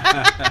 Dave.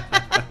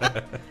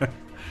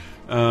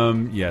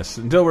 Yes,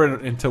 until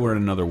we're in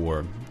another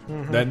war,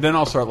 then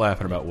I'll start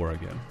laughing about war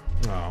again.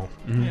 Oh,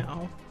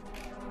 No.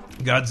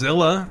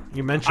 Godzilla.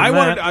 You mentioned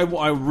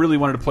I really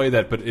wanted to play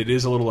that, but it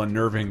is a little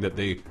unnerving that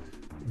they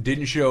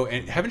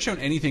haven't shown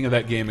anything of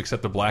that game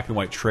except the black and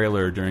white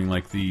trailer during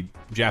like the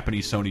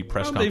Japanese Sony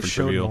press conference. They've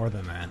shown reveal. more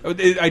than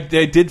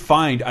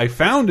that. I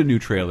found a new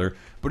trailer,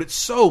 but it's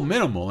so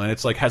minimal and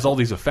it's like has all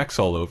these effects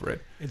all over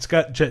it. It's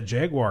got Jet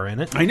Jaguar in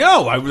it. I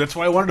know. That's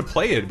why I wanted to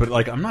play it, but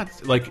like I'm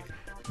not like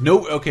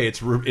no. Okay,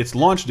 it's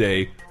launch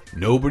day.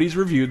 Nobody's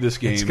reviewed this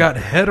game. It's got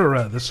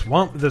Hedorah,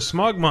 the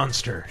smog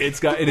monster. It's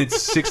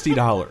 $60.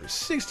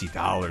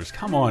 $60.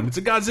 Come on, it's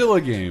a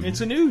Godzilla game. It's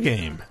a new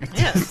game.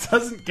 Yes. It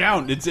doesn't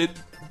count.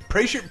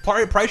 Price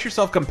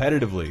yourself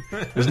competitively,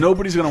 because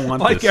nobody's going to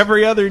want like this.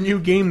 every other new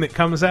game that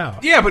comes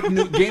out. Yeah, but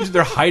new games that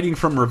they're hiding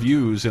from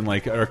reviews and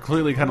like are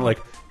clearly kind of like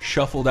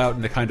shuffled out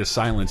into kind of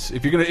silence.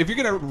 If you're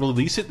gonna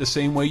release it the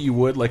same way you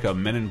would like a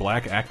Men in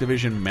Black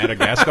Activision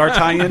Madagascar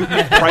tie-in,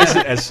 price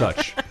it as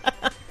such.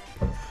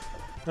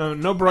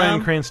 No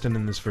Bryan Cranston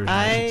in this version,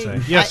 I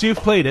should say. Yes, you've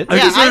played it. Yeah, I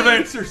deserve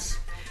answers.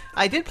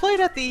 I did play it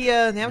at the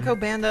Namco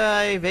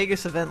Bandai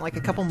Vegas event like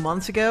a couple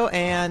months ago,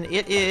 and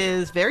it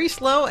is very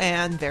slow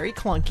and very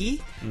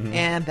clunky,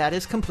 and that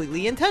is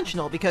completely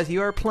intentional because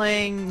you are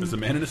playing as a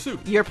man in a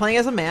suit. You're playing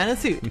as a man in a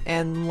suit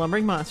and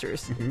lumbering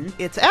monsters.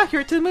 It's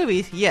accurate to the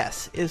movies,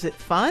 yes. Is it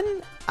fun?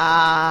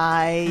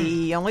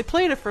 I only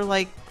played it for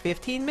like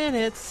 15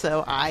 minutes,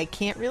 so I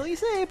can't really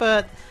say,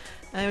 but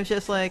I was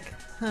just like,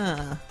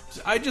 huh.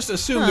 I just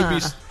assumed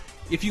it'd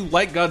be, if you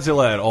like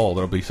Godzilla at all,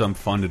 there'll be some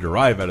fun to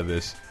derive out of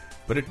this.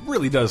 But it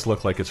really does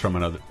look like it's from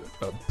a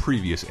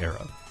previous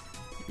era.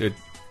 It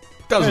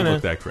doesn't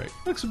look that great.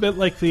 Looks a bit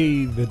like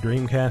the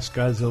Dreamcast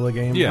Godzilla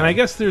game. Yeah. And I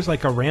guess there's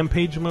like a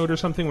rampage mode or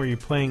something where you're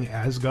playing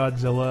as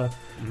Godzilla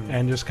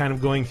and just kind of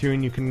going through,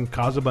 and you can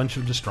cause a bunch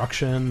of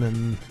destruction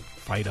and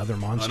fight other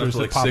monsters that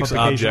like pop 6 up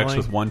objects occasionally.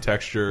 with one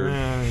texture.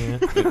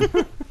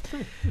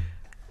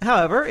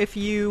 However, if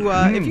you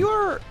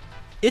are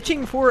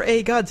itching for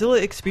a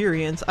Godzilla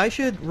experience, I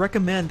should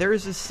recommend there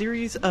is a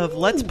series of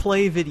Let's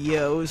Play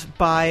videos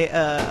by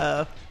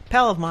a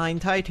pal of mine,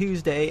 Ty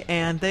Tuesday,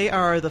 and they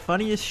are the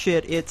funniest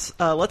shit. It's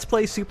Let's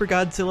Play Super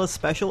Godzilla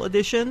Special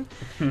Edition.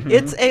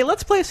 It's a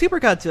Let's Play Super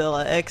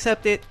Godzilla,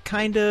 except it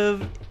kind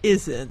of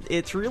isn't.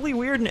 It's really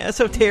weird and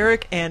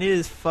esoteric, and it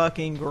is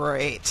fucking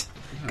great.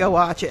 Go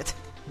watch it.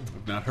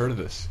 I've not heard of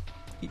this.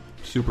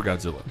 Super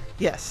Godzilla.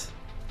 Yes.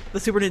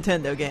 The Super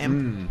Nintendo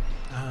game.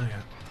 Oh,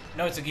 yeah.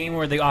 No, it's a game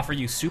where they offer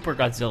you Super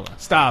Godzilla.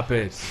 Stop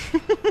it.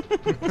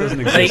 Doesn't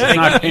exist. They, It's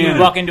not you canon.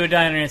 walk into a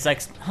diner and it's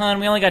like, hon,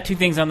 we only got 2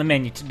 things on the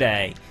menu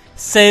today.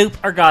 Soup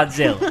or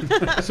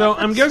Godzilla? So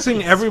I'm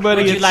guessing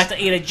everybody... Would you like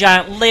to eat a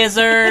giant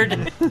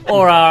lizard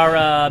or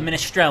our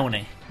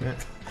minestrone?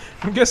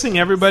 I'm guessing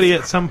everybody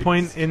at some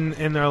point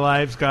in their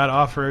lives got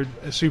offered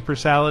a super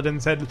salad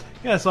and said,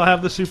 yes, I'll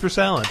have the super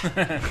salad.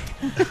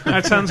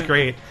 That sounds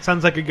great.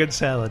 Sounds like a good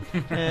salad.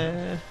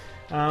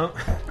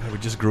 We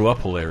just grew up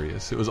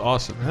hilarious. It was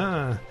awesome.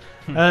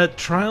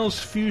 Trials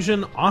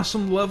Fusion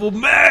Awesome Level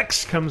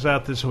Max comes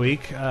out this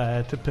week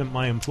to pimp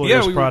my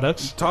employer's we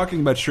products. were talking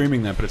about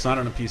streaming that, but it's not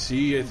on a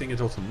PC, I think,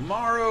 until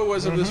tomorrow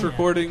as of this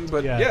recording.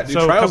 But yeah, dude,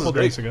 so Trials a couple is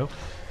great. days ago.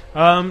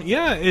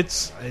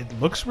 It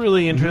looks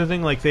really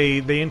interesting. Like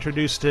they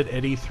introduced it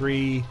at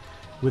E3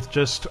 with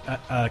just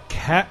a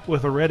cat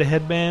with a red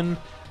headband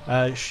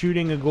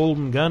shooting a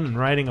golden gun and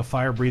riding a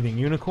fire-breathing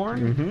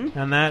unicorn,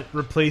 and that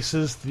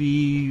replaces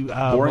the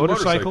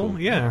motorcycle.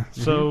 Yeah,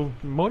 so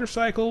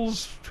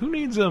motorcycles, who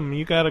needs them?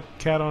 You got a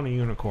cat on a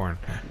unicorn.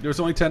 It was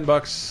only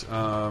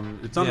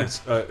 $10. It's not.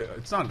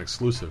 It's not an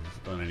exclusive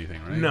on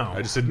anything, right? No,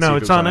 I just didn't see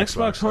if it's it was on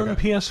Xbox One,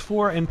 Okay.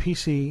 PS4, and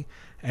PC.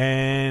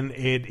 And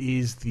it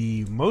is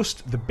the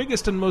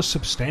biggest and most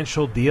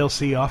substantial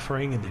DLC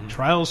offering in the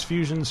Trials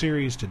Fusion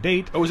series to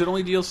date. Oh, is it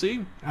only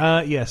DLC?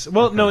 Yes.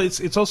 Well, no,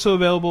 it's also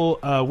available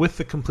with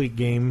the complete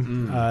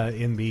game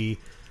in the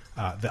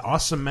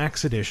Awesome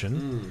Max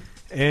Edition.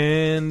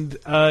 And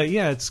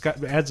it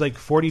adds like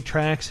 40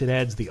 tracks. It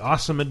adds the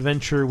Awesome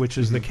Adventure, which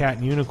is the cat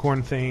and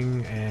unicorn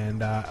thing,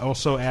 and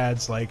also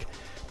adds like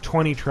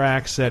 20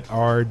 tracks that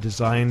are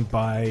designed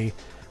by.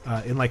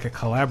 In like a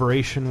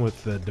collaboration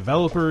with the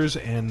developers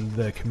and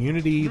the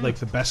community, like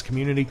the best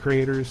community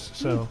creators.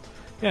 So,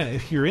 yeah,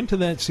 if you're into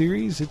that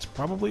series, it's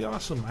probably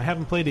awesome. I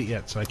haven't played it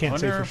yet, so I can't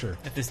say for sure.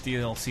 If this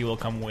DLC will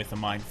come with a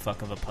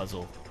mindfuck of a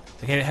puzzle.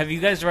 Okay, have you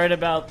guys read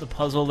about the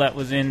puzzle that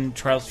was in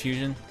Trials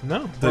Fusion?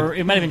 No. Or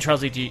it might have been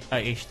Trials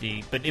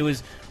HD, but it was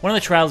one of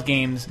the Trials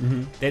games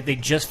that they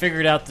just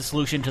figured out the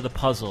solution to the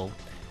puzzle.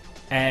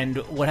 And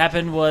what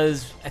happened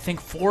was, I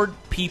think 4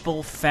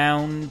 people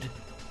found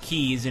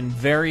keys in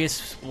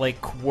various like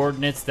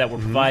coordinates that were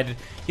provided.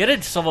 You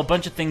had to solve a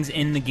bunch of things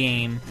in the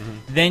game.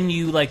 Then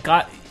you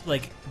got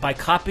by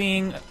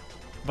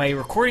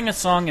recording a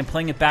song and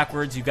playing it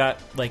backwards, you got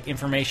like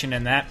information,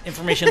 and that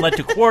information led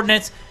to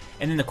coordinates.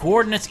 And then the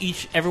coordinates,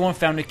 everyone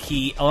found a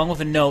key along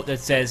with a note that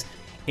says,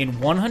 "In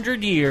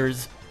 100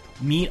 years,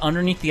 meet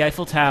underneath the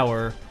Eiffel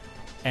Tower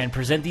and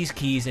present these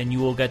keys, and you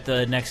will get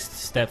the next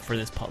step for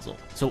this puzzle."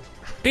 So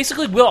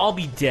basically, we'll all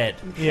be dead.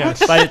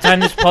 Yes. By the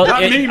time this puzzle,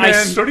 Not me,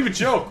 man. Don't even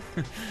joke.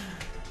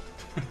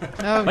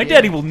 My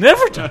daddy will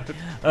never die.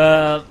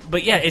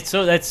 But yeah,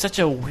 that's such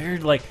a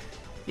weird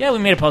we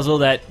made a puzzle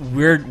that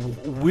we're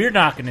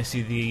not going to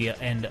see the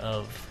end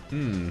of.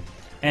 And,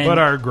 But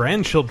our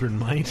grandchildren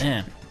might.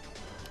 Yeah.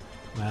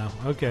 Wow.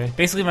 Okay.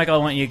 Basically, Michael, I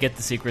want you to get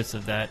the secrets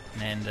of that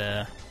and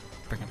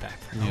bring it back.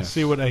 I'll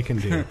see what I can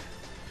do.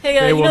 Hey,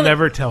 they will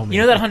never tell me.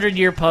 You know that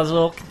 100-year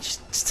puzzle?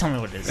 Just tell me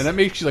what it is. And that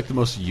makes you like the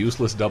most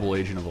useless double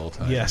agent of all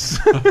time. Yes.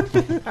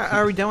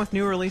 Are we done with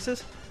new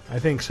releases? I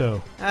think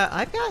so.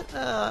 I've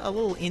got a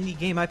little indie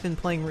game I've been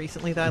playing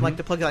recently that I'd like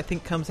to plug. I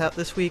think comes out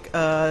this week.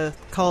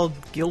 Called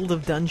Guild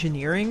of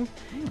Dungeoneering.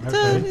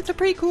 It's a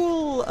pretty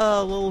cool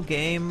little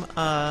game.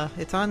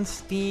 It's on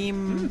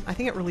Steam. I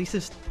think it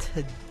releases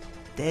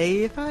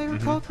today, if I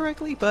recall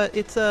correctly. But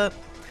it's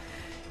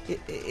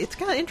it's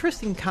got an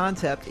interesting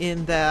concept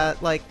in that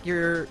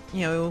you're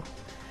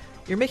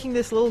making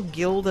this little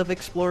guild of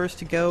explorers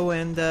to go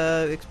and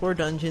explore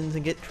dungeons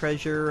and get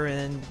treasure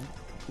and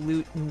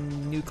loot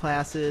and new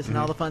classes and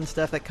all the fun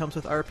stuff that comes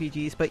with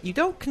RPGs, but you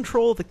don't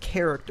control the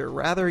character.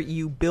 Rather,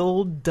 you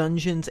build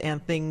dungeons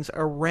and things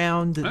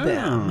around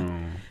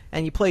them.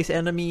 And you place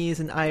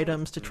enemies and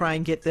items to try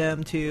and get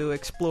them to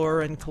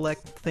explore and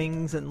collect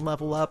things and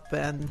level up,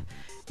 and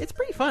it's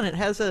pretty fun. It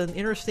has an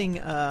interesting,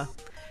 a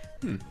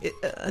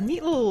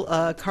neat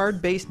little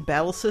card-based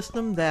battle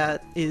system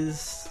that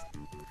is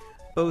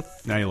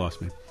both... Now you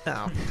lost me.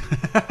 Oh.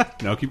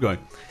 No, keep going.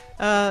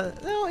 Yeah,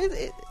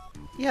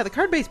 the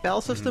card-based battle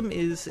system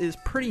is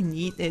pretty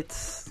neat.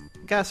 It's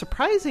got a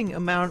surprising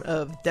amount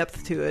of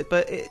depth to it,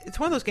 but it's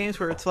one of those games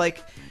where it's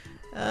like,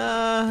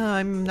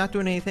 I'm not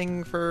doing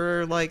anything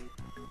for like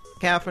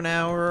half an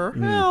hour.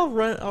 I'll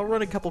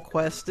run a couple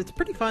quests. It's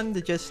pretty fun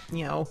to just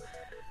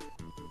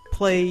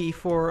play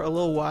for a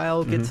little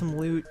while, get some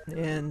loot,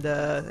 and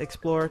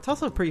explore. It's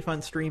also a pretty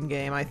fun stream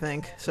game, I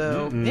think.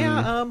 So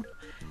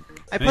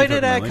I played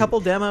it at a couple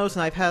demos,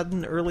 and I've had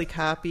an early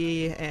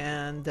copy,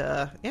 and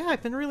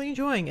I've been really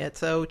enjoying it.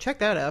 So check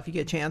that out if you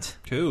get a chance.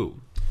 Cool.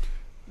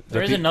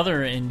 There is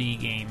another indie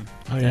game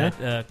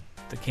that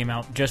came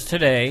out just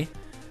today.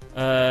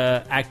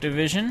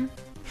 Activision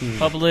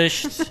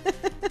published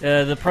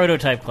the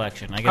Prototype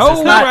Collection. I guess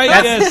Oh, right,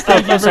 yes.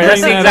 Thank you for sorry,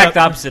 that's the bringing that exact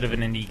up. opposite of an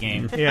indie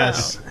game.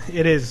 Yes,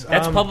 it is.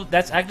 That's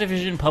that's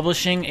Activision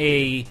publishing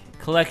a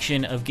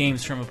collection of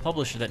games from a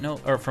publisher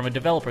from a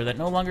developer that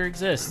no longer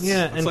exists.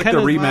 Yeah, It's and like kind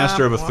the of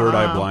remaster of a Third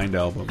Eye Blind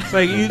album. It's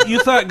like you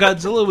thought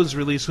Godzilla was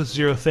released with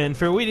zero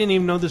fanfare. We didn't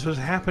even know this was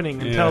happening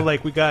until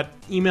like we got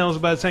emails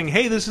about saying,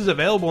 "Hey, this is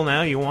available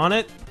now. You want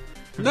it?"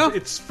 No,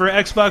 it's for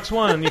Xbox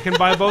One. You can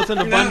buy both in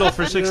a bundle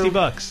for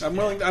 $60.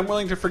 I'm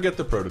willing to forget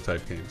the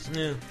Prototype games.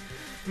 Yeah.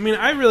 I mean,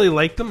 I really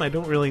like them. I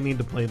don't really need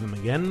to play them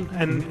again.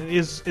 And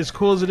as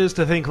cool as it is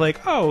to think,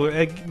 like, oh,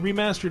 a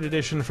remastered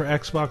edition for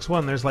Xbox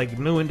One, there's, like,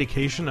 no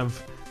indication of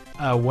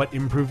what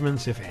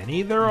improvements, if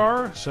any, there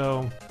are.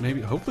 So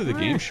hopefully the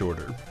game's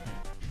shorter.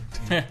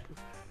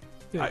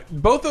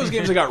 Both those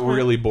games I got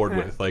really bored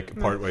with, like,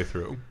 partway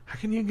through. How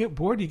can you get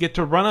bored? You get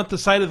to run up the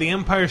side of the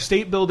Empire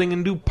State Building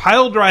and do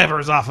pile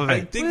drivers off of it.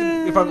 I think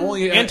if I'm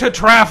only into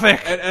traffic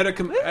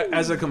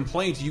as a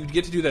complaint, you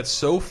get to do that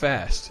so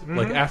fast.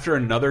 Like after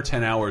another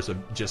 10 hours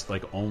of just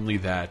like only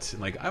that,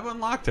 like I've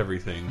unlocked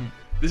everything.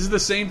 This is the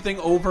same thing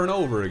over and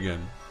over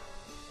again.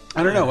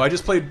 I don't know. I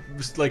just played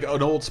like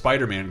an old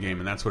Spider-Man game,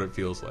 and that's what it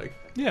feels like.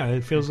 Yeah,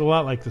 it feels a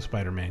lot like the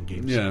Spider-Man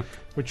games. Yeah,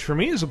 which for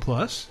me is a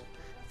plus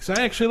because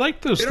I actually like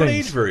those things. They don't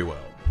age very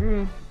well.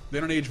 They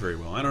don't age very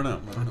well. I don't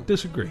know.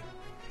 Disagree.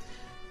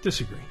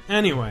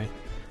 Anyway,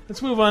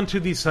 let's move on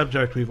to the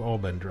subject we've all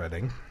been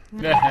dreading.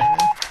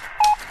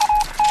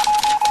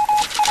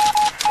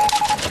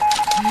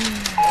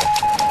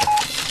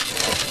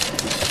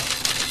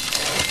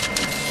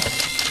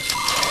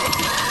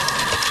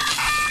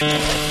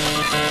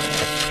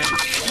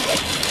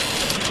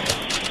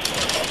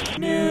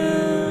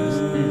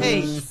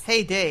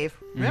 Hey, Dave.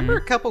 Remember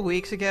a couple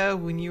weeks ago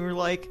when you were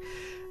like,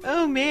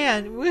 "Oh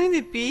man, wouldn't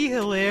it be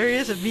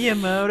hilarious if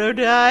Miyamoto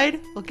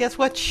died?" Well, guess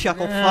what?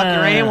 Shucklefuck,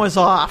 your aim was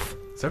off.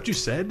 Is that what you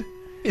said?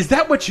 Is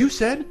that what you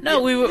said?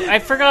 No, I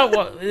forgot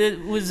what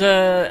it was.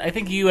 I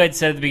think you had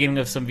said at the beginning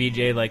of some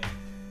VJ, like,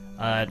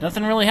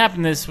 nothing really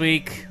happened this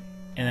week,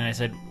 and then I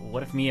said,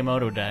 "What if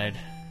Miyamoto died?"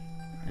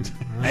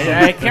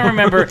 I can't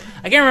remember.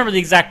 I can't remember the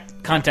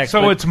exact context.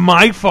 So it's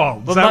my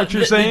fault. Is that what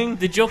you're saying?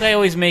 The joke I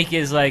always make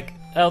is like,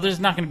 "Oh, there's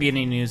not going to be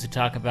any news to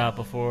talk about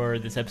before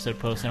this episode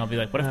posts," and I'll be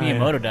like, "What if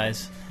Miyamoto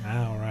dies?"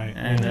 Oh, right.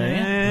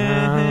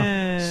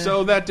 And,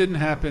 so that didn't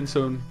happen.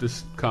 So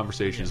this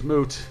conversation is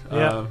moot.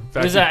 Yeah.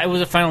 It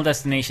was a Final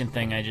Destination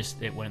thing.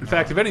 It went. In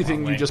fact, if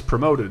anything, you just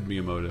promoted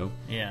Miyamoto.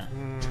 Yeah.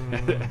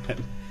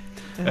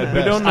 We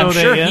don't know I'm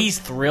sure yet. he's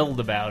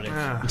thrilled about it.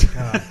 Oh,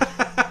 God.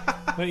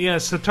 But yeah,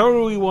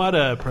 Satoru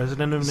Iwata,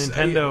 president of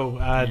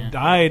Nintendo,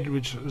 died,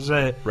 which was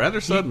rather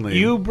suddenly.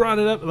 You brought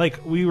it up,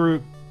 like we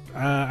were.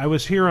 I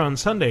was here on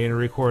Sunday to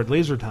record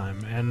Laser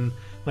Time, and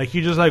like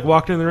you just like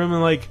walked in the room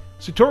and like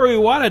Satoru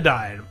Iwata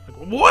died.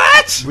 Like,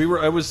 what?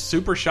 I was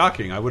super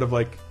shocking. I would have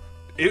like,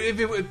 if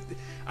it would.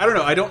 I don't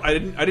know. I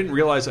didn't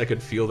realize I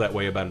could feel that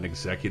way about an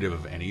executive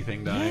of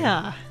anything dying.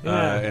 Yeah.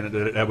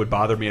 And that would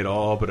bother me at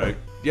all. But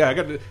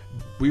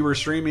we were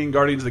streaming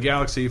Guardians of the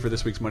Galaxy for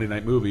this week's Monday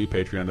Night Movie,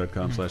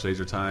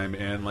 patreon.com/lasertime,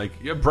 and like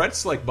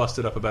Brett's like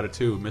busted up about it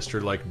too,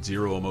 Mr. like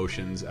zero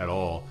emotions at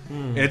all.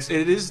 It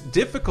is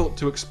difficult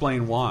to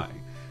explain why.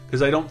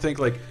 Because I don't think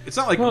like it's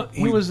not like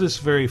he was this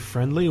very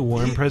friendly,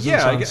 warm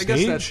presence on stage. I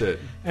guess that's it.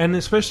 And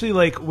especially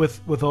like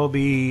with all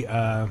the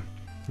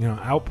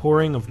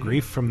outpouring of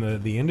grief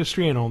from the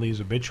industry and all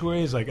these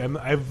obituaries. Like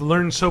I've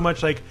learned so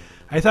much. Like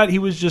I thought he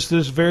was just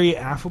this very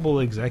affable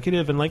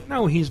executive, and like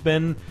no, he's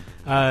been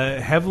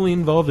heavily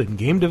involved in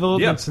game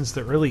development since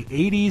the early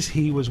 '80s.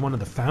 He was one of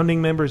the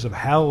founding members of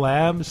HAL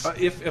Labs.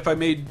 If I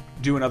may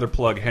do another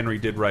plug, Henry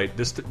did write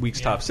this week's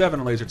top 7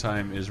 on Laser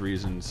Time is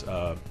reasons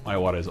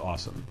Iwata is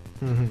awesome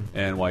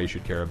and why you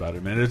should care about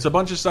him. And it's a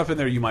bunch of stuff in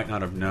there you might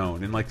not have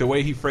known. And like the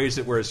way he phrased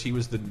it, whereas he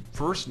was the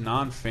first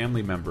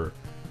non-family member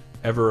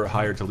ever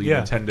hired to lead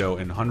Nintendo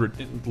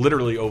in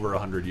literally over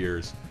 100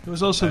 years. It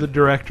was also the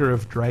director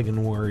of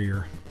Dragon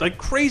Warrior. Like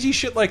crazy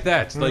shit like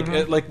that.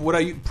 Like what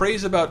I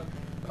praise about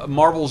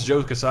Marvel's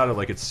Joe Quesada,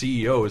 like its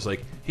CEO, is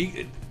like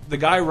the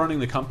guy running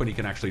the company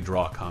can actually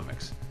draw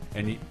comics.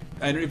 And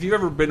if you've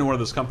ever been to one of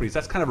those companies,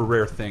 that's kind of a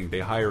rare thing. They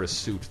hire a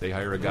suit. They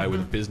hire a guy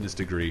with a business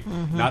degree,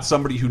 not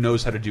somebody who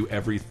knows how to do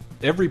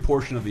every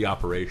portion of the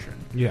operation.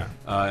 Yeah,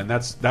 and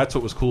that's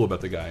what was cool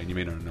about the guy. And you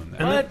may not have known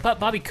that. Well,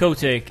 Bobby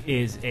Kotick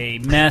is a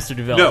master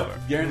developer.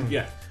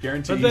 No,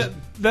 guaranteed. But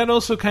that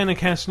also kind of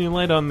casts new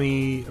light on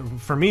the,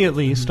 for me at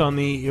least, on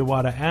the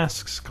Iwata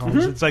Asks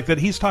columns. It's like that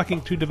he's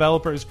talking to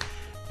developers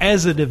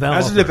as a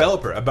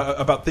developer,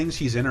 about things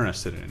he's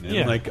interested in,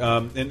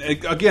 and and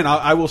again,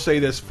 I will say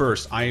this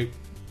first.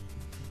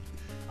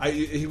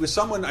 He was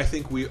someone I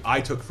think I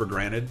took for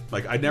granted.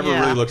 Like I never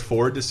really looked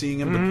forward to seeing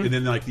him, and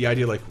then like the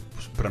idea, like,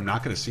 but I'm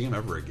not going to see him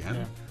ever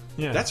again.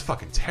 Yeah, that's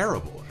fucking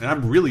terrible, and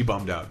I'm really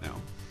bummed out now.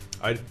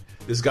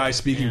 This guy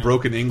speaking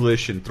broken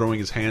English and throwing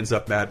his hands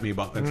up at me in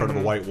front of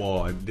a white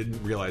wall. I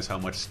didn't realize how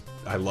much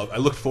I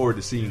looked forward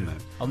to seeing that.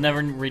 I'll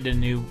never read a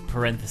new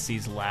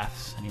parentheses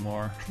laughs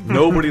anymore.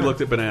 Nobody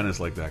looked at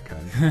bananas like that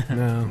guy.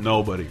 No,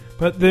 nobody.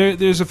 But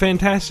there's a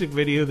fantastic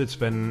video that's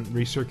been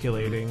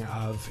recirculating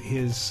of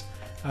his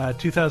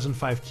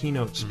 2005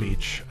 keynote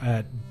speech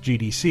at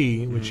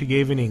GDC, which he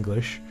gave in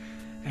English.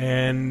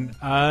 And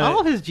all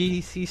of his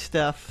GDC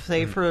stuff,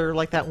 save for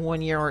like that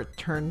 1 year where it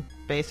turned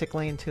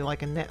basically into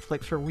like a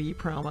Netflix for Wii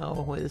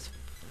promo, was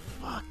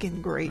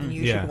fucking great, and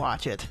you should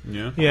watch it.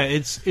 Yeah,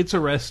 it's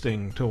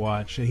arresting to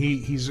watch.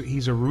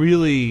 He's a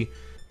really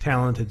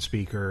talented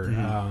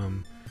speaker.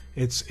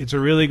 It's a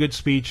really good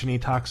speech, and he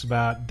talks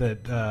about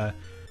that.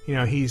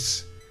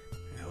 He's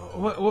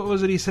what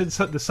was it? He said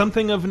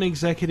something of an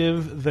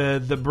executive,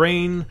 the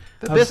brain,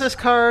 the business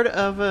card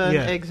of an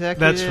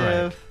executive. That's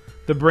right.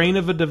 The brain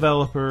of a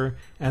developer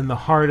and the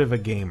heart of a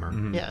gamer.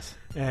 Yes.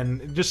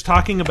 And just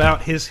talking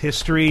about his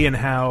history and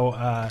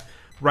how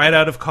right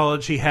out of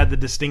college he had the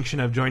distinction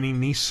of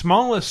joining the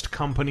smallest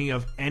company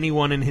of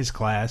anyone in his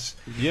class.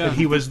 Yeah. That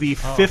he was the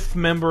fifth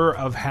member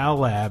of HAL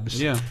Labs.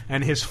 Yeah.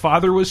 And his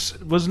father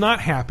was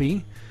not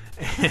happy.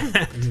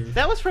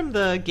 That was from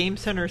the Game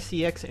Center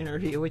CX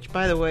interview, which,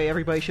 by the way,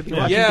 everybody should be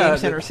watching Game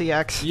Center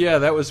CX. Yeah,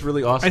 that was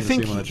really awesome. I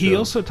think he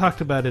also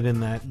talked about it in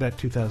that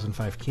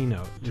 2005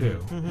 keynote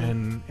too,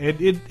 and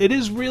it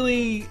is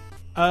really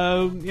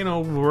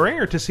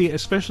rare to see,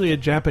 especially a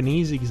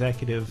Japanese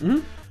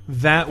executive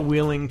that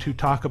willing to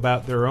talk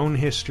about their own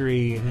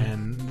history,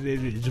 and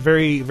it's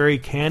very, very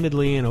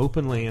candidly and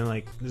openly, and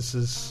like this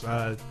is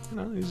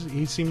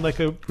he seemed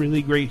like a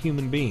really great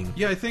human being.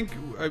 Yeah, I think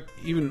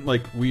even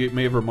like we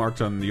may have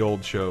remarked on the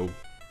old show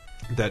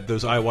that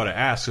those Iwata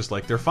Asks is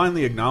like they're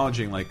finally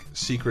acknowledging like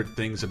secret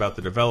things about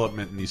the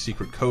development and these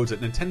secret codes that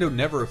Nintendo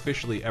never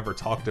officially ever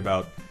talked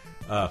about.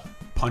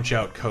 Punch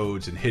out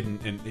codes and hidden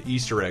and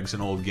Easter eggs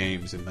in old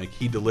games, and like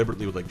he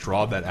deliberately would like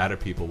draw that out of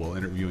people while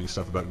interviewing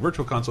stuff about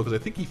Virtual Console, because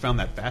I think he found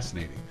that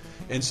fascinating.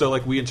 And so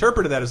like we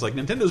interpreted that as like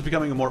Nintendo's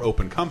becoming a more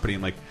open company,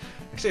 and like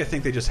actually I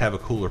think they just have a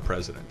cooler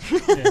president.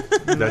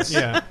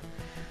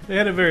 They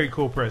had a very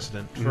cool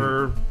president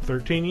for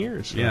 13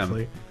 years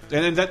roughly.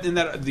 And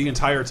that the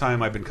entire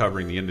time I've been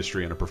covering the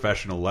industry on a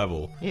professional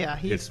level,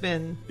 it's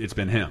been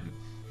him,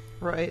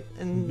 right?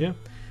 And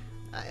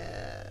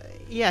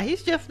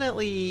he's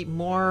definitely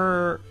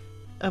more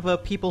of a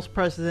people's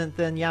president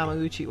than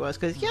Yamauchi was,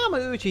 because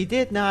Yamauchi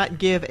did not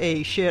give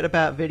a shit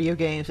about video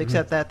games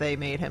except that they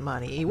made him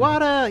money.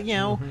 Iwata,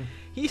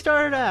 he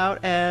started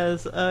out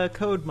as a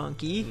code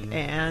monkey,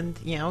 and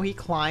he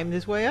climbed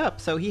his way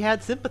up, so he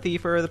had sympathy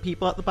for the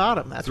people at the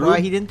bottom. That's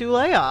why he didn't do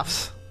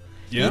layoffs.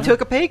 He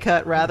took a pay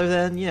cut rather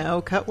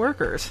than cut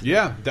workers.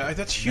 Yeah,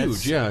 that's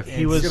huge.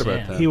 He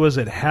was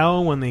at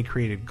HAL when they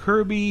created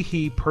Kirby.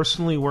 He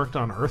personally worked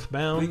on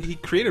Earthbound. He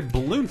created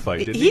Balloon Fight.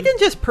 Didn't he? He didn't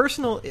just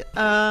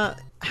I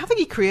don't think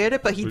he created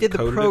it, but he did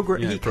the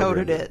program. He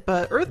coded it.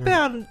 But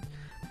Earthbound,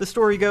 the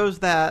story goes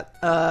that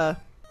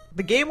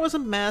the game was a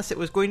mess. It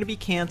was going to be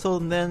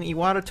canceled, and then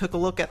Iwata took a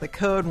look at the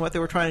code and what they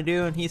were trying to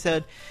do, and he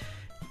said,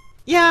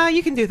 "Yeah,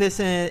 you can do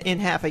this in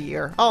half a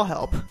year. I'll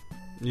help."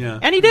 Yeah,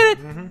 and he did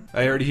it.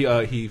 I heard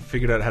he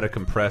figured out how to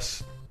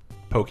compress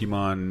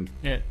Pokemon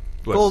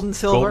Gold and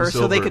Silver,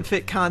 so they could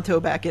fit Kanto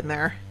back in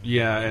there.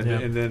 Yeah,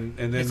 and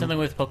then something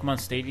with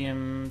Pokemon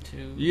Stadium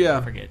too. Yeah,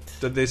 I forget.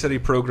 They said he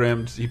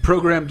programmed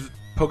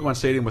Pokemon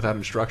Stadium without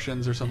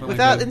instructions or something.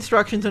 Without like that.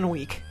 Instructions in a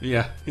week.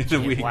 Yeah, in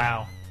a week.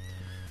 Wow.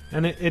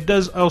 And it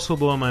does also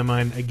blow my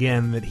mind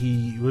again that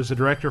he was the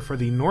director for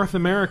the North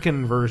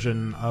American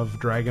version of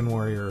Dragon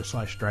Warrior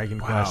 / Dragon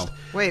Quest.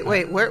 Wait,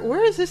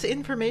 where is this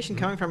information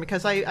coming from?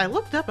 Because I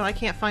looked up and I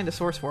can't find a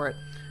source for it.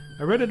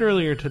 I read it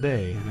earlier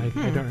today. I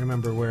don't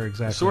remember where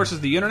exactly. The source is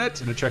the internet,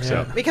 and it checks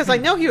out. Because I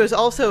know he was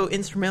also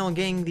instrumental in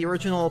getting the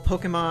original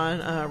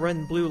Pokemon Red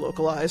and Blue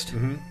localized.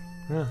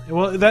 Yeah.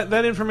 Well,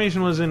 that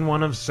information was in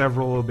one of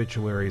several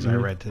obituaries I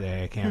read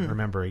today. I can't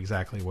remember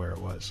exactly where it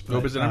was.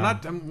 But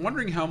I'm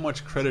wondering how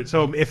much credit.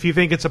 So if you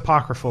think it's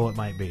apocryphal, it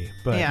might be.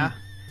 But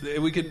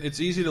It's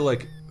easy to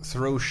like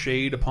throw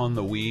shade upon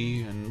the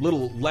Wii, and a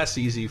little less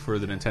easy for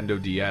the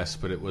Nintendo DS.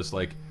 But it was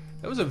like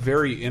that was a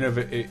very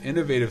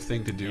innovative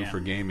thing to do for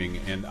gaming,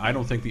 and I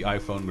don't think the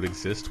iPhone would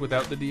exist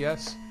without the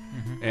DS.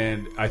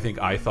 And I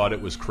think I thought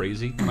it was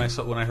crazy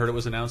when I heard it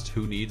was announced.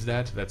 Who needs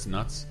that? That's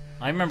nuts.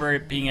 I remember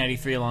it being at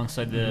E3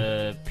 alongside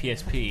the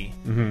PSP.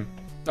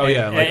 Oh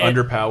yeah, like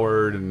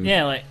underpowered and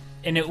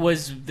and it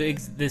was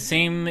the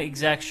same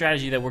exact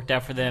strategy that worked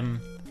out for them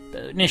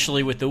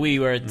initially with the Wii,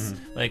 where it's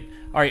like,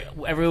 all right,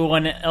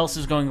 everyone else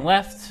is going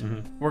left,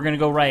 we're going to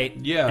go right.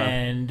 Yeah,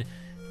 and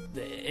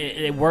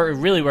it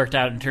really worked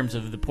out in terms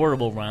of the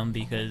portable realm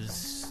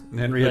because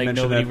Henry had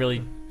mentioned nobody that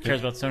really cares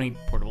about Sony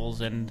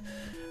portables and.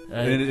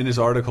 In his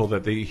article,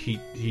 that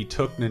he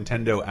took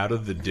Nintendo out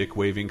of the dick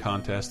waving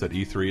contest that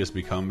E3 has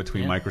become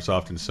between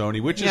Microsoft and Sony,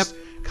 which is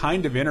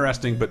kind of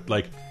interesting, but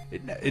like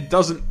it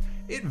doesn't.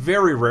 It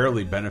very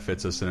rarely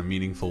benefits us in a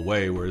meaningful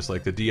way. Whereas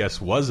like the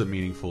DS was a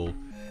meaningful,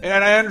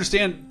 and I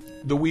understand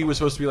the Wii was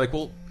supposed to be like,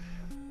 well,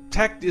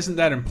 tech isn't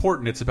that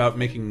important. It's about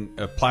making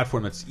a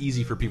platform that's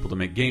easy for people to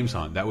make games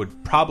on. That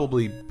would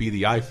probably be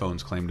the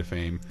iPhone's claim to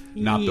fame,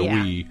 not the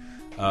Wii.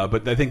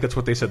 But I think that's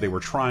what they said they were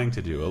trying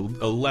to do,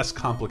 a less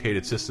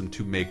complicated system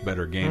to make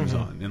better games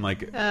on. And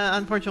like,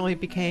 unfortunately,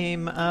 it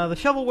became the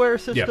shovelware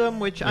system,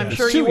 which I'm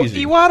sure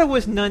Iwata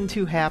was none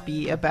too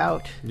happy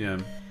about. Yeah,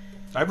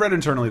 I've read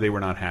internally they were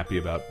not happy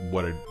about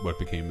what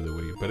became of the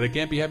Wii, but they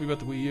can't be happy about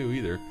the Wii U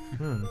either.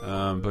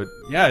 But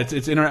yeah,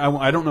 it's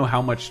I don't know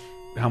how much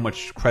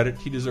credit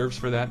he deserves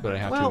for that, but I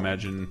have to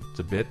imagine it's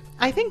a bit.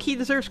 I think he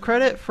deserves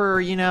credit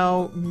for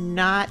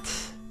not.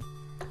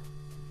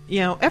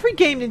 Every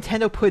game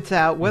Nintendo puts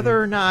out,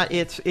 whether or not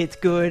it's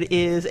good,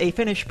 is a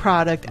finished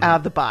product out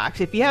of the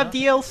box. If you have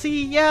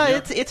DLC,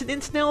 it's an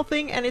incidental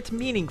thing and it's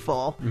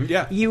meaningful.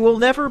 Yeah, you will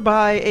never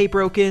buy a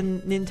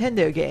broken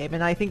Nintendo game,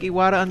 and I think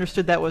Iwata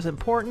understood that was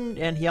important,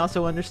 and he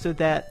also understood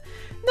that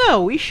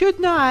no, we should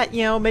not,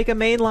 make a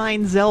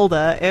mainline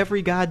Zelda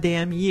every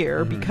goddamn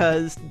year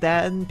because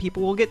then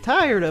people will get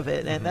tired of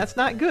it, and that's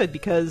not good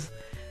because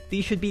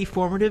these should be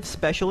formative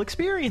special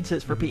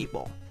experiences for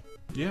people.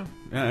 Yeah,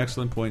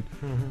 excellent point.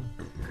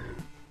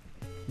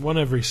 One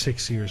every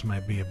 6 years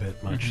might be a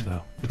bit much,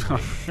 though.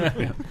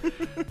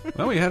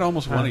 Well, we had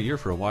almost one a year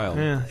for a while.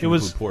 Yeah, it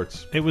was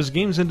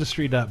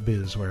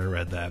GamesIndustry.biz where I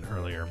read that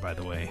earlier. By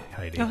the way,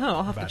 Heidi. Oh,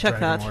 I'll have to check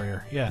Dragon that.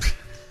 Warrior. Yeah.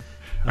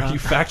 Are you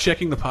fact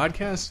checking the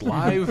podcast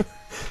live?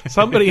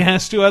 Somebody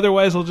has to,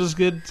 otherwise I'll just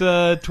get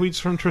tweets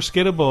from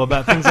Triskidable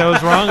about things I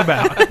was wrong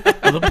about.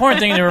 Well, the important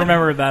thing to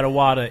remember about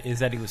Iwata is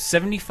that he was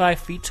 75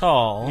 feet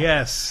tall.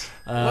 Yes.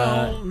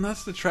 Well,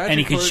 that's the tragic and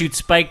he could part. shoot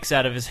spikes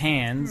out of his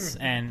hands,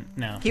 and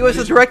no. He was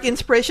a direct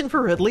inspiration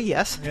for Ridley,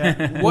 yes.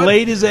 Yeah.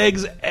 Laid his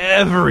eggs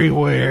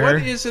everywhere.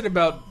 What is it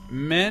about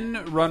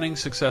men running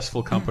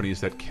successful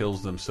companies that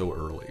kills them so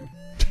early?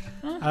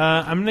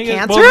 I'm gonna get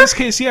cancer. Well, in this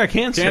case,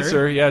 cancer.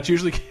 Cancer, yeah, it's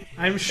usually.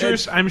 I'm sure Walt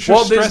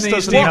stress Disney,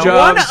 doesn't Steve help.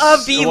 Jobs, One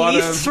of the a lot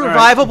least of-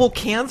 survivable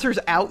cancers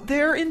out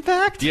there, in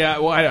fact. Yeah,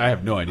 well, I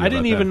have no idea. I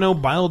didn't about even that. know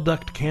bile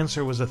duct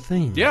cancer was a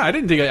thing. Yeah, I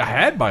didn't think I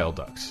had bile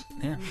ducts.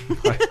 Yeah.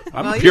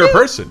 I'm Well, a pure you-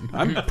 person.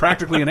 I'm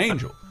practically an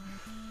angel.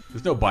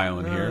 There's no bile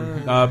in here,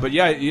 but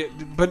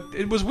but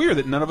it was weird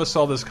that none of us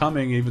saw this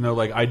coming. Even though,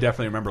 like, I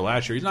definitely remember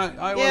last year. He's not.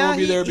 I won't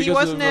be there because he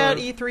wasn't of, at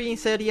E3. He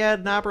said he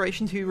had an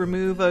operation to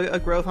remove a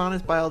growth on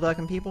his bile duct,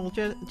 and people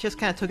just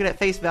kind of took it at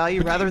face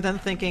value rather than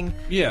thinking,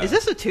 Yeah. is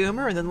this a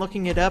tumor? And then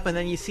looking it up, and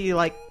then you see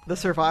like the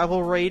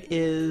survival rate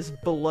is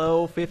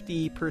below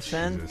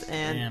 50%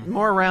 and Damn.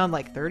 more around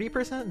like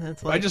 30%. And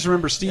it's like, I just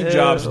remember Steve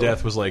Jobs'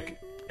 death was like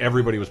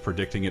everybody was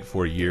predicting it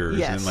for years,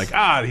 Yes. and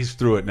like he's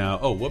through it now.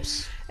 Oh,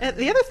 whoops. And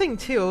the other thing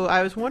too,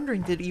 I was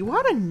wondering, did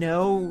Iwata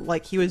know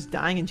like he was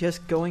dying and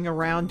just going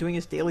around doing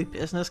his daily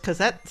business? Because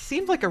that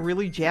seemed like a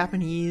really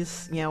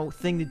Japanese,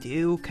 thing to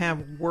do. Kind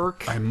of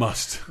work. I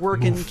must work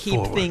move and keep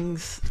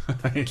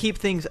forward. keep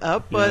things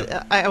up.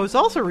 But I was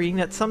also reading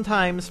that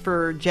sometimes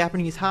for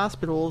Japanese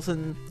hospitals,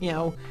 and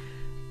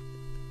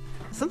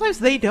sometimes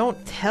they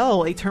don't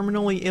tell a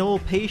terminally ill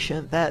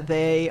patient that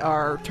they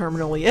are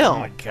terminally ill. Oh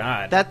my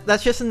god.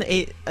 That's just an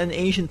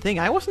Asian thing.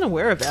 I wasn't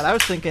aware of that. I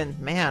was thinking,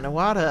 man,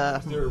 Iwata.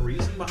 Is there a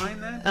reason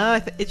behind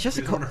that? It's just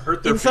You don't wanna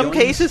hurt their in some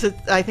feelings? cases.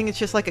 I think it's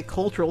just like a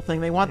cultural thing.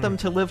 They want them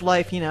to live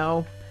life,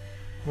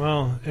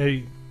 Well,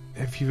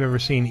 if you've ever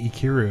seen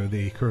Ikiru,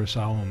 the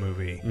Kurosawa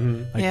movie,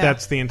 Yeah.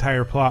 that's the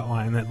entire plot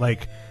line. That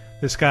like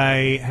this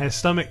guy has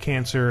stomach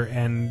cancer,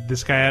 and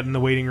this guy out in the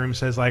waiting room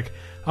says like,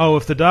 "Oh,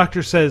 if the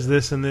doctor says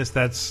this and this,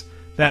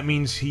 that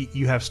means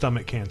you have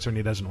stomach cancer," and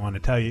he doesn't want to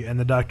tell you. And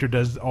the doctor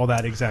does all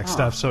that exact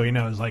stuff, so he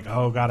knows like,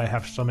 "Oh God, I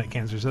have stomach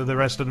cancer." So the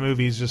rest of the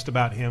movie is just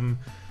about him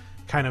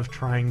kind of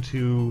trying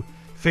to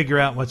figure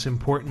out what's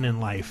important in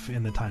life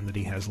in the time that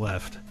he has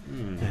left.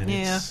 And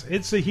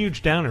it's a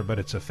huge downer, but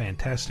it's a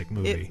fantastic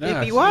movie. If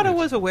Iwata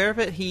was aware of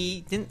it,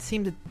 he didn't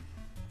seem to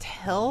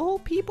tell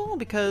people,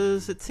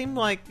 because it seemed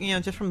like,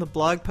 just from the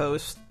blog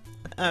post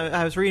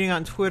I was reading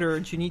on Twitter,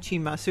 Junichi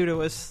Masuda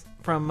was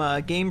from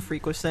Game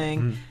Freak was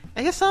saying,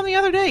 I just saw him the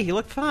other day, he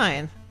looked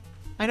fine.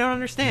 I don't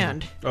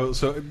understand. Oh,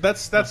 so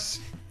that's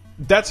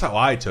That's how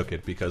I took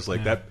it, because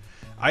like that.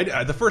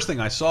 The first thing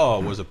I saw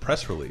was a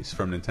press release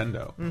from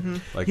Nintendo.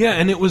 Like, yeah,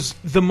 and it was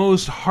the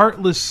most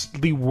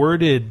heartlessly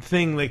worded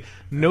thing. Like,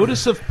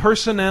 notice of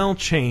personnel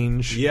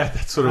change. Yeah,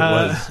 that's what it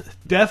was.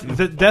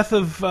 The death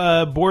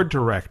of board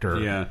director.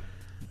 Yeah.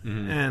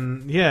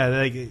 And yeah,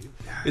 like,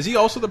 is he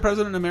also the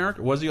president in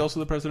America? Was he also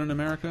the president in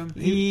America?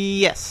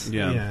 Yes.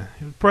 Yeah.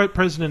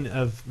 President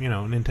of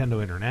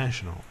Nintendo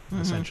International,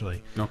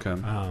 essentially. Okay.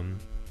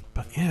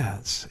 But yeah,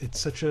 it's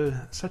such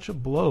a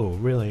blow,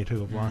 really,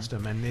 to have lost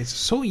him, and it's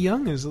so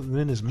young, in his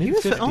mid 50s. He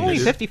was only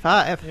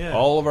 55. Yeah.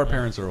 All of our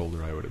parents are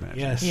older, I would imagine.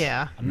 Yes.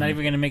 Yeah. I'm not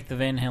even going to make the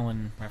Van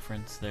Halen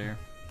reference there.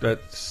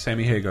 That's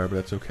Sammy Hagar, but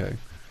that's okay.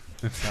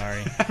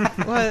 Sorry.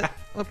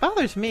 What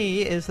bothers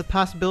me is the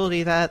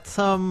possibility that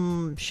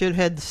some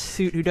shithead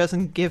suit who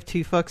doesn't give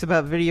two fucks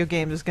about video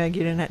games is going to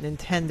get in at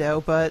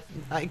Nintendo, but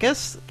I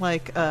guess,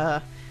 like,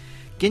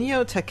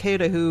 Ginyo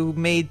Takeda, who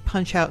made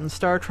Punch-Out! And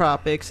Star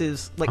Tropics,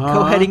 is like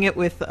co-heading it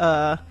with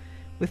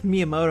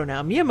Miyamoto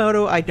now.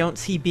 Miyamoto, I don't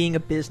see being a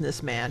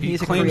businessman.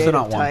 He's claims a creative to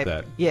not type.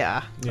 want that.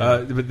 Yeah.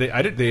 But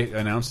they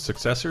announced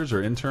successors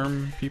or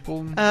interim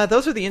people.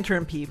 Those are the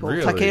interim people,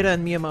 Really? Takeda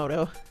and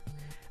Miyamoto.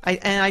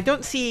 I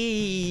don't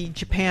see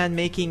Japan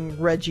making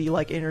Reggie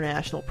like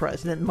international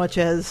president, much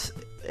as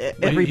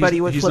everybody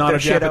would he's flip not their a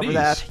shit over Japanese.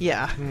 that.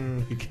 Yeah.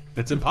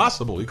 It's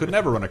impossible. He could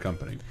never run a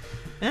company.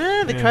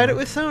 They tried it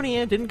with Sony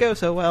and it didn't go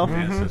so well.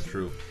 Yes, that's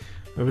true.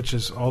 Which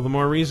is all the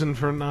more reason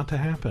for it not to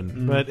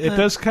happen. But it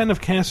does kind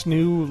of cast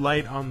new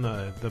light on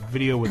the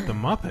video with the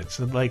Muppets.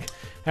 And, like,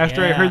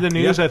 after I heard the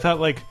news, I thought,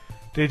 like,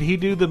 did he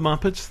do the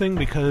Muppets thing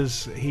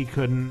because he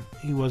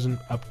wasn't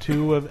up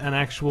to an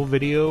actual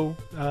video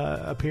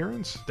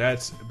appearance?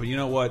 But you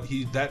know what?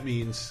 That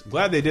means,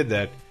 glad they did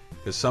that,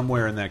 because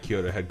somewhere in that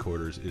Kyoto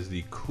headquarters is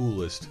the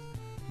coolest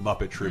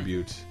Muppet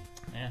tribute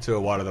to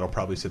Iwata that'll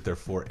probably sit there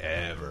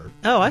forever.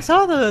 Oh, I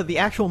saw the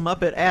actual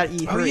Muppet at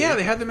E3. Oh yeah,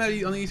 they had them on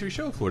the E3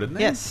 show floor, didn't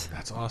they? Yes.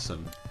 That's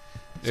awesome.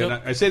 So,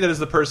 and I say that as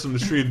the person on the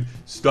street.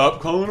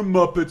 Stop calling them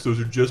Muppets. Those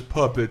are just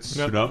puppets.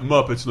 They're not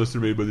Muppets unless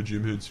they're made by the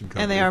Jim Henson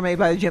Company. And they are made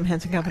by the Jim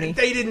Henson Company.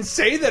 They didn't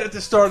say that at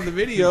the start of the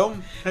video.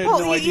 I had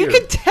no idea. You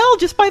could tell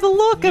just by the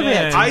look of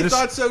it. I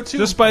thought so too.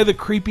 Just by the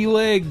creepy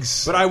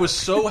legs. But I was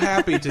so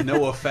happy to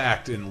know a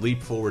fact and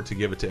leap forward to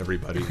give it to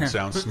everybody and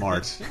sound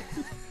smart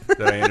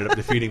that I ended up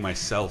defeating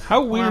myself.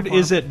 How weird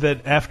is it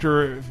that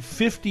after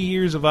 50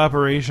 years of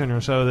operation or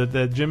so, that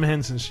the Jim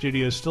Henson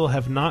Studios still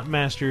have not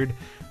mastered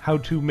how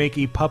to make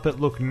a puppet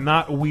look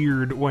not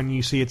weird when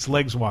you see its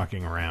legs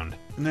walking around?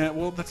 Nah,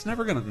 well, that's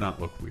never going to not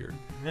look weird.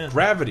 Yeah.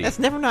 Gravity. That's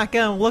never not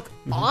going to look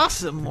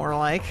awesome, more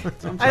like.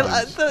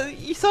 Sometimes.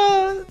 You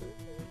saw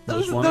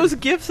Most Wanted? those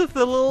gifs of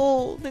the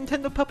little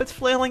Nintendo puppets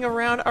flailing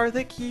around are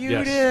the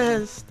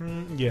cutest.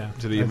 Yeah.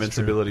 To the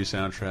Invincibility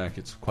soundtrack,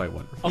 it's quite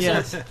wonderful.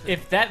 Also,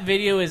 if that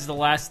video is the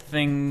last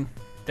thing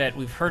that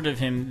we've heard of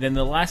him, then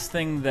the last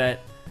thing that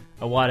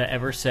Iwata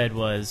ever said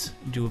was,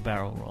 do a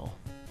barrel roll.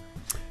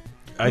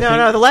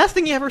 No, the last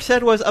thing he ever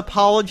said was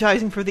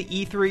apologizing for the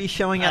E3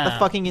 showing at the Ah.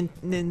 fucking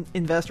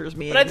investors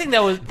meeting. But I think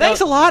that was...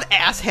 Thanks a lot,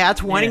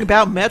 asshats, whining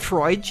about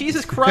Metroid.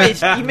 Jesus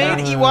Christ, you made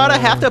Iwata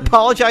have to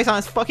apologize on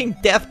his fucking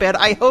deathbed.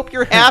 I hope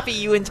you're happy,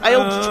 you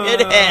entitled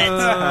shitheads.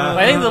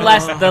 I think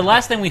the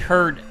last thing we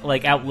heard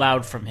like out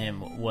loud from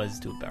him was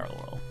do a barrel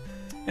roll.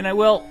 And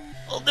I'll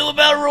do a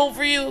barrel roll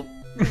for you.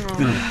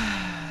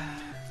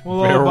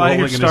 We'll all buy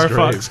your Star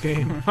Fox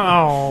game.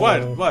 Oh.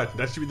 What?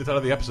 That should be the title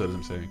of the episode, as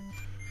I'm saying.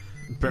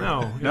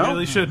 No, you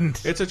really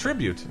shouldn't. It's a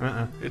tribute.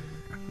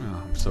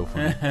 I'm so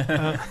funny.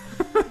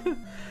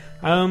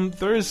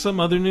 There is some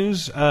other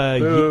news.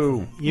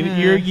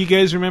 You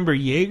guys remember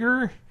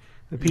Jaeger?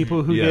 The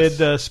people who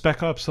did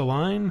Spec Ops: The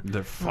Line?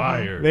 They're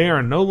fired. They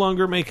are no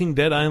longer making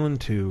Dead Island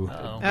 2.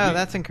 Oh,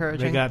 that's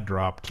encouraging. They got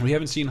dropped. We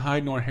haven't seen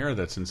hide nor hair of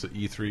that since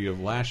E3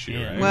 of last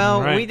year, right?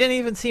 Well, we didn't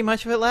even see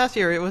much of it last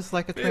year. It was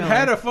like a trailer. It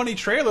had a funny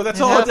trailer.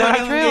 That's all a Dead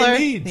Island game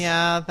needs.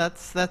 Yeah,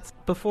 that's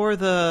before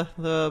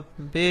the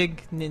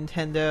big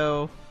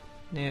Nintendo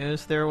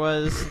news. There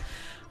was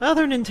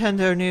other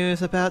Nintendo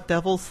news about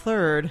Devil's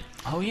Third.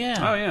 Oh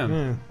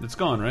yeah. It's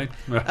gone, right?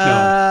 No,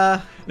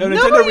 nobody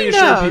Nintendo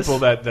reassured knows. people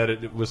that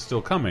it was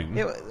still coming.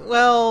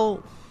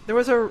 There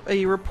was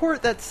a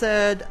report that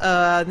said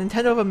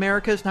Nintendo of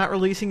America is not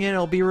releasing it.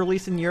 It'll be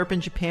released in Europe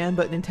and Japan,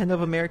 but Nintendo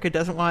of America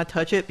doesn't want to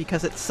touch it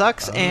because it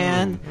sucks.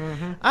 And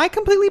I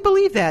completely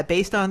believe that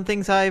based on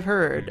things I've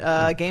heard.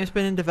 Game's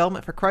been in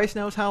development for Christ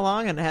knows how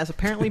long, and it has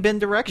apparently been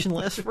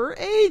directionless for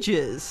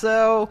ages.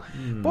 So,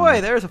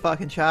 boy, there's a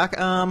fucking shock.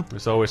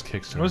 There's always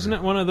Kickstarter. Wasn't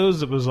it one of those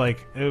that was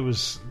like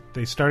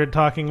they started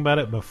talking about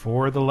it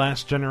before the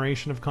last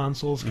generation of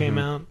consoles came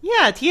out?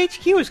 Yeah,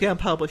 THQ was going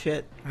to publish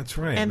it. That's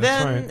right. And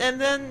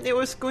then it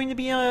was going to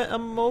be a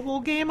mobile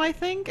game, I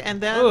think.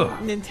 And then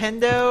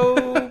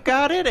Nintendo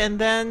got it, and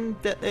then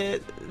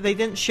they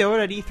didn't show it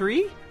at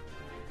E3.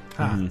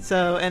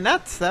 So, and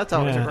that's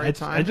always a great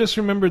sign. I just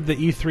remembered the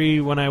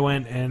E3 when I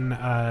went and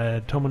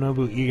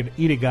Tomonobu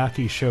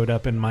Itagaki showed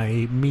up in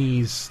my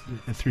Mii's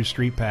through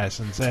Street Pass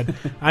and said,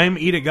 "I'm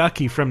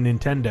Itagaki from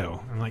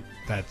Nintendo." I'm like,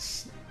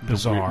 that's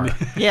bizarre.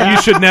 Yeah.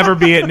 You should never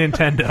be at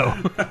Nintendo.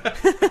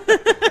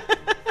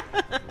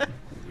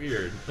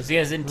 Weird. Was he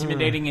as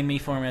intimidating in me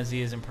form as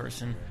he is in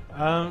person?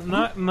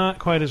 Not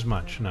quite as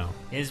much. No.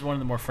 He's one of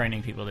the more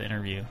frightening people to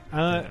interview.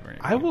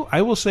 I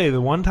will say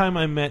the one time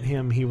I met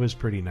him, he was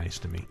pretty nice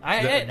to me. I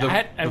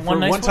had one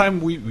nice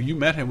time you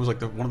met him was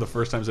like one of the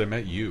first times I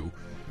met you.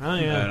 Oh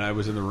yeah, and I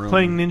was in the room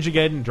playing Ninja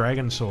Gaiden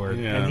Dragon Sword,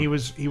 Yeah. and he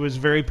was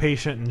very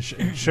patient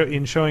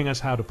in showing us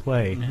how to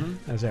play,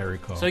 as I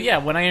recall. So yeah,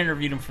 when I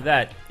interviewed him for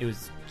that, he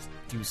was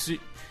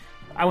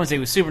I wouldn't say it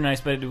was super nice,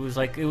 but it was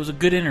a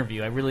good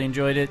interview. I really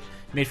enjoyed it.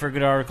 Made for a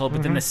good article.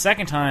 But then the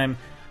second time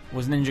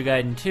was Ninja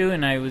Gaiden 2,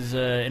 and I was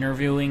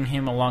interviewing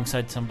him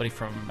alongside somebody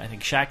from, I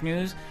think, Shack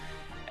News.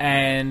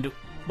 And,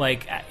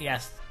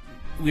 yes,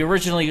 we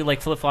originally,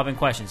 flip-flopping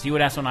questions. He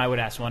would ask one, I would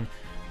ask one.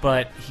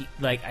 But,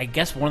 I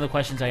guess one of the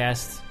questions I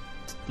asked,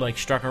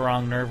 struck a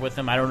wrong nerve with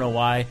him. I don't know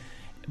why.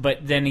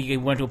 But then he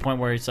went to a point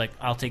where it's like,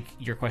 I'll take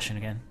your question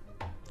again.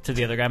 To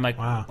the other guy. I'm like,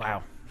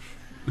 wow.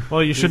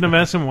 Well, you shouldn't have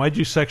asked him, why'd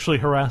you sexually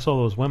harass all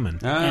those women?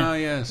 Oh,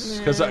 yes.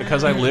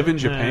 Because I live in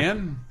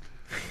Japan?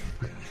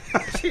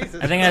 Jesus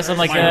I think I asked him,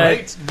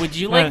 Christ. would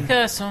you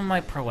like some of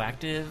my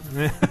Proactive?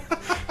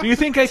 Do you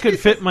think I could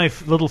fit my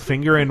little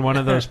finger in one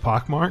of those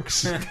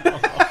pockmarks?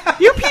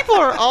 You people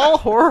are all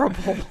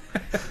horrible.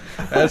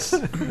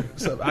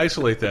 So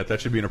isolate that.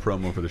 That should be in a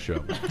promo for the show.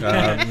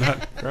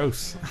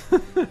 Gross.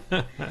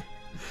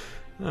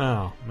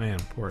 Oh man,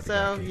 poor So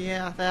Hideki.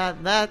 yeah,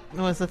 that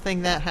was the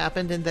thing that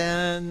happened,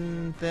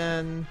 and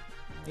then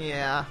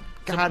yeah,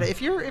 God,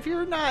 if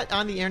you're not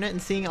on the internet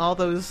and seeing all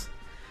those,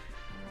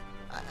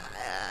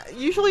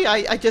 usually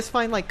I just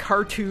find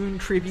cartoon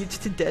tributes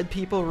to dead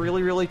people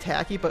really, really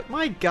tacky. But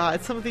my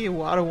God, some of the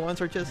Iwata ones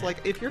are just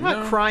if you're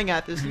not crying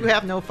at this, you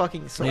have no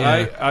fucking soul.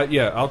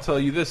 I'll tell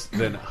you this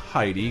then,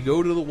 Heidi.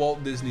 Go to the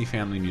Walt Disney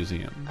Family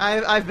Museum.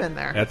 I've been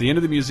there. At the end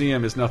of the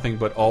museum is nothing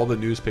but all the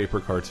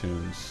newspaper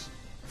cartoons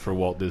for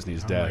Walt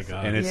Disney's death,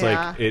 God. and it's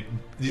Yeah.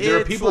 there are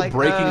It's people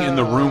breaking in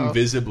the oh. room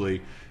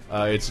visibly.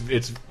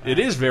 It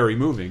is very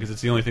moving because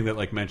it's the only thing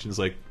that mentions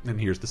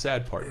and here's the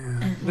sad part.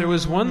 There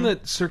was one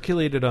that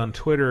circulated on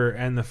Twitter,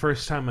 and the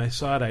first time I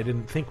saw it, I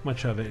didn't think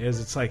much of it.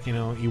 It's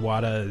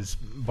Iwata's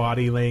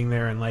body laying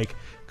there, and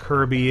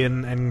Kirby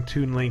and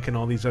Toon Link and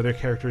all these other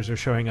characters are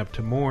showing up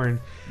to mourn,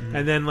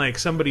 and then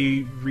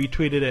somebody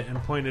retweeted it and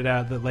pointed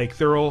out that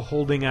they're all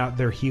holding out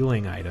their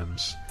healing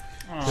items.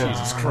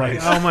 Jesus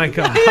Christ! Oh my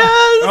God!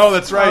 Oh,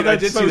 that's right. I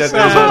did so see that. sad.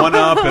 There's a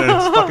 1-up and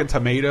it's fucking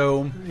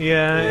tomato.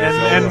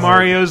 Yeah, and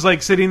Mario's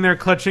sitting there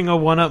clutching a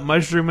 1-up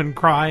mushroom and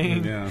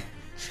crying. Yeah.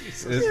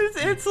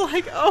 It's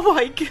oh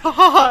my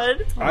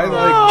God!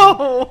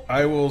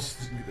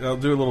 I'll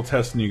do a little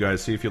test on you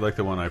guys. See if you like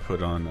the one I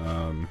put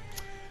on.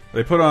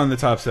 They put on the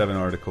top 7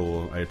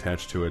 article I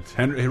attached to it.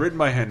 Written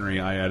by Henry.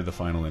 I added the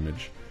final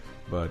image.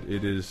 But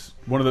it is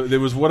one of the. It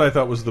was what I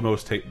thought was the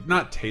most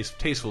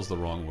tasteful is the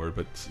wrong word,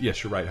 but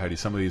yes, you're right, Heidi.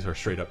 Some of these are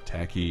straight up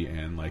tacky,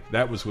 and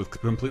that was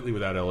completely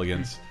without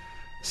elegance.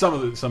 Some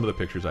of the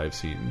pictures I've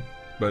seen,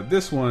 but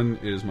this one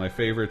is my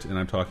favorite, and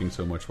I'm talking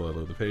so much while I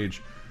load the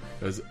page,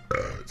 as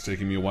it's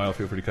taking me a while.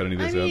 Feel free to cut any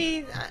of this out.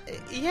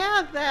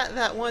 Yeah,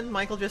 that one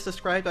Michael just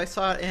described, I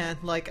saw it, and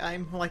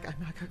I'm not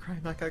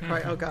gonna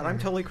cry. Oh God, I'm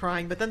totally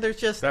crying. But then there's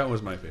just that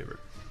was my favorite.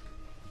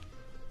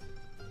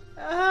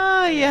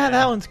 Yeah,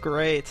 that one's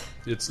great.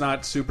 It's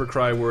not super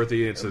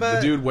cry-worthy. It's the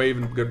dude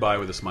waving goodbye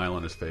with a smile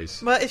on his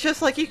face. But it's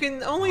just you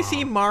can only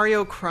see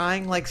Mario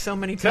crying so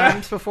many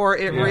times before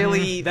it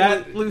really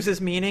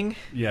loses meaning.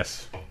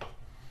 Yes.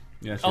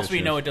 Yes. Also,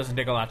 we know it doesn't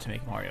take a lot to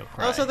make Mario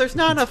cry. Also, there's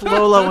not enough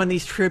Lolo in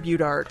these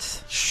tribute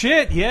arts.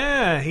 Shit,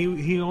 yeah.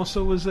 He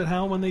also was at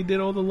HAL when they did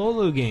all the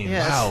Lolo games.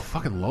 Yes. Wow,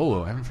 fucking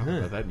Lolo. I haven't thought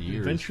about that in years.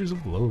 Adventures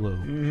of Lolo.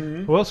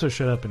 Who also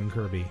showed up in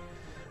Kirby.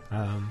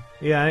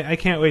 I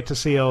can't wait to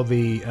see all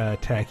the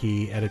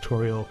tacky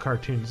editorial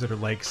cartoons that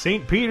are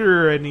St.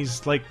 Peter and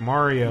he's like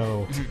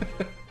Mario.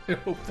 I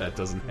hope that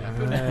doesn't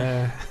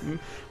happen.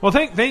 Well,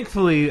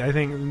 thankfully, I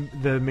think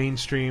the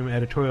mainstream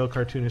editorial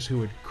cartoonists who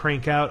would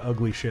crank out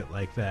ugly shit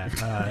like that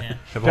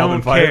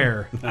don't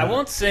care. I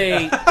won't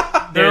say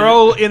they're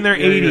all in their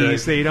 80s. Right.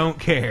 They don't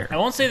care. I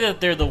won't say that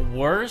they're the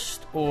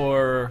worst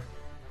or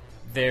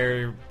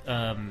they're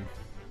the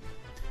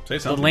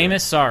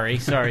lamest. Sorry.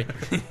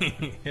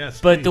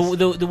 Yes, but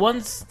the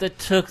ones that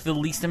took the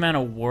least amount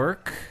of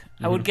work,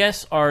 I would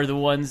guess, are the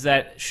ones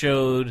that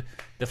showed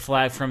the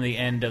flag from the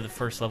end of the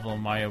first level of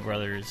Mario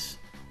Brothers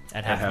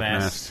at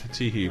half-mast.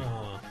 Teehee.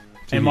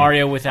 And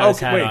Mario without his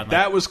hat on.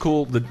 That was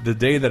cool. The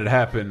day that it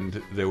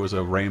happened, there was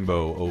a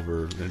rainbow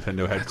over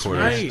Nintendo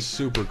headquarters. right.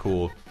 Super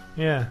cool.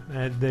 Yeah,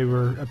 they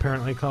were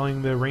apparently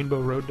calling the Rainbow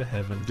Road to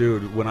Heaven.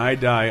 Dude, when I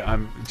die,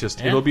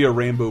 it'll be a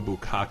rainbow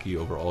bukkake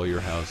over all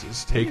your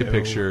houses. Take a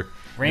picture.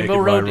 Rainbow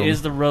Road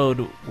is the road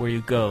where you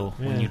go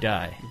when you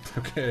die.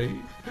 Okay.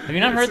 Have you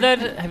not heard that?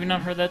 Have you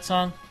not heard that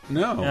song?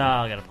 No. No,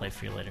 I gotta play it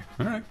for you later.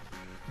 All right.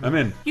 I'm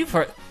in. You've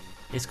heard.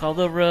 It's called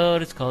the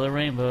road. It's called the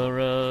Rainbow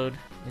Road.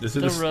 It's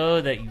the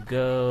road that you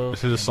go.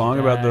 Is it a song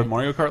about the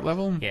Mario Kart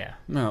level? Yeah.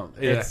 No,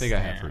 I think I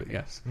have heard it.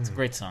 Yes, it's a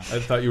great song. I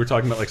thought you were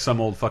talking about like some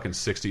old fucking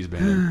 '60s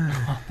band.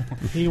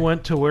 He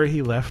went to where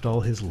he left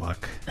all his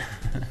luck.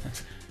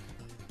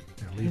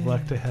 Leave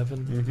luck to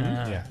heaven.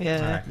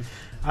 Yeah.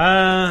 All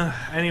right.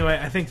 Anyway,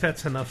 I think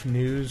that's enough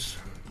news.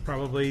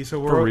 Probably. So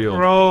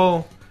we're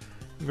all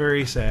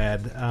very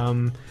sad.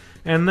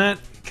 And that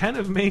kind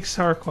of makes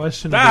our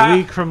question of the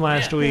week from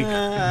last week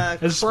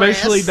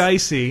especially Chris.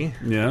 dicey.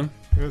 Yeah.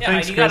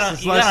 Thanks, you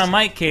Chris. got on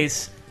Mike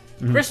Case.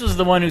 Chris was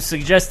the one who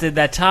suggested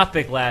that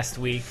topic last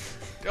week.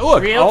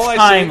 Look, Real all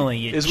timely, I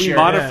you say is we jerk.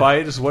 modify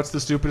it as what's the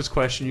stupidest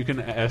question you can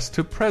ask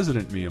to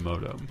President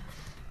Miyamoto.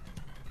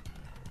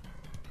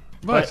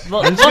 But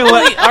Well, I'm just gonna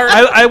luckily,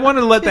 I want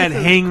to let that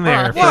hang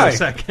there for Why? a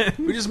second.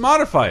 We just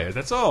modify it.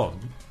 That's all.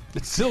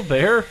 It's still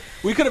there.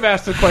 We could have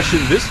asked the question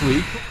this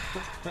week.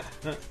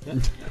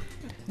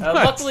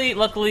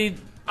 luckily,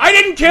 I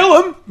didn't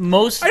kill him.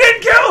 most I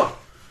didn't kill him.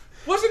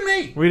 Wasn't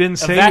me. We didn't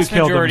say you vast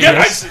killed him. majority- Yeah,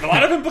 Yes. I see a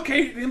lot of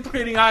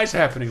implicating eyes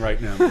happening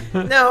right now.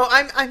 No,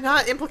 I'm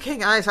not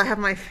implicating eyes. I have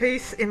my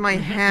face in my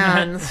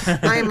hands.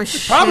 I am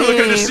ashamed. Probably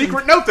looking at a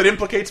secret note that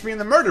implicates me in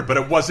the murder, but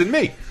it wasn't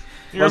me.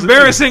 You're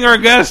embarrassing our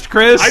guest,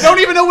 Chris. I don't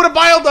even know what a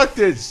bile duct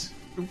is.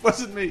 It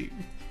wasn't me.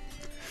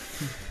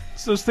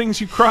 It's those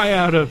things you cry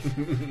out of,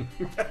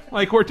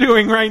 like we're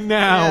doing right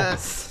now.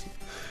 Yes.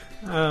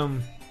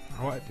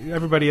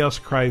 Everybody else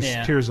cries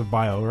Yeah. tears of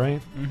bile,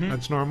 right?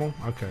 That's normal?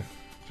 Okay.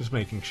 Just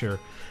making sure.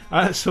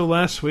 So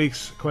last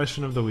week's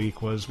question of the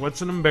week was,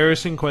 what's an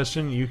embarrassing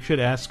question you should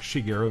ask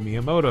Shigeru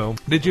Miyamoto?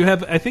 Did you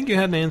have... I think you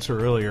had an answer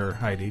earlier,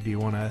 Heidi. Do you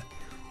want to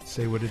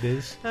say what it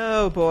is?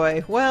 Oh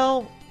boy.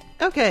 Well,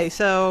 okay,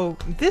 so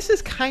this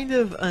is kind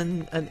of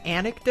an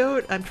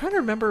anecdote. I'm trying to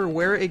remember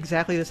where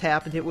exactly this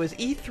happened. It was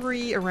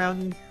E3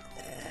 around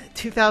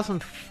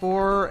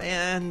 2004,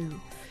 and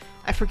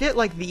I forget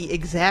like the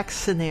exact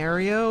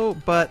scenario,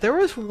 but there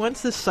was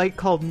once this site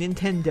called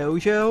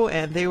Nintendojo,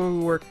 and they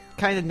were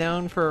kind of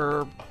known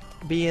for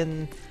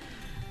being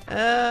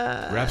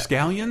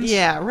Rapscallions?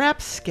 Yeah,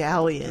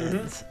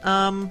 rapscallions.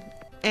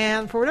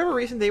 And for whatever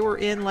reason, they were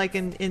in like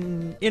an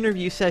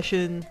interview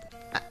session.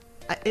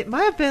 It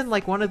might have been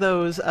like one of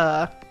those,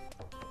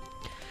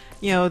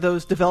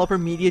 those developer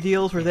media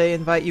deals where they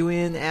invite you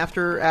in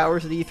after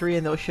hours at E3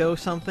 and they'll show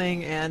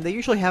something, and they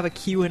usually have a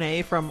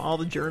Q&A from all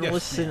the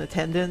journalists in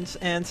attendance.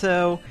 And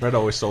so Brett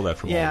always stole that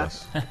from all of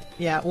us.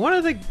 yeah, one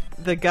of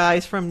the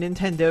guys from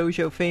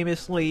Nintendojo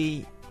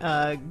famously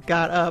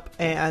got up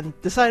and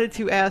decided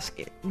to ask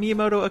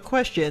Miyamoto a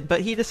question,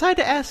 but he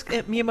decided to ask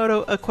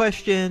Miyamoto a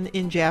question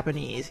in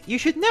Japanese. You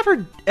should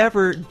never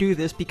ever do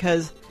this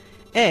because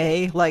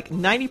like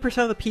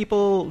 90% of the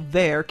people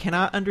there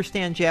cannot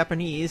understand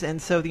Japanese,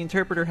 and so the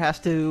interpreter has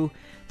to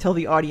tell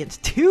the audience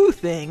two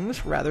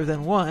things rather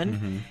than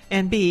one,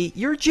 and B,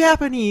 your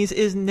Japanese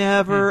is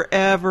never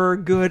ever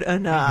good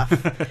enough.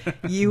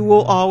 You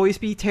will always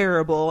be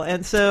terrible.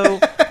 And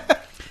so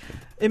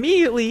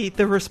immediately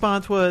the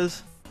response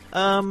was,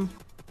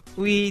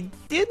 we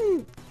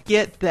didn't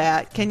get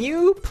that. Can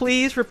you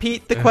please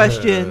repeat the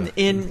question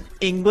in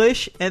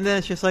English? And then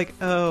it's just like,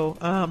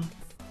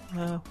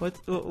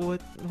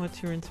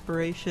 what's your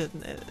inspiration?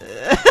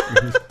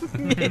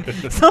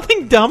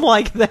 Something dumb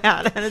like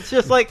that, and it's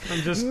just like,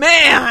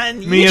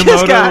 man, you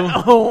just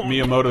got owned.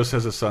 Miyamoto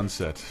says a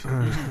sunset.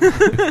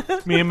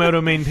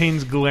 Miyamoto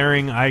maintains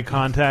glaring eye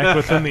contact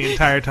with them the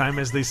entire time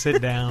as they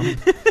sit down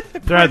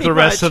throughout the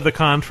rest of the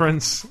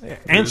conference.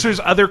 Answers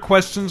other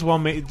questions while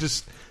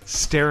just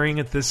staring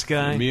at this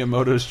guy.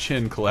 Miyamoto's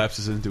chin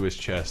collapses into his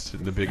chest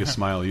in the biggest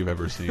smile you've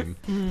ever seen.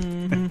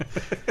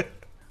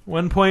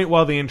 One point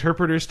while the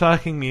interpreter's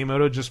talking,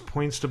 Miyamoto just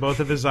points to both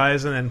of his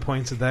eyes and then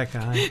points at that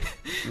guy.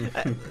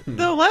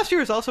 Though last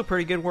year was also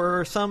pretty good,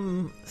 where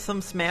some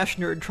Smash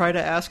nerd tried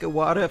to ask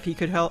Iwata if he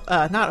could help.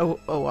 Not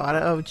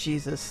Iwata. Oh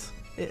Jesus,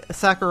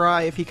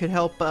 Sakurai if he could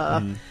help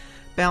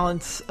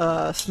balance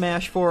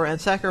Smash 4, and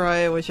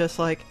Sakurai was just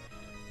like,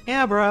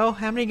 "Yeah, bro,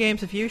 how many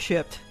games have you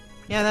shipped?"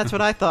 "Yeah, that's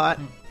what I thought."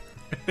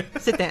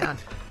 Sit down.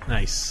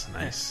 Nice.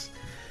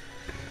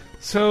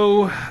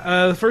 So,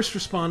 the first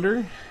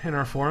responder in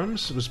our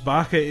forums was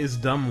Baka is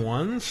dumb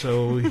one,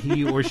 so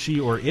he or she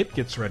or it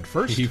gets read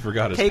first. He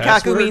forgot his Keikaku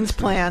password. means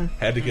plan.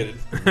 Had to get it.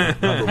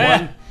 Number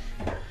one.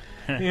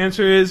 The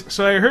answer is,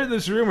 so I heard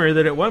this rumor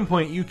that at one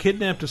point you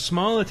kidnapped a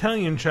small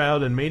Italian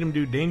child and made him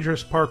do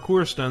dangerous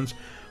parkour stunts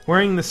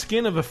wearing the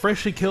skin of a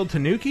freshly killed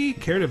Tanuki.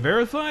 Care to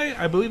verify?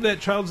 I believe that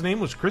child's name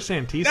was Chris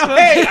Antista. No,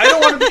 hey, I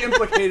don't want to be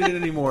implicated in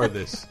any more of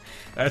this.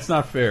 That's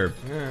not fair.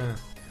 Yeah.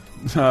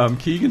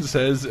 Keegan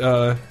says,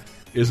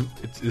 this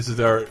is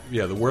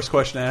the worst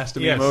question asked to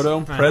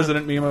Miyamoto.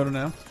 President Miyamoto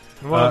now.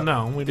 Well,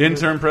 no.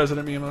 Intern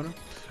President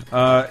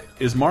Miyamoto.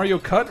 Is Mario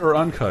cut or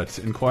uncut?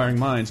 Inquiring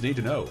minds need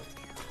to know.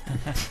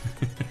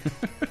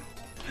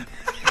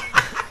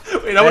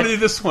 Wait, I want to do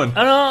this one.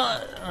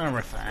 Oh, no,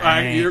 we're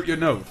fine.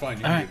 No,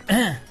 fine. All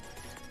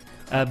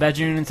right.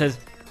 Badger Noonan says,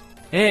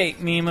 "Hey,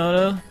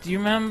 Miyamoto, do you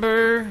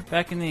remember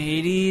back in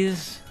the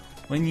 80s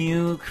when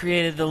you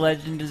created the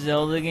Legend of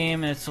Zelda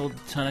game and it sold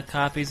a ton of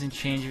copies and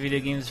changed video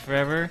games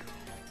forever?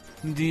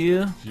 Do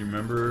you? Do you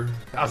remember?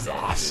 That was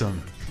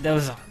awesome. That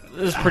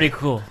was pretty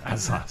cool.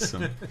 That's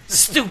awesome.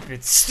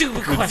 Stupid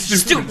question.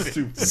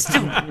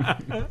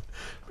 Stupid.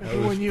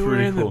 When you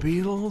were in the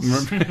Beatles.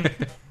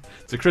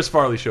 It's a Chris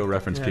Farley show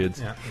reference, kids.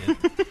 Yeah.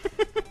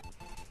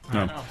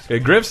 No. Okay,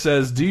 Griff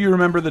says, "Do you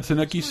remember the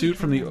Tanuki suit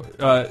from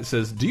the?"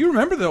 Says, "Do you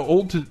remember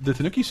the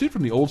Tanuki suit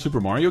from the old Super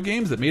Mario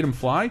games that made him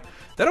fly?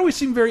 That always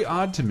seemed very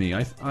odd to me.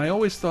 I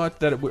always thought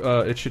that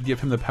it should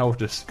give him the power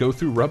to go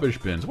through rubbish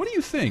bins. What do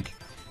you think?"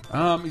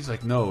 He's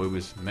like, "No, it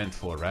was meant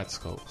for rat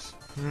skulls."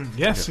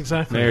 Yes,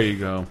 exactly. There you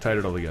go. Tied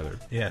it all together.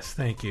 Yes,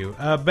 thank you.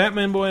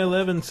 Batman Boy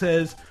 11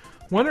 says,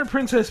 when are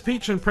Princess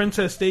Peach and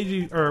Princess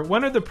Daisy, or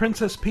when are the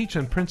Princess Peach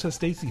and Princess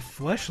Daisy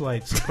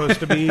fleshlights supposed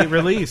to be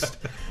released?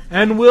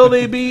 And will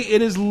they be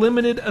in as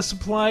limited a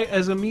supply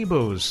as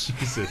amiibos?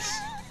 Jesus.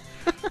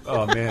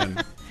 Oh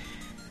man.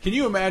 Can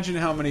you imagine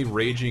how many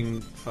raging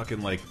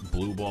fucking like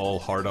blue ball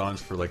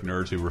hard-ons for like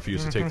nerds who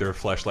refuse to take their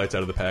fleshlights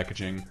out of the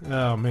packaging?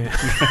 Oh man.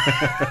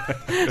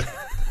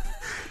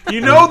 You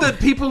know that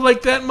people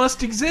like that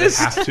must exist.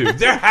 There has to.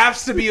 There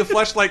has to be a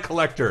fleshlight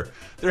collector.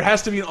 There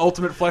has to be an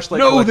ultimate fleshlight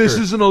collector. No, this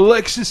is an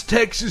Alexis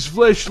Texas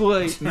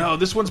fleshlight. No,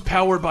 this one's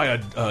powered by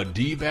a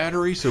D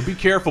battery, so be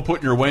careful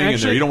putting your wang in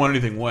there. You don't want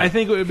anything wet. I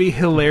think it would be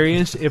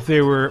hilarious if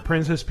they were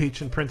Princess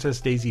Peach and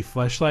Princess Daisy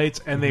fleshlights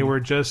and they were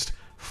just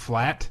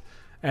flat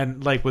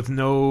and like with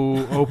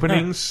no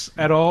openings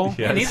at all.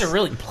 Yes. And these are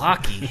really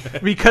blocky.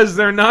 Because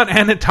they're not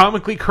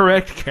anatomically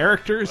correct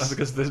characters.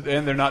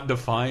 And they're not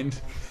defined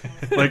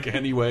like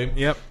anyway.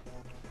 Yep.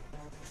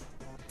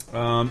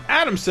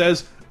 Adam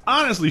says,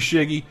 honestly,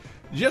 Shiggy,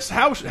 just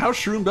how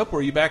shroomed up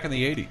were you back in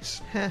the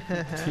 80s?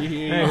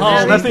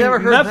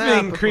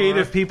 Nothing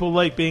creative people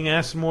like being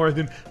asked more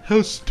than,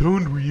 how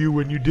stoned were you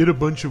when you did a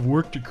bunch of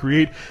work to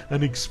create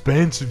an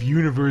expansive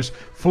universe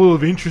full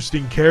of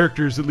interesting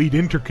characters that lead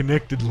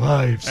interconnected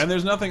lives? And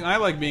there's nothing I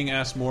like being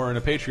asked more in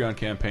a Patreon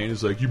campaign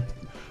is like,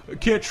 I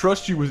can't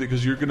trust you with it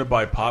because you're going to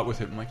buy pot with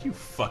it. I'm like, you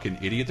fucking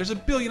idiot. There's a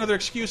billion other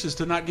excuses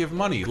to not give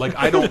money. Like,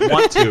 I don't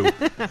want to.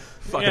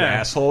 Fucking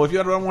asshole. If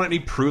you don't want any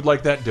prude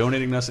like that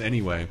donating us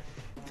anyway.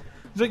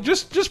 It's like,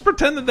 just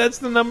pretend that that's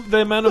the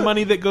amount of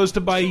money that goes to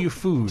buy you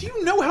food. Do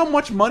you know how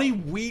much money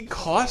weed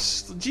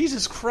costs?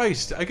 Jesus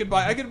Christ! I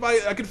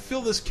could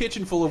fill this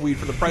kitchen full of weed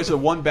for the price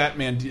of one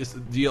Batman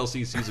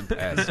DLC season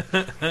pass.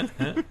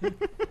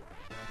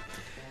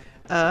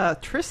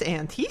 Tris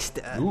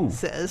Antista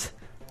says,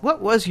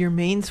 what was your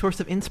main source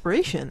of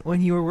inspiration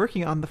when you were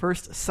working on the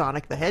first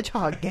Sonic the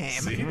Hedgehog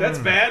game? See, that's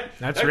bad.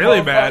 That's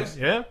really bad.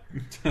 Yeah.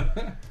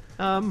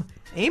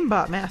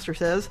 Aimbot Master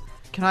says,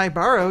 can I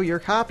borrow your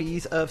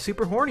copies of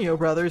Super Hornio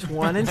Brothers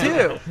 1 and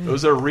 2?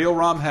 Those are real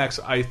ROM hacks,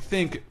 I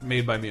think,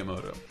 made by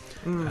Miyamoto.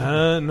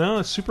 No,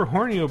 it's Super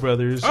Hornio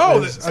Brothers.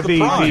 Oh, that's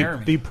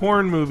the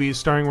porn movies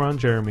starring Ron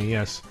Jeremy,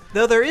 yes.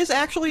 Though there is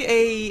actually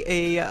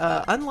a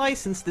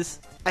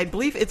unlicensed, I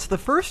believe it's the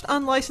first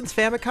unlicensed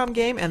Famicom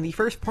game and the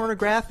first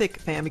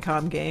pornographic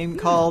Famicom game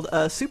called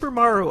Super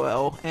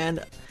Mario,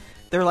 and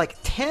there are like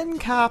 10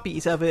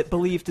 copies of it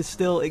believed to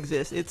still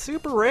exist. It's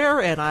super rare,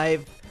 and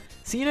I've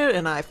seen it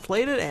and I've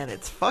played it, and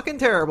it's fucking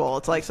terrible.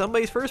 It's like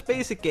somebody's first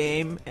basic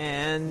game.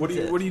 And what do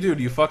you do?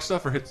 Do you fuck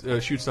stuff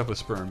or shoot stuff with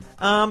sperm?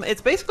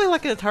 It's basically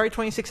like an Atari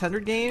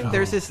 2600 game. Oh.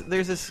 There's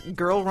this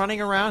girl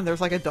running around.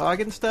 There's like a dog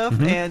and stuff,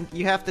 and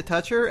you have to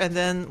touch her, and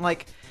then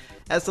like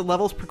as the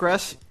levels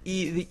progress,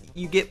 you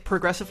get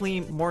progressively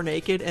more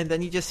naked, and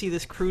then you just see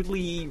this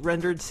crudely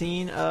rendered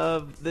scene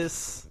of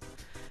this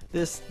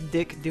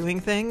dick doing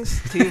things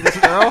to this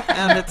girl,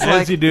 and it's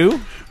as you do.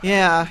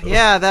 Yeah,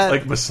 that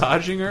like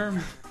massaging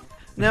her.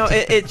 No,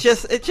 it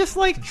just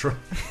like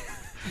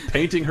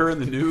painting her in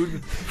the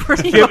nude,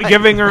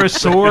 giving her a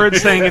sword,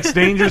 saying it's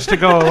dangerous to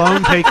go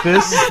alone. Take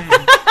this.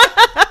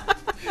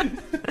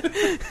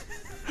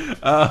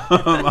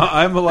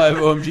 I'm Alive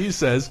OMG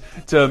says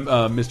to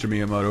Mr.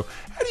 Miyamoto,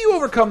 how do you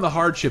overcome the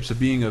hardships of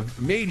being a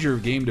major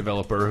game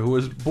developer who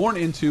was born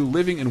into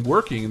living and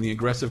working in the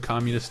aggressive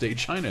communist state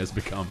China has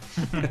become?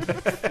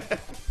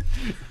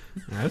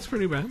 That's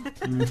pretty bad.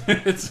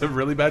 It's a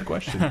really bad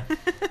question.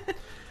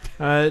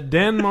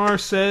 Dan Marr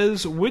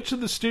says, which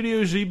of the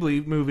Studio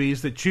Ghibli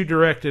movies that you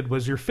directed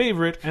was your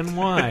favorite and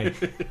why?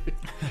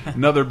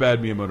 Another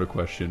bad Miyamoto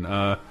question.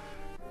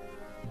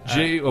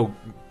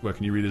 What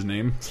can you read his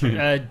name?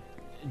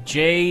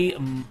 Jay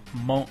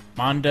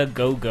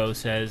Mondagogo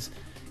says,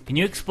 can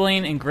you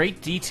explain in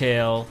great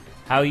detail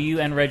how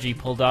you and Reggie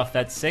pulled off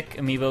that sick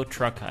amiibo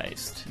truck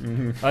heist?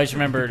 I just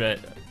remembered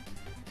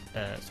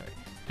sorry,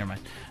 never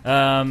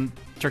mind.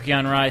 Turkey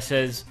on Rye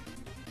says,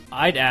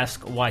 I'd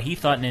ask why he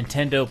thought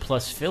Nintendo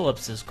plus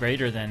Philips is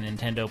greater than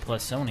Nintendo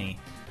plus Sony.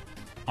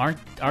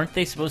 Aren't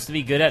they supposed to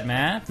be good at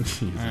math?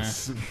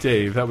 Jesus.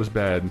 Dave, that was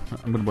bad.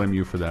 I'm going to blame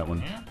you for that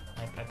one. Yeah,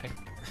 I picked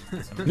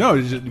No,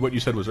 what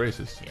you said was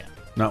racist. Yeah.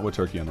 Not what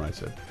Turkey on Rye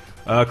said.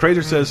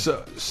 Crazer says,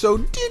 so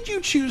did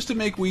you choose to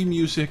make Wii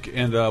music,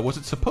 and was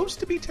it supposed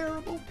to be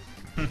terrible?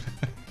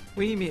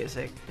 Wii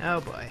music.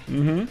 Oh,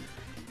 boy.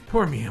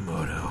 Poor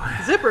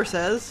Miyamoto. Zipper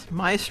says,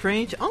 my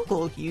strange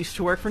uncle used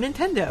to work for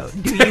Nintendo.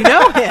 Do you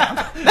know him?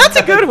 That's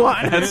a good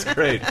one. That's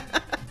great.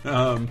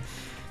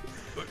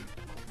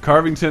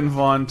 Carvington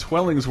von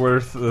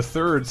Twellingsworth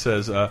III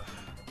says,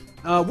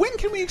 when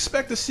can we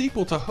expect a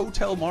sequel to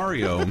Hotel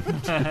Mario?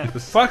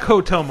 Fuck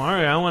Hotel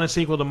Mario. I want a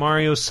sequel to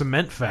Mario's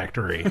Cement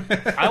Factory.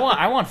 I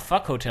want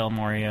fuck Hotel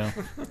Mario.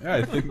 Yeah,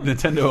 I think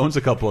Nintendo owns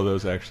a couple of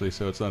those, actually,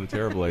 so it's not a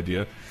terrible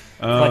idea.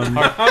 You're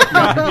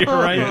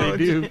right, they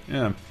do.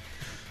 Yeah.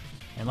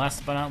 And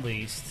last but not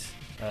least,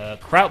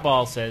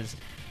 Krautball says,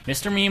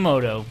 Mr.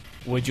 Miyamoto,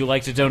 would you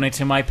like to donate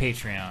to my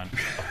Patreon?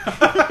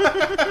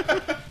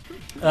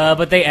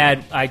 But they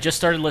add, I just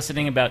started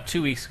listening about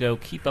 2 weeks ago.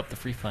 Keep up the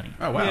free funny.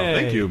 Oh, wow. Yay.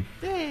 Thank you.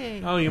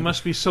 Yay. Oh, you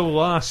must be so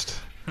lost.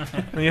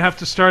 You have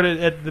to start it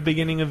at the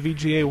beginning of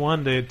VGA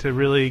 1 to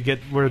really get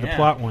where the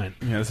plot went.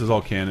 Yeah, this is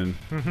all canon.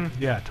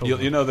 Yeah,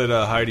 totally. You know that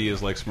Heidi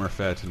is like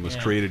Smurfette and was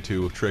created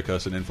to trick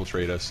us and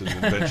infiltrate us. And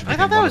eventually I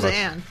thought that was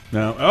Anne.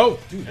 No. Oh,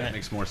 dude, that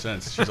makes more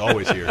sense. She's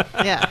always here.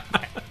 Yeah.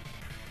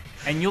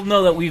 And you'll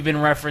know that we've been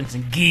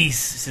referencing geese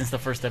since the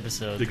first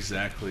episode.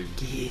 Exactly.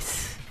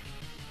 Geese.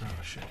 Oh,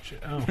 shit.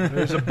 Oh,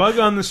 there's a bug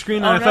on the screen,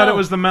 and Oh, I thought no. it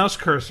was the mouse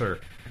cursor.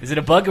 Is it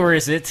a bug or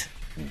is it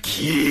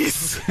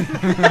Geese.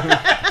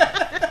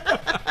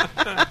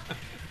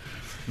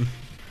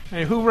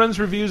 Hey, who runs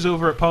reviews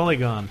over at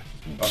Polygon?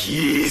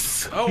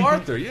 Geese. Oh,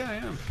 Arthur. Yeah, I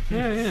am.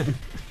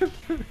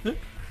 Yeah.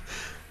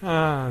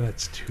 Ah,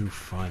 that's too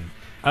fun.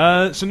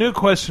 So, new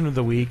question of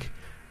the week.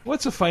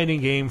 What's a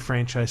fighting game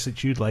franchise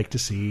that you'd like to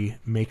see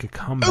make a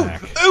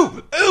comeback?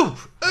 Ooh! Ooh!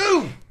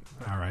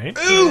 All right.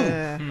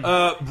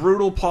 Ooh!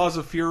 Brutal Paws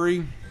of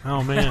Fury.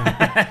 Oh,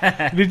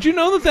 man. Did you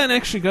know that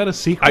actually got a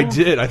sequel? I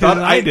did. I thought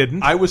I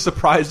didn't. I was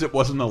surprised it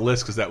wasn't on the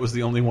list because that was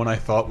the only one I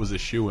thought was a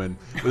shoo-in.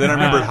 But then I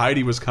remembered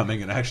Heidi was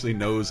coming and actually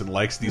knows and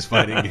likes these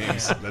fighting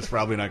games. That's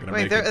probably not going to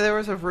Wait, make it. there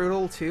was a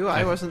Brutal too?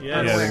 I wasn't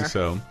yeah, unaware. Yeah, I think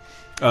so.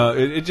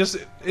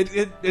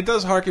 It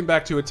does harken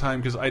back to a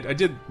time because I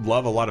did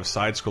love a lot of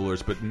side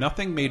scrollers, but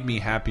nothing made me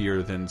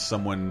happier than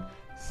someone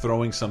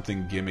throwing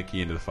something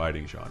gimmicky into the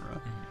fighting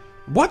genre.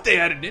 What they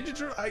added Ninja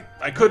Turtle,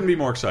 I couldn't be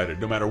more excited,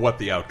 no matter what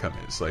the outcome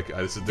is. Like,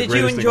 this is the Did you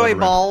greatest thing enjoy I've ever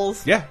read.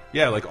 Balls? Yeah,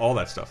 like all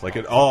that stuff. Like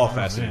it all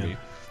fascinated me.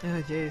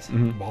 Oh,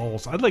 jeez.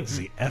 Balls. I'd like to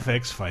see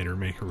FX Fighter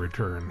make a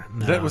return.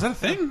 Was that a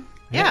thing?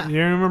 Yeah.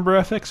 You remember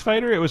FX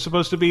Fighter? It was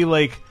supposed to be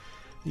like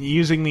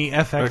using the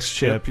FX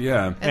chip.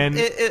 Yeah. And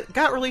it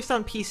got released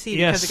on PC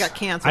because it got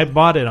canceled. I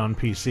bought it on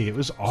PC. It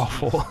was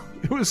awful.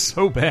 It was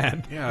so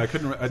bad. Yeah, I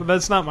couldn't. So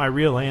that's not my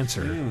real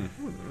answer.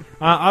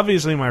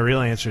 Obviously, my real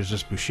answer is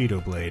just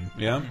Bushido Blade.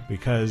 Yeah.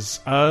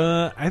 Because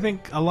I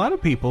think a lot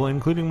of people,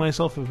 including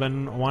myself, have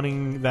been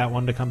wanting that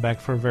one to come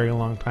back for a very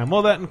long time.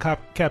 Well, that and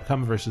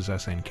Capcom versus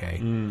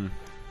SNK.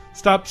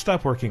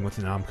 Stop working with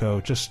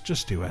Namco.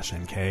 Just do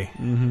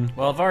SNK.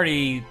 Well, I've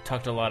already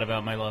talked a lot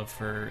about my love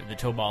for the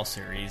Toe Ball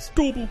series.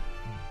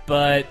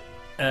 But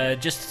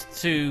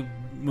just to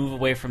move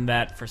away from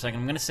that for a second,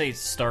 I'm going to say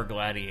Star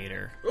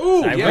Gladiator.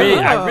 Ooh, I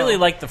yeah. really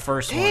like the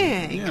first one.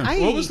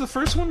 Dang. What was the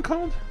first one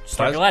called?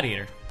 Star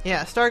Gladiator.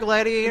 Yeah, Star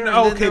Gladiator. Oh, and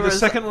then okay, there the was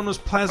second one was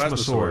Plasma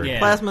Sword. Yeah.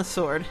 Plasma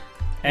Sword.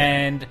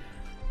 And,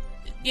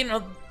 you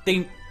know,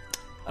 they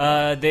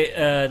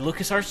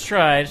LucasArts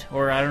tried,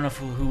 or I don't know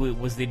who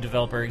was the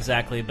developer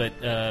exactly, but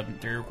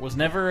there was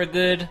never a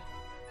good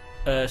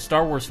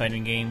Star Wars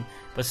fighting game.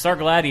 But Star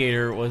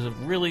Gladiator was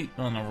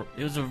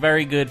it was a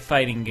very good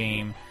fighting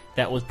game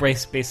that was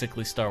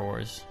basically Star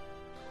Wars.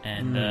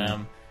 And yeah,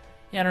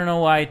 I don't know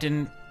why it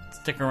didn't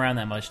stick around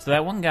that much. So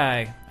that one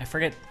guy, I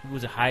forget, who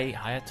was it,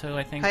 Hayato,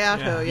 I think.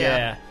 Hayato,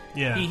 yeah.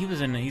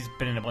 He's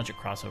been in a bunch of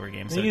crossover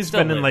games. So He's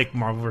been in like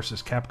Marvel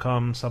vs.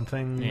 Capcom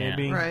something,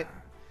 maybe. Right.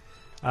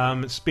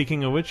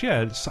 Speaking of which,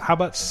 how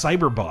about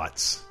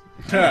Cyberbots?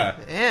 Yeah.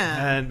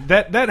 And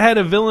that had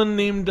a villain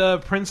named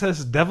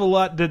Princess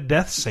Devilot the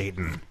Death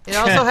Satan. It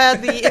also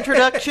had the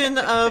introduction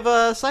of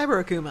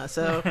Cyber Akuma,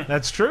 so...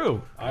 That's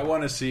true. I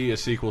want to see a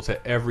sequel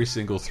to every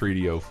single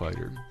 3DO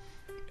fighter.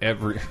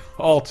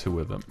 All two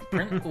of them.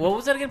 What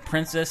was that again?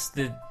 Princess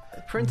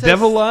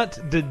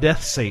Devilot the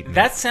Death Satan.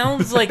 That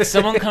sounds like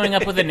someone coming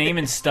up with a name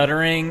and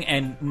stuttering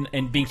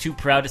and being too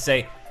proud to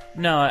say,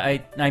 no,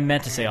 I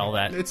meant to say all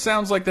that. It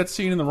sounds like that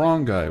scene in The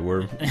Wrong Guy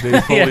where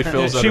Dave Foley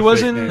fills out She a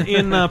was fake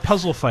in name.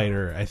 Puzzle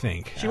Fighter, I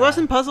think. She was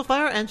in Puzzle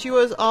Fighter, and she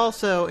was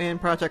also in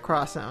Project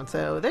Crossown,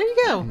 so there you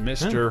go.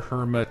 Mr.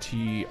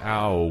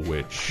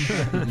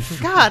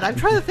 Hermetiowicz. God, I'm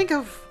trying to think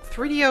of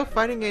 3DO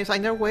fighting games. I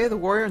know Way of the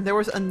Warrior, and there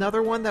was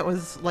another one that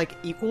was, like,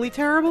 equally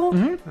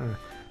terrible.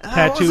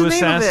 Tattoo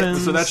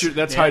Assassins. So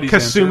that's Heidi's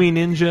Kasumi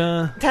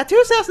Ninja. Tattoo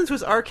Assassins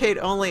was arcade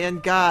only,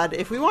 and God,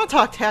 if we want to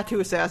talk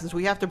Tattoo Assassins,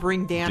 we have to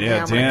bring Dan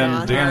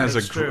Hamrick on. Dan has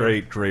a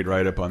great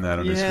write-up on that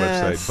on his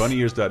website,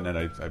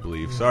 bunnyears.net, I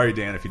believe. Sorry,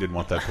 Dan, if you didn't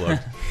want that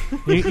plugged.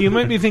 You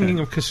might be thinking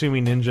of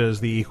Kasumi Ninja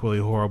as the equally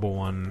horrible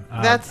one.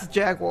 That's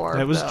Jaguar.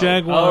 That was though.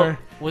 Jaguar.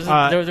 Was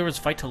it, there was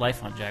Fight to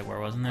Life on Jaguar,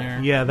 wasn't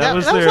there? Yeah, that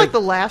was was like the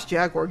last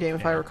Jaguar game,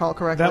 if I recall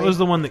correctly. That was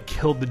the one that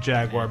killed the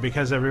Jaguar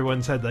because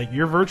everyone said, like,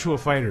 your Virtua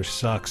Fighter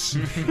sucks.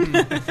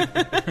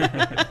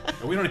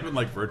 We don't even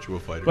like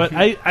Virtua Fighter. But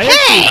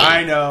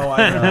I know.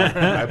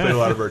 I played a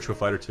lot of Virtua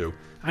Fighter 2.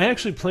 I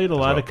actually played a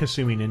lot of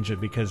Kasumi Ninja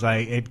because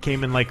it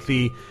came in like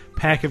the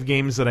pack of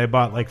games that I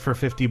bought like for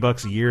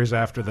 $50 years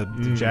after the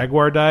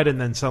Jaguar died, and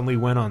then suddenly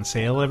went on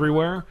sale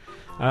everywhere.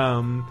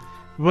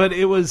 But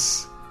it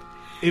was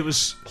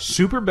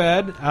super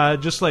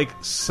bad, just like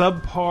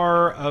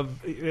subpar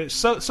of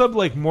sub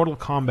like Mortal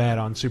Kombat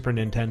on Super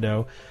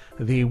Nintendo.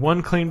 The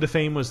one claim to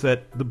fame was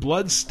that the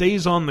blood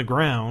stays on the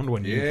ground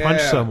when you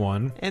punch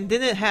someone. And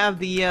didn't it have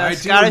the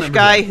Scottish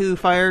guy who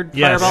fired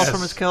fireballs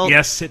from his kilt?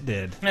 Yes, it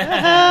did.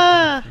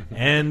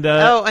 And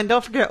and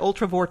don't forget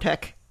Ultra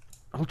Vortec.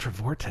 Ultra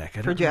Vortec, I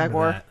don't for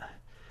Jaguar. remember that.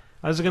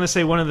 I was going to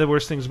say one of the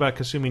worst things about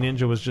Kasumi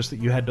Ninja was just that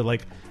you had to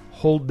like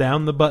hold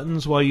down the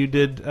buttons while you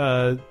did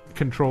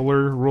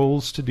controller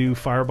rolls to do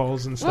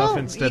fireballs and stuff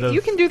instead of...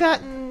 You can do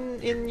that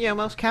in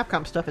most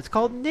Capcom stuff. It's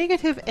called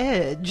Negative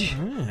Edge.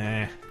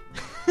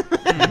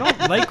 I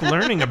don't like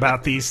learning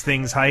about these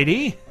things,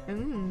 Heidi.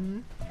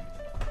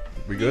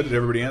 We good? Did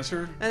everybody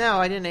answer? No,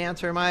 I didn't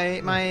answer. My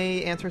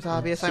answer's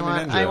obvious.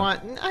 I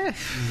want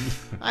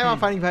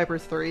Fighting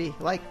Vipers 3,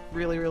 like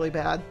really, really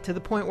bad, to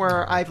the point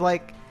where I've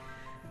like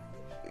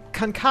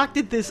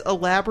concocted this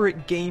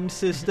elaborate game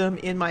system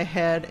in my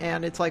head,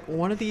 and it's like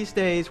one of these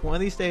days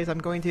I'm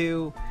going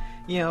to,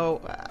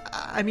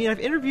 I mean, I've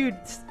interviewed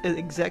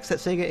execs at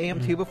Sega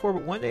AM2 before,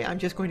 but one day I'm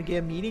just going to get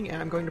a meeting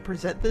and I'm going to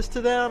present this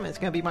to them. It's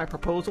going to be my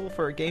proposal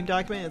for a game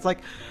document. It's like,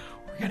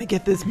 we're going to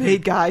get this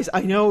made, guys.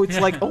 I know it's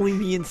like only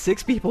me and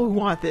 6 people who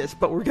want this,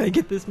 but we're going to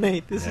get this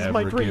made. This is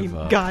my dream.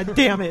 God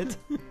damn it.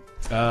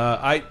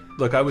 I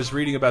was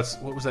reading about,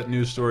 what was that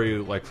news story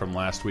like from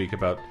last week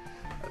about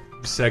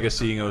Sega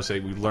CEO say,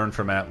 we learned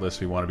from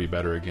Atlas, we want to be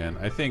better again.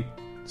 I think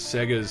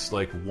Sega's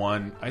like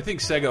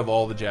Sega of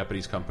all the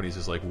Japanese companies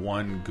is like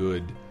one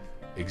good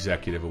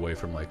executive away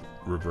from like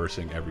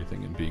reversing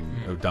everything and being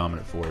a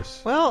dominant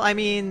force. Well, I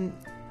mean,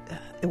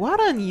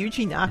 Iwata and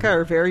Yuji Naka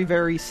are very,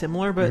 very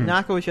similar, but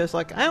Naka was just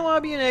like, I don't want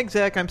to be an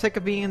exec, I'm sick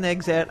of being an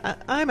exec,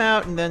 I'm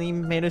out, and then he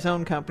made his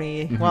own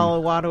company,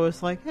 while Iwata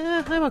was like,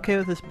 I'm okay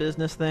with this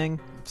business thing.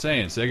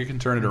 Saying Sega can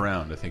turn it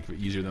around, I think,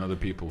 easier than other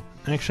people.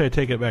 Actually, I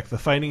take it back. The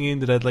fighting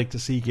game that I'd like to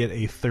see get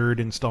a third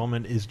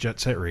installment is Jet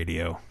Set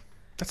Radio.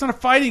 That's not a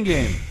fighting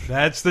game.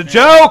 That's the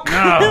joke!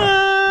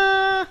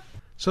 No.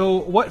 So,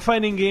 what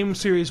fighting game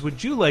series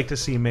would you like to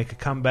see make a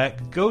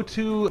comeback? Go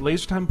to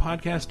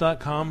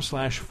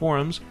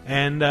lasertimepodcast.com/forums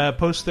and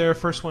post there.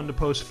 First one to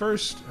post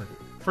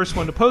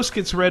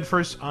gets read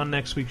first on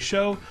next week's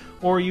show,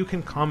 or you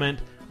can comment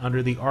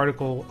under the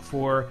article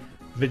for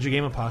Video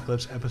Game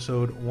Apocalypse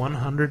episode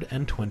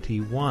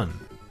 121.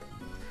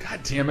 God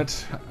damn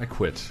it. I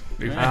quit.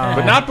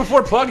 But not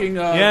before plugging.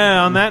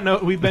 On that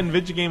note, we've been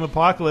Video Game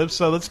Apocalypse,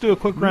 so let's do a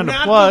quick round of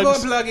plugs. Not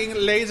before plugging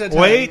Laser Time.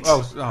 Wait.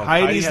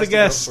 Heidi's the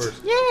guest.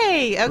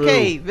 Yay!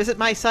 Okay, visit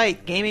my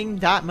site,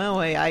 gaming.moe.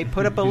 I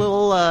put up a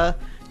little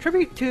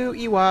tribute to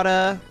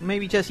Iwata,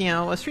 maybe just,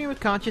 a stream of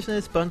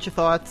consciousness, bunch of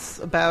thoughts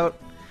about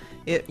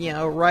it,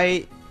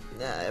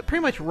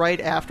 pretty much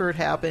right after it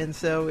happened,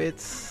 so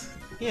it's...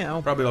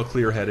 Probably all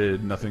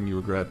clear-headed, nothing you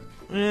regret.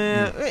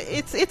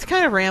 It's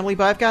kind of rambly,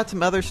 but I've got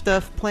some other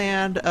stuff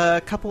planned.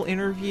 A couple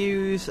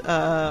interviews.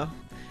 I've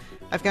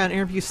got an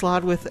interview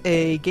slot with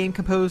a game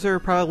composer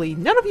probably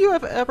none of you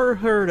have ever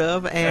heard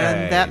of,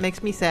 and that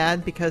makes me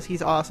sad because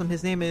he's awesome.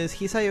 His name is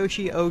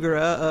Hisayoshi Ogura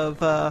of...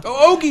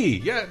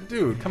 Ogi! Yeah,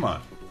 dude, come on.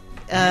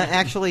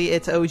 Actually,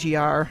 it's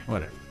OGR.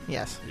 Whatever.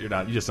 Yes. You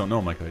just don't know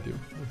him like I do.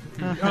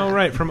 Oh,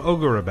 right, from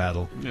Ogura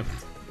Battle. Yeah.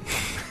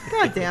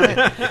 God damn it!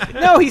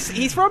 No,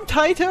 he's from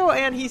Taito,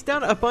 and he's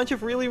done a bunch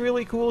of really,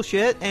 really cool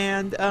shit.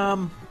 And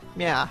the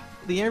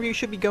interview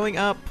should be going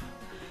up.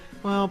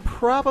 Well,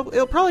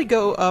 it'll probably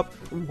go up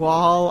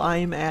while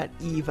I'm at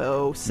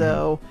Evo.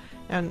 So,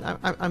 and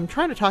I'm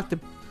trying to talk to,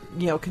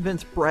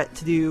 convince Brett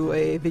to do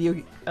a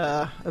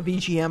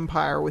VG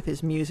Empire with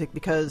his music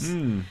because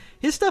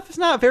his stuff is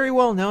not very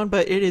well known,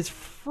 but it is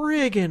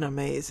friggin'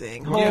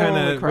 amazing.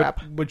 Holy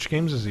crap! Which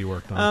games has he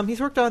worked on?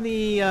 He's worked on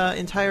the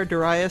entire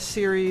Darius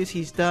series.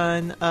 He's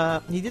done.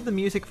 He did the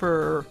music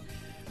for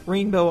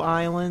Rainbow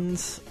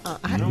Islands.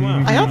 I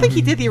don't think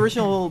he did the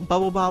original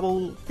Bubble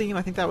Bobble theme.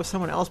 I think that was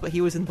someone else, but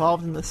he was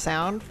involved in the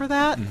sound for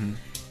that.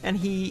 And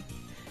he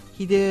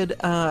did.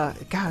 God,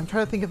 I'm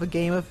trying to think of a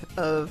game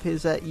of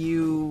his that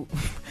you.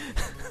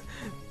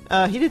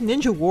 He did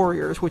Ninja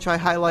Warriors, which I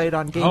highlighted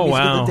on Game Music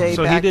of the Day.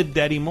 So he did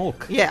Daddy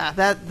Mulk. Yeah,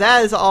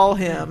 that is all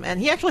him. And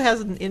he actually has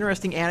an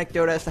interesting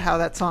anecdote as to how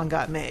that song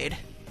got made,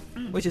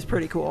 which is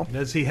pretty cool.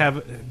 Does he have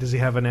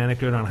an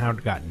anecdote on how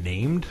it got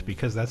named?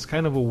 Because that's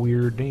kind of a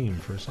weird name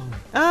for a song.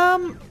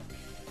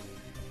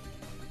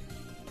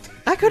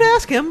 I could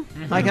ask him.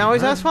 I can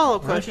always ask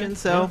follow-up questions,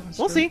 so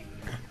we'll see.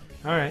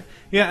 All right.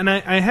 Yeah, and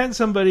I had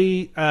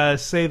somebody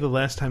say the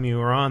last time you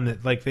were on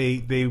that like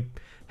they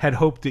had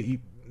hoped that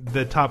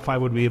the top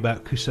 5 would be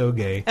about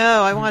Kusoge.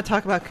 Oh, I want to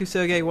talk about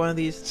Kusoge one of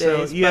these days.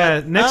 So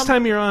yeah, but, next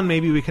time you're on,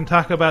 maybe we can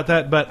talk about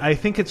that. But I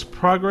think it's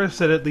progress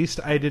that at least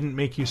I didn't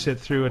make you sit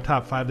through a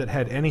top 5 that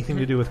had anything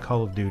to do with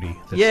Call of Duty.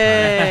 This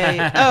Yay!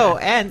 time. Oh,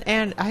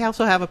 and I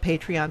also have a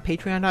Patreon,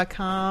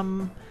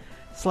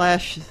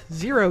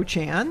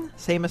 patreon.com/ZeroChan,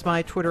 same as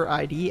my Twitter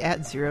ID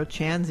at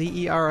ZeroChan,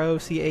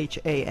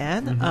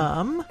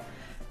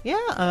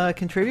 ZeroChan.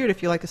 Contribute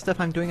if you like the stuff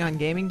I'm doing on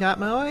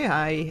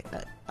Gaming.moe.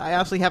 I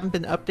honestly haven't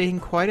been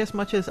updating quite as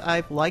much as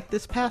I've liked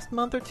this past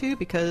month or two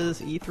because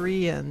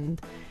E3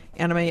 and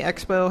Anime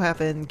Expo have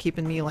been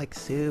keeping me like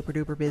super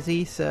duper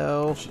busy.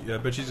 So yeah,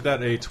 but she's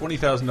got a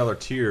 $20,000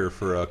 tier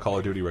for a Call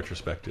of Duty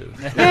retrospective.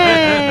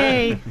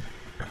 Yay!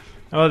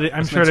 Well,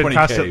 I'm sure it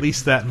costs at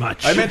least that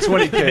much. I meant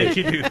 20K. Make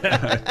you do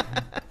that.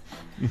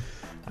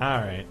 All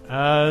right,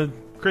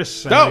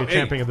 Chris, you're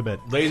champing at the bit.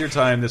 Laser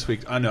time this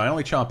week. No, I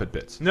only chomp at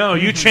bits. No,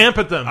 you champ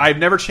at them. I've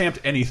never champed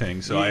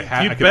anything, so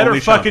I You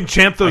better fucking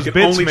champ those bits,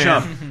 only man.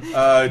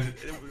 Chomp.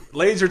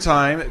 Laser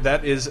Time,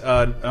 that is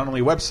not only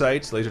a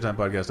website,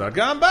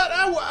 lasertimepodcast.com, but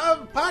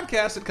a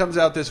podcast that comes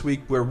out this week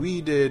where we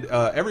did,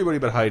 everybody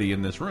but Heidi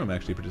in this room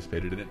actually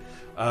participated in it,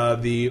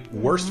 the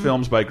worst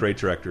films by great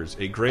directors.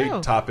 A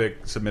great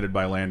topic submitted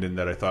by Landon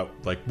that I thought,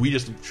 like, we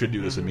just should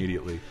do this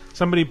immediately.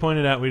 Somebody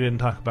pointed out we didn't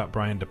talk about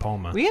Brian De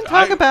Palma. We didn't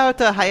talk about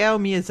Hayao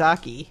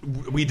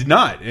Miyazaki. We did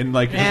not. And,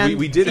 like,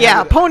 we did yeah,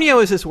 have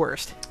Ponyo is his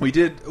worst. We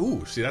did.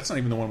 Ooh, see, that's not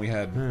even the one we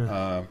had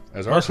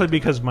as our Mostly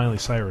because Miley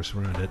Cyrus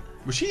ruined it.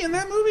 Was she in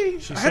that movie?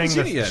 She I haven't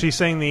sang seen it yet. She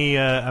sang the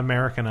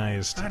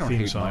Americanized I don't theme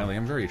hate song. Miley.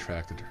 I'm very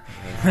attracted to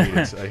her. I hate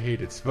it. I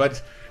hate it.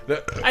 But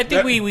I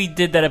think we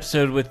did that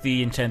episode with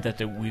the intent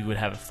that we would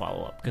have a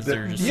follow up because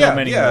there's just so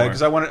many more. Yeah,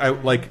 because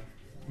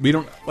we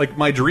don't like.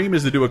 My dream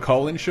is to do a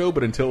call-in show,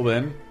 but until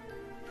then,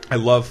 I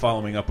love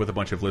following up with a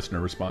bunch of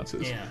listener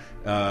responses. Yeah.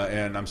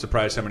 And I'm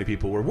surprised how many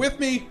people were with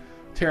me.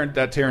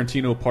 That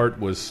Tarantino part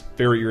was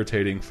very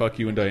irritating. Fuck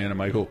you and Diana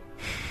Michael.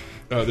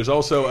 There's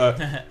also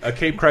a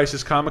Cape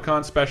Crisis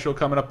Comic-Con special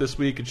coming up this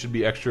week. It should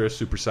be extra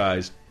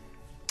supersized.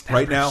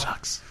 Right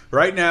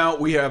now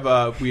we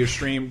have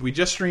streamed. We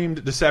just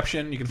streamed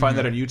Deception. You can find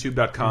that on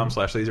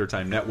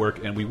YouTube.com/LaserTime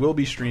Network, and we will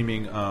be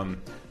streaming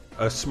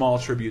a small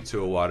tribute to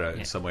Iwata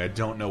in some way. I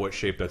don't know what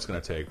shape that's going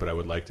to take, but I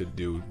would like to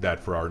do that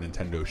for our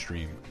Nintendo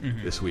stream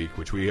this week,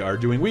 which we are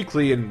doing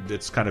weekly, and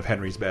it's kind of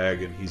Henry's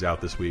bag, and he's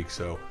out this week,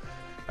 so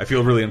I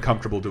feel really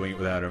uncomfortable doing it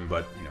without him,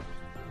 but you know.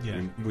 Yeah.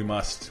 We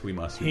must.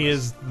 He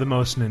is the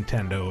most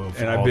Nintendo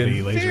of and all I've been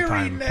the Laser very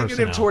Time negative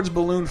personnel. towards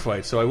balloon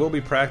fights, so I will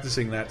be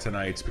practicing that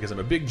tonight because I'm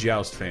a big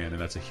Joust fan,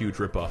 and that's a huge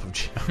ripoff of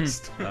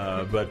Joust.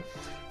 But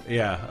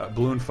yeah, a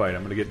balloon fight.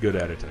 I'm going to get good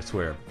at it. I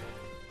swear.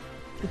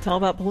 It's all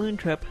about Balloon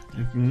Trip.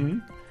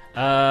 Cheap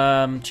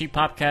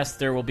Popcast.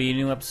 There will be a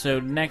new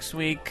episode next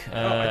week,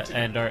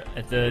 and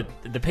at the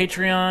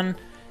Patreon,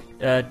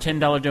 $10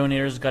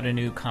 donators got a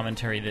new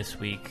commentary this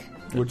week.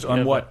 Which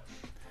on what?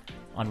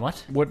 On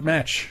what? What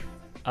match?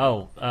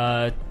 Oh,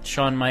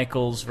 Shawn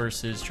Michaels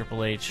versus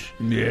Triple H.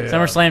 Yeah.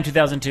 SummerSlam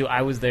 2002.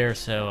 I was there,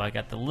 so I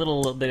got the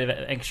little bit of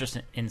extra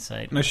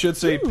insight. And I should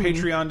say,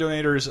 Patreon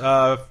donators.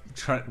 I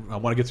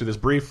want to get through this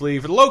briefly.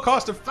 For the low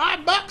cost of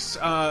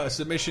 $5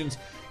 submissions,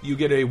 you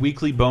get a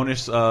weekly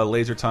bonus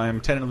Laser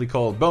Time, tentatively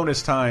called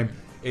Bonus Time.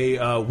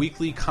 A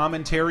weekly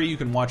commentary you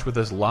can watch with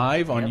us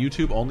live on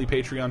YouTube. Only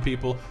Patreon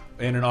people.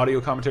 And an audio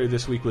commentary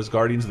this week was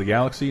Guardians of the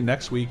Galaxy.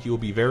 Next week you'll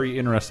be very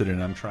interested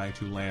in. I'm trying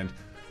to land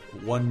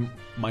one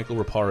Michael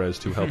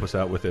Raparez to help us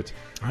out with it.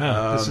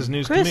 This is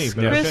news Chris, to me.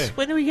 But Chris, okay.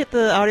 when do we get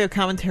the audio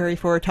commentary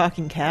for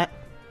Talking Cat?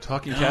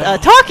 Talking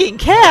Cat? Talking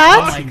Cat!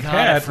 Oh my god,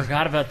 I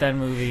forgot about that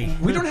movie.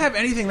 We don't have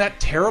anything that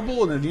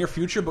terrible in the near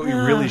future, but we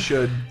really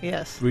should.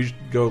 Yes. We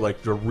should go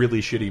like the really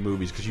shitty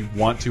movies because you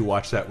want to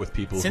watch that with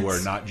people who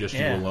are not just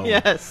you alone.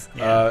 Yes.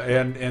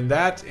 And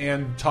that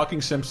and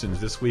Talking Simpsons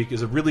this week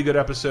is a really good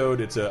episode.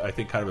 It's I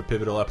think kind of a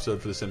pivotal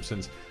episode for The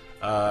Simpsons.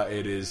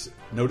 It is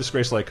No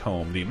Disgrace Like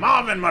Home, the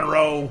Marvin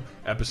Monroe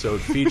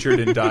episode featured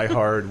in Die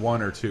Hard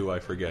 1 or 2, I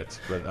forget.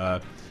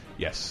 But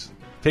yes,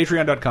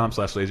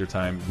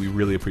 patreon.com/lasertime. We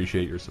really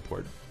appreciate your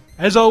support.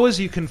 As always,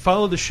 you can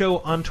follow the show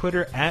on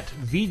Twitter at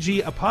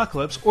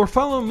VGApocalypse or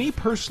follow me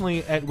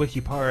personally at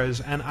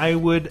Wikiparas, and I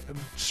would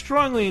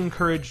strongly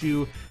encourage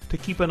you to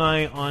keep an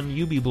eye on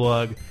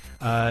Ubiblog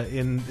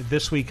in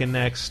this week and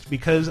next,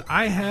 because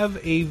I have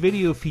a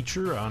video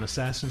feature on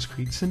Assassin's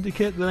Creed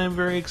Syndicate that I'm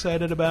very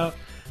excited about.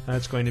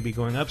 It's going to be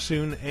going up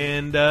soon,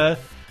 and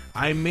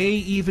I may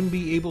even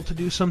be able to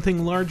do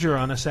something larger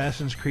on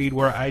Assassin's Creed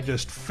where I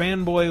just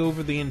fanboy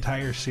over the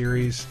entire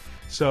series.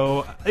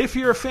 So if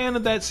you're a fan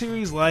of that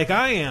series like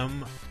I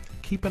am,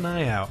 keep an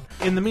eye out.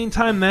 In the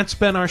meantime, that's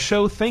been our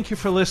show. Thank you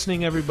for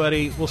listening,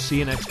 everybody. We'll see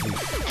you next week.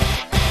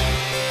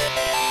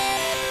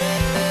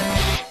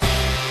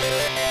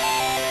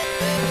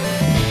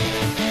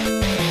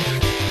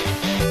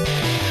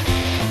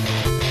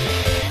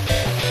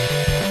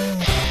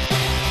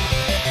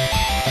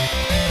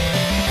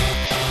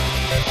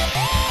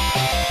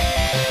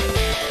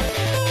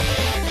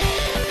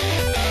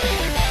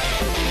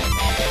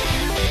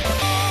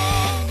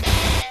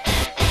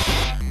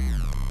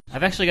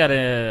 I've actually got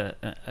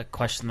a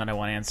question that I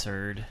want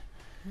answered.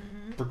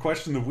 For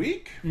question of the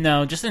week?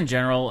 No, just in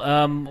general.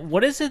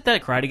 What is it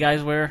that karate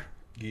guys wear?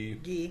 Gi.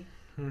 Gi.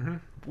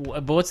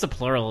 But what's the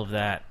plural of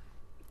that?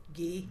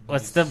 Gi.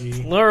 What's the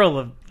plural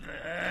of?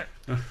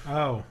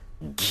 Oh.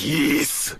 Kiss.